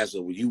always ask,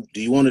 well, do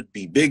you want to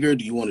be bigger?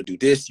 Do you want to do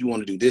this? Do you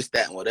want to do this,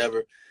 that, and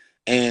whatever?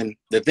 And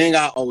the thing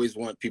I always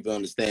want people to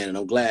understand, and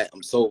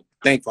I'm so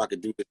thankful I could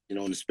do this, in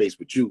the space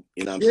with you.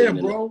 You know what I'm saying?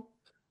 Yeah, bro.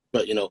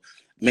 But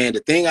man,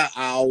 the thing I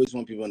always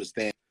want people to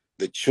understand,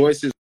 the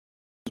choices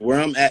where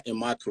I'm at in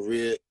my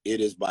career, it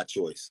is by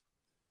choice.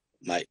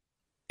 Like,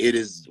 it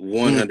is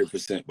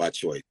 100% by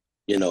choice.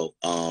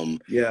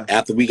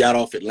 After we got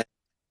off Atlanta,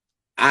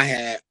 I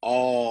had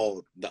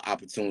all the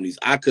opportunities.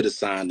 I could have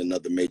signed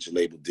another major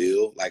label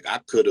deal. Like, I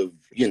could have,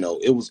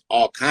 it was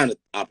all kind of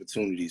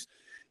opportunities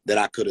that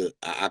I could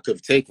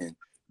have taken,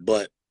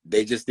 but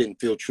they just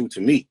didn't feel true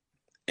to me.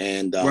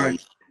 And and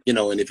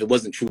if it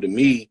wasn't true to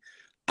me,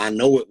 I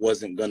know it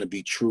wasn't going to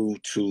be true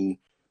to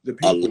the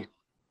people,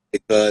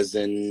 because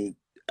in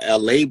a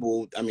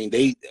label, I mean,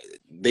 they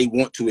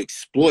want to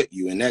exploit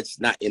you, and that's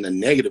not in a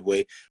negative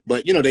way,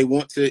 but they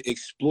want to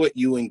exploit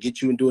you and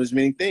get you and do as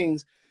many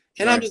things.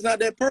 And I'm just not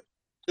that person.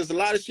 There's a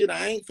lot of shit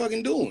I ain't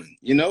fucking doing,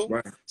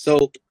 Right.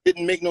 So it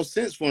didn't make no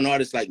sense for an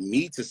artist like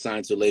me to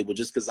sign to a label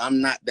just because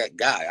I'm not that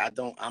guy.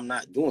 I'm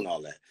not doing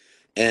all that.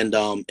 And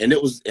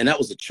that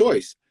was a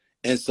choice.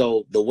 And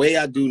so the way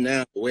I do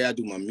now, the way I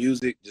do my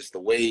music, just the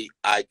way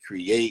I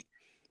create,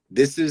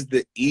 this is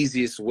the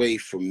easiest way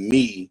for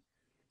me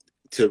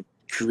to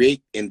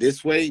create in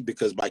this way,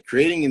 because by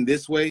creating in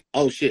this way,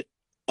 oh shit.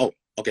 Oh,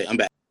 okay, I'm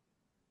back.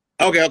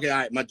 Okay, all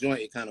right. My joint,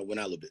 it kind of went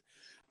out a little bit.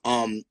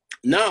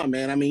 Nah,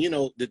 man. I mean,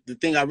 the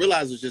thing I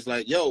realized was just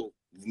like, yo,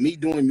 me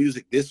doing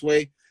music this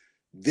way,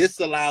 this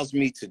allows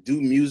me to do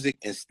music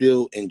and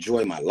still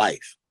enjoy my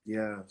life.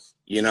 Yes.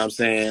 You know what I'm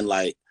saying?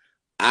 Like,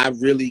 I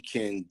really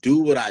can do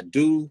what I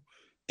do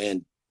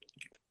and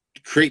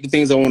create the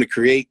things I want to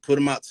create, put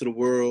them out to the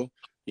world.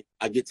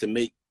 I get to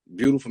make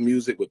beautiful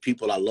music with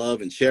people I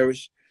love and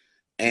cherish.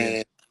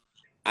 And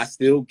I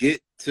still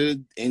get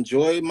to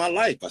enjoy my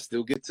life. I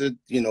still get to,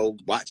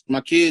 watch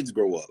my kids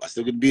grow up. I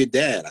still get to be a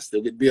dad. I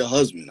still get to be a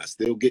husband. I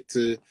still get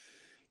to,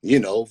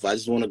 if I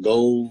just want to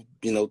go,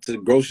 to the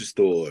grocery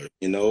store,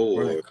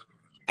 or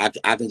I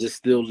can just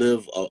still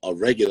live a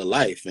regular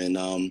life.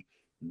 And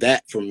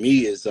that for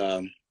me is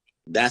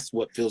that's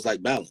what feels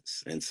like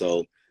balance. And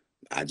so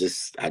I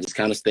just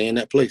kind of stay in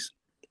that place.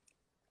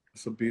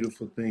 It's a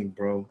beautiful thing,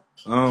 bro.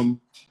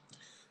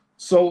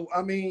 So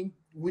I mean,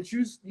 with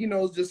you,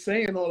 just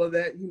saying all of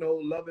that,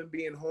 loving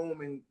being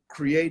home and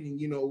creating,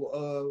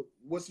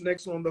 what's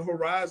next on the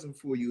horizon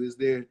for you? Is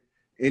there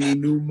any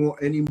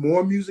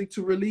more music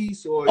to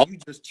release, or are you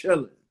just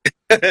chilling?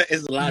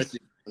 It's a lot of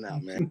shit now,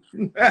 man.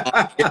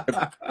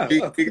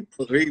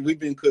 We've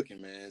been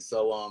cooking, man.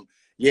 So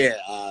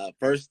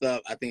first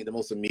up, I think the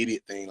most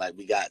immediate thing, like,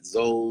 we got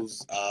Zoe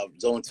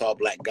and Tall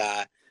Black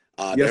Guy.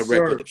 Their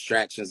record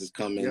Abstractions is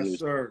coming. Yes,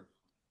 sir.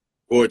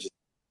 Gorgeous.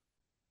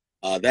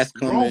 That's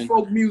Grown coming.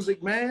 folk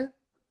music, man.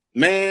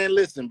 Man,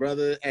 listen,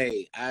 brother.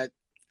 Hey, I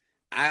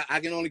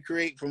can only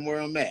create from where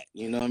I'm at.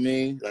 You know what I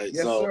mean? Like,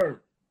 yes,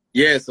 sir.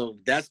 Yeah, so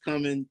that's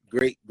coming.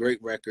 Great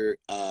record.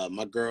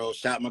 My girl,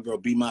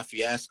 Be My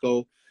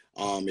Fiasco.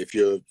 If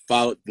you're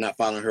not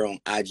following her on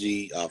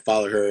IG,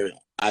 follow her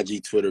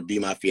IG, Twitter, Be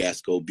My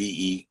Fiasco,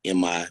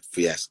 BEMY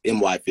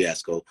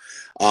Fiasco.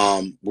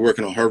 We're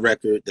working on her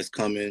record that's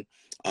coming.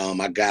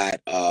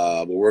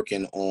 We're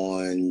working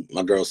on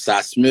my girl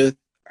Cy Smith.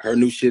 Her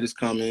new shit is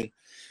coming.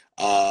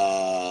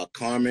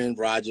 Carmen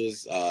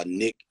Rogers,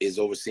 Nick is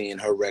overseeing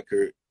her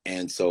record,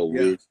 and so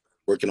we're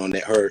working on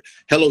that. Her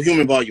Hello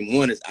Human Volume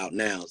 1 is out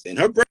now, and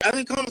I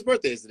think Carmen's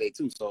birthday is today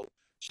too. So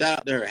shout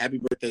out to her. Happy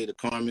birthday to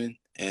Carmen,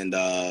 and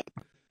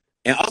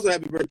also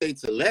happy birthday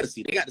to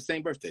Lettucey. They got the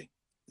same birthday.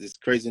 It's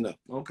crazy enough.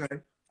 Okay.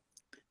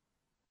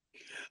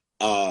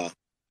 I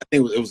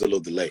think it was a little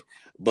delay,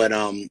 but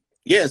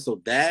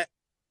so that.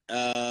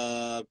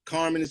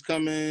 Carmen is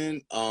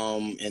coming,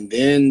 and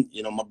then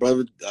my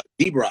brother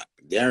D-Brock,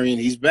 Darian,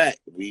 he's back.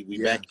 We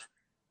back.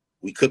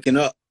 We cooking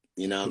up.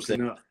 You know what I'm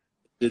saying?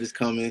 It is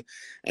coming,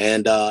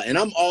 and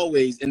I'm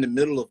always in the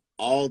middle of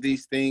all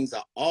these things.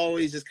 I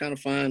always just kind of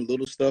find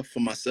little stuff for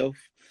myself.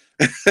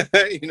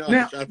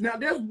 Now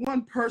there's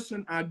one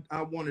person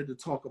I wanted to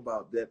talk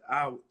about that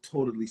I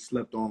totally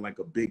slept on like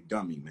a big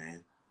dummy,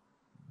 man.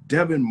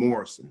 Devin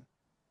Morrison.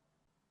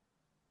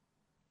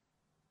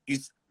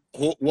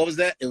 What was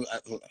that?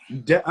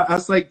 I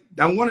was like,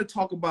 I want to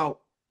talk about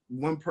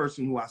one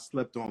person who I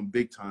slept on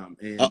big time,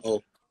 and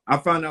I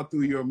found out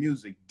through your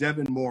music,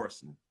 Devin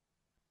Morrison.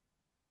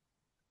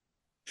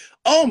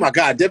 Oh my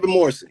God, Devin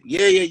Morrison.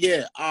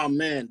 Yeah. Oh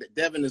man,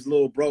 Devin is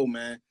little bro,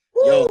 man.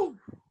 Woo! Yo,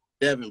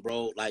 Devin,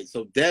 bro. Like,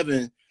 so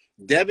Devin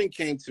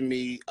came to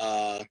me.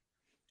 I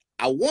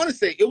want to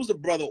say it was a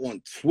brother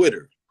on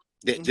Twitter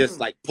that just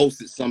like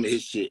posted some of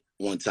his shit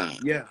one time.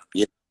 Yeah.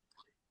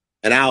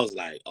 And I was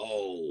like,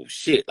 oh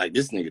shit, like,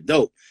 this nigga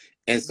dope.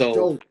 And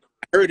so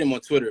I heard him on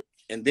Twitter.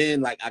 And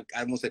then, like, I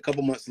want to say a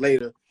couple months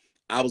later,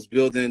 I was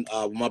building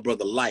with my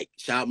brother Like.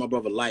 Shout out my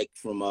brother Like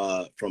from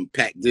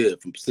Pac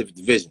Div, from Pacific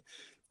Division.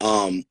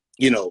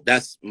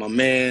 That's my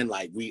man.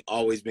 Like, we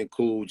always been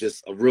cool,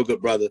 just a real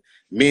good brother.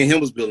 Me and him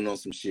was building on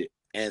some shit.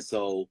 And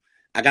so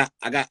I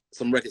got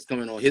some records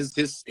coming on.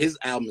 His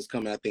album is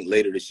coming, I think,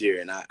 later this year,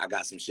 and I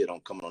got some shit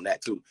coming on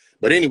that too.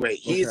 But anyway,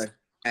 he's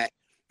back.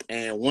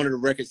 And one of the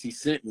records he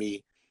sent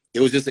me, it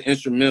was just an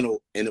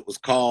instrumental, and it was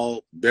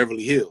called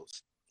Beverly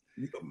Hills.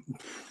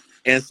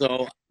 And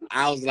so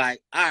I was like,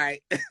 all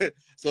right.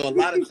 So a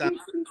lot of times,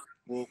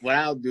 what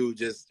I'll do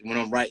just when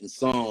I'm writing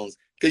songs,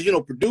 because,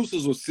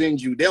 producers will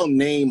send you, they'll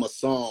name a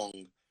song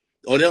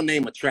or they'll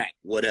name a track,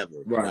 whatever,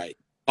 right?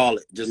 Call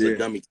it just a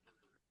dummy.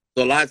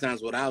 So a lot of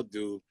times what I'll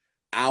do,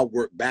 I'll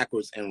work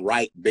backwards and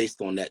write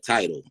based on that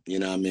title. You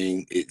know what I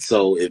mean?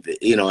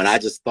 And I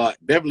just thought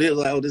Beverly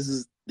Hills, like,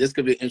 this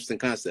could be an interesting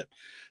concept.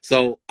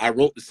 So I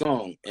wrote the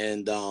song,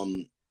 and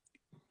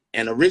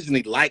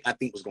originally, Like, I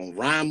think was gonna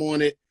rhyme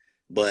on it,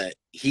 but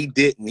he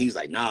didn't. He was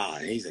like, nah.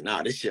 And he's like,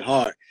 nah, this shit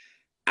hard.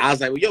 I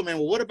was like, well, yo, man,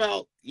 what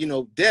about,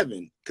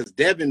 Devin? Because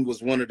Devin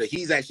was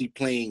he's actually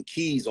playing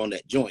keys on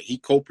that joint. He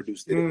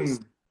co-produced it. It was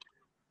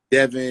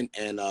Devin,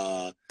 and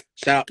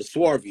shout out to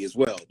Swarvy as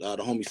well, the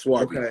homie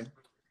Swarvy. Okay.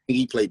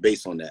 He played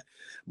bass on that.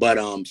 But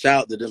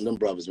shout out to them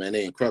brothers, man.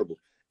 They're incredible.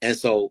 And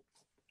so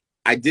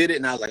I did it,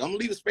 and I was like, I'm gonna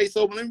leave the space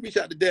open. Let me reach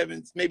out to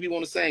Devin. Maybe he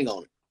want to sing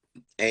on it.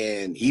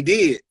 And he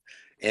did.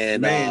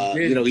 And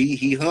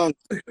he hung.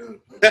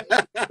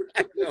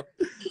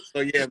 So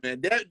But yeah, man,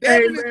 Hey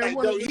Devin is man, like,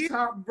 one yo, of the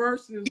top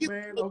verses,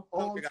 man, of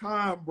all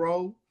time,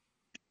 bro.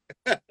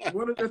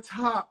 One of the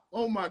top.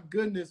 Oh my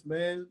goodness,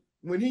 man.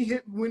 When he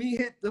hit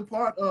the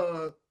part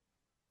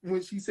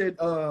when she said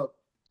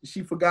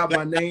she forgot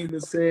my name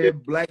and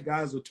said black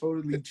guys are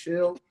totally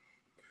chill.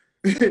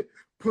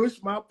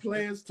 Pushed my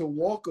plans to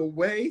walk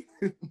away.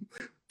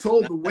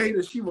 Told the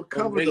waiter she would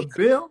cover the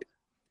bill.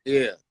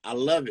 Yeah, I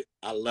love it.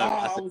 I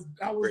love it.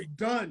 I was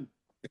done.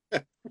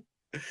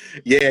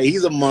 Yeah,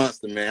 he's a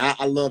monster, man.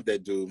 I love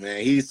that dude,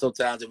 man. He's so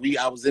talented.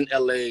 I was in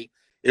LA.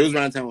 It was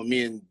around the time when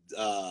me and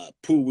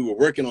Pooh, we were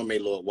working on May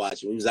Lord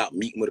Watch. We was out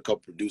meeting with a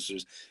couple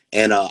producers,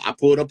 and I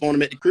pulled up on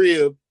him at the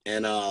crib,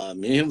 and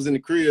me and him was in the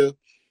crib,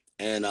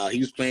 and he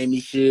was playing me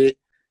shit,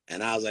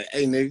 and I was like,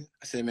 "Hey, nigga,"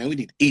 I said, "Man, we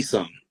need to eat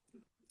something.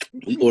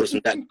 We order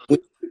some that."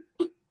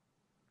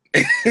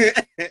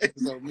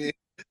 so me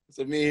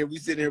and him, we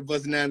sitting here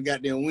busting down the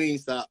goddamn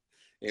Wingstop,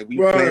 and we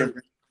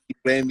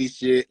playing me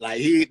shit.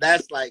 Like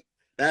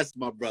that's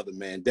my brother,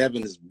 man.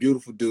 Devin is a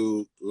beautiful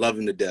dude,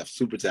 loving to death,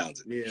 super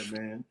talented. Yeah,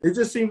 man. It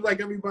just seems like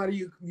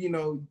everybody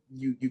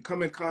you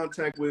come in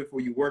contact with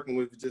or you're working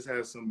with just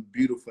has some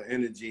beautiful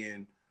energy,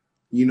 and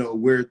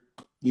we're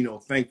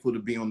thankful to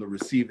be on the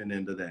receiving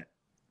end of that.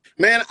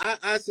 Man,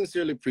 I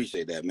sincerely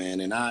appreciate that, man,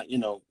 and I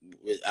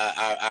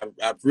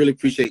really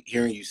appreciate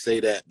hearing you say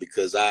that,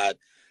 because I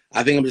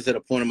think I'm just at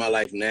a point in my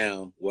life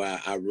now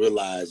where I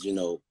realize,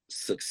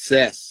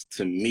 success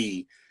to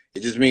me,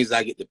 it just means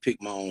I get to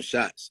pick my own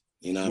shots.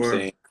 You know what I'm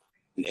saying?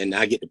 And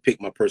I get to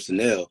pick my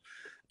personnel.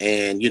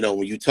 And,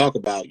 when you talk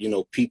about,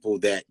 people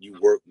that you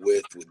work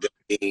with them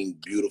being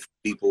beautiful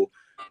people,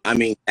 I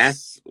mean,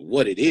 that's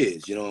what it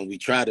is, and we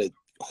try to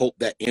hope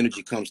that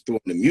energy comes through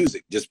in the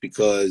music, just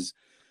because,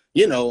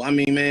 I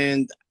mean,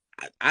 man,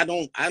 I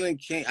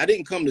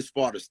didn't come this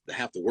far to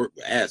have to work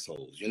with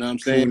assholes. You know what I'm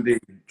saying?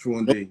 True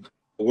indeed.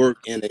 Work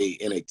in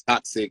a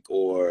toxic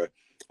or,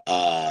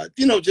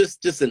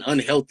 just an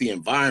unhealthy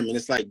environment.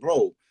 It's like,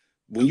 bro,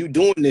 when you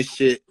doing this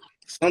shit,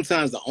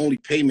 sometimes the only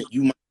payment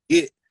you might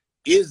get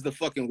is the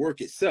fucking work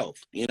itself.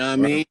 You know what I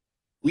mean?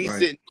 We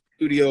sit in the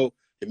studio,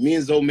 and me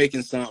and Zoe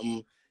making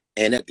something,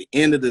 and at the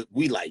end of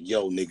we like,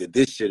 yo, nigga,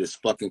 this shit is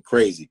fucking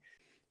crazy.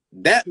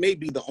 That may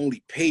be the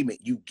only payment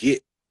you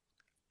get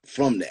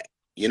from that.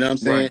 You know what I'm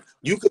saying?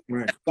 You could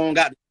that song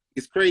out,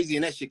 it's crazy,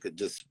 and that shit could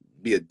just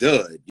be a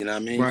dud. You know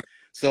what I mean?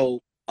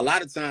 So a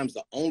lot of times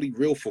the only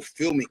real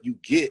fulfillment you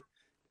get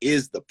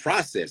is the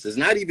process. It's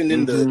not even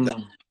in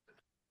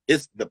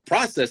it's the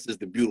process is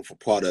the beautiful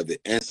part of it.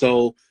 And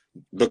so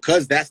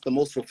because that's the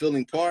most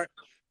fulfilling part,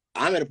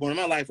 I'm at a point in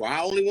my life where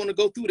I only want to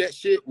go through that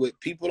shit with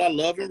people I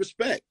love and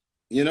respect,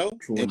 and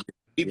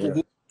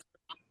people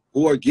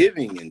who are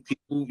giving, and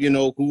people,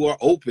 who are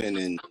open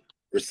and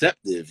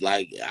receptive.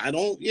 Like, I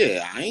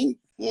ain't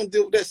want to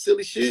deal with that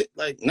silly shit.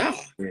 Like, nah.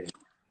 Yeah.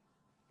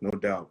 No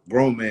doubt.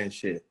 Grown man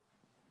shit.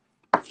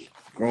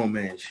 All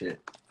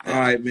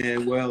right,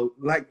 man. Well,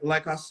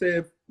 like I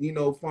said,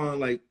 Fawn,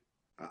 like,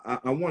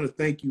 I want to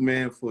thank you,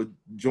 man, for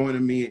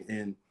joining me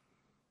and,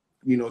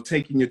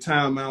 taking your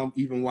time out,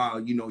 even while,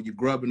 you're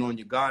grubbing on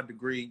your God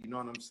degree. You know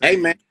what I'm saying?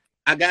 Hey, man,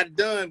 I got it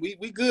done. We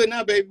good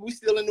now, baby. We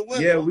still in the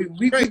winter. Yeah, we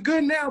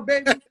good now,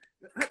 baby.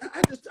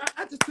 I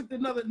just took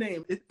another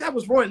name. That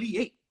was Roy Lee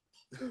 8.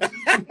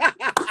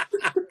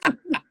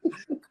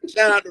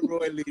 Shout out to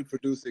Roy Lee,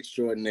 producer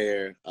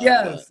extraordinaire.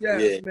 Yes,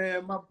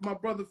 man. My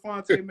brother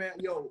Fonte, man.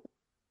 Yo,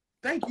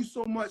 thank you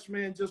so much,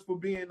 man, just for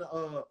being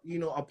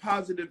a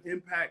positive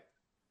impact,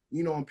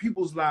 on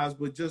people's lives,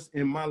 but just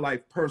in my life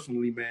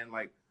personally, man.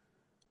 Like,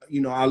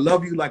 I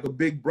love you like a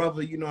big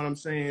brother, you know what I'm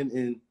saying?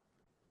 And,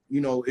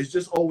 it's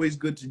just always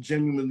good to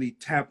genuinely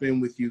tap in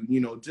with you,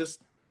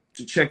 just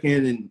to check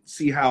in and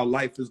see how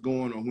life is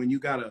going, or when you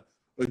got a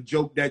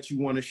joke that you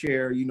want to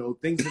share,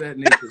 things of that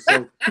nature.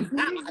 So I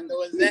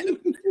know exactly.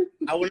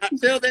 I will not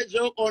tell that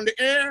joke on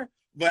the air,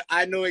 but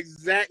I know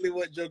exactly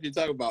what joke you're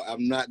talking about.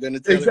 I'm not going to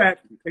tell it.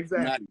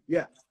 Exactly.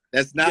 Yeah.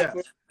 That's not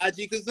for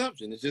IG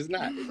consumption. It's just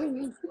not.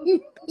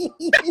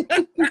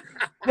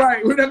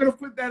 Right. We're not going to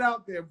put that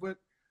out there. But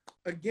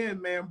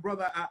again, man,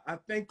 brother, I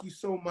thank you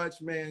so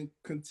much, man.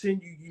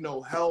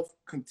 Continue, health,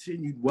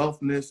 continued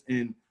wealthness,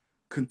 and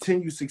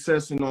continued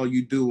success in all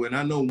you do. And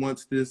I know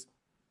once this,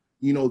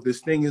 this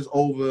thing is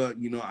over,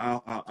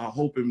 I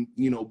hope and,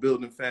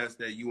 building fast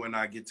that you and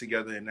I get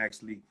together and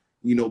actually,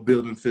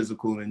 building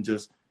physical and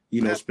just,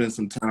 spend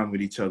some time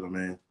with each other,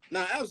 man.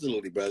 No,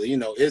 absolutely, brother.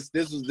 This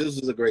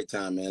was a great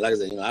time, man. Like I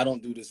said, I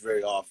don't do this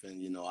very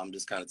often. I'm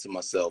just kind of to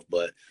myself.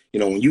 But,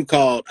 when you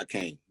called, I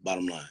came,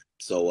 bottom line.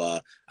 So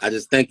I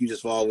just thank you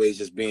just for always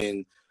just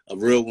being a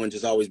real one,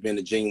 just always being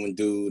a genuine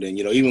dude. And,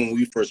 even when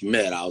we first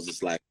met, I was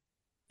just like,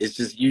 it's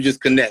just, you just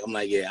connect. I'm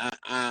like, yeah,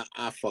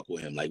 I fuck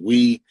with him. Like,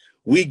 we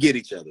get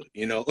each other,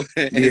 Yeah,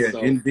 so,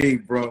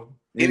 indeed, bro.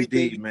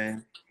 Indeed,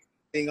 man.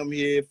 Anything I'm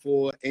here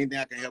for, anything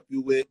I can help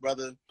you with,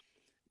 brother,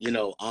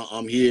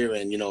 I'm here,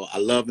 and, I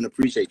love and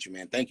appreciate you,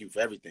 man. Thank you for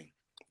everything.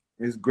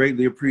 It's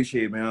greatly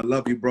appreciated, man. I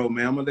love you, bro,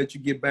 man. I'm going to let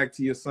you get back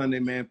to your Sunday,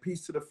 man.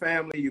 Peace to the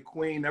family, your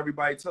queen,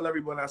 everybody. Tell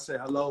everyone I said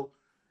hello.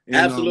 And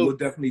absolutely. We'll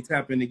definitely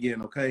tap in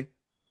again, okay?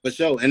 For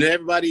sure. And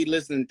everybody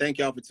listening, thank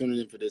y'all for tuning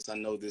in for this. I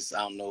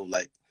don't know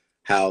like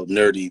how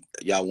nerdy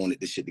y'all wanted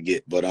this shit to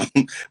get, but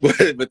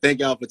but thank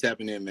y'all for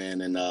tapping in,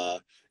 man. And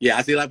yeah,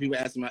 I see a lot of people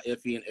asking about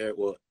Effie and Eric.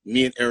 Well,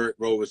 me and Eric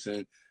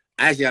Roberson.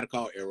 I actually got to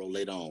call Arrow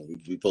later on.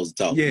 We supposed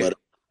to talk. Yeah.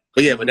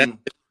 But yeah, but that's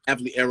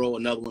definitely Arrow,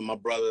 another one, my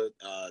brother.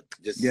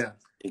 Just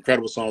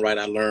incredible songwriter.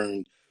 I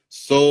learned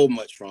so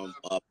much from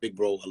Big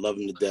Bro. I love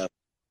him to death.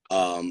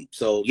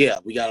 So yeah,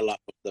 we got a lot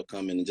of stuff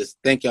coming, and just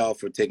thank y'all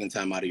for taking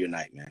time out of your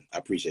night, man. I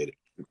appreciate it.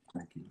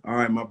 Thank you. All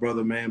right, my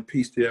brother, man.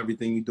 Peace to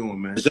everything you're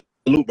doing, man.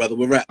 Salute, brother.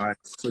 We're wrapped. All right,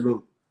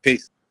 salute.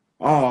 Peace.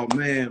 Oh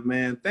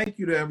man. Thank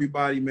you to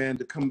everybody, man,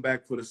 to come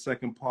back for the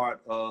second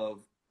part of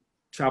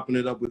Chopping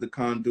It Up with the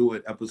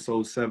Conduit,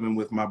 episode 7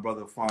 with my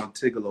brother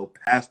Fontigolo,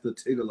 Pastor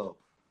Tigolo.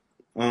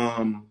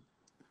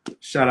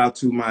 Shout out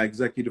to my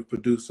executive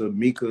producer,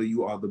 Mika.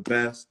 You are the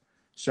best.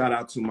 Shout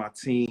out to my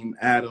team,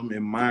 Adam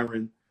and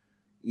Myron.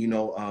 You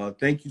know,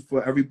 thank you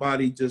for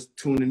everybody just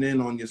tuning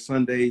in on your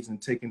Sundays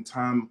and taking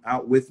time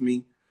out with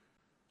me.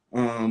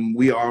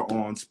 We are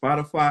on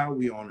Spotify,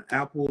 we are on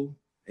Apple,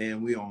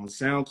 and we are on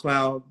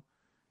SoundCloud,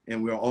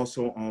 and we are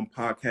also on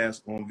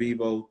podcast on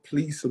Vivo.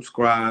 Please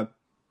subscribe,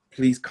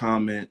 please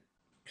comment,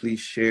 please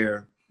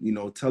share. You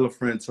know, tell a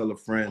friend.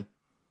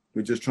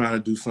 We're just trying to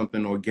do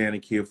something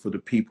organic here for the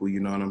people, you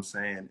know what I'm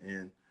saying?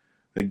 And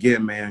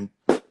again, man,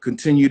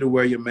 continue to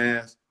wear your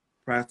mask,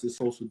 practice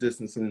social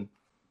distancing,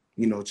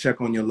 you know,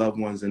 check on your loved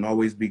ones, and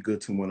always be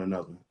good to one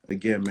another.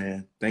 Again,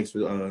 man, thanks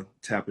for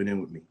tapping in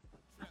with me.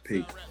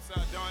 Peace.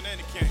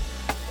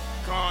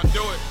 Can't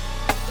do it.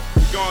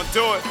 We gon'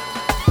 do it.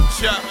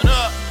 Chop it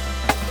up.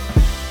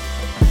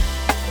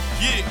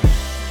 Yeah.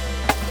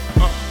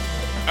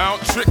 I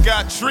don't trick,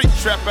 I treat.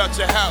 Trap out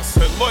your house.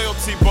 A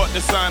loyalty bought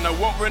designer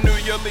won't renew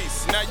your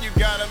lease. Now you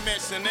got a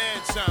mansion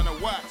in China.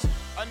 Watch.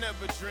 I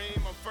never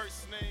dream of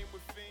first name.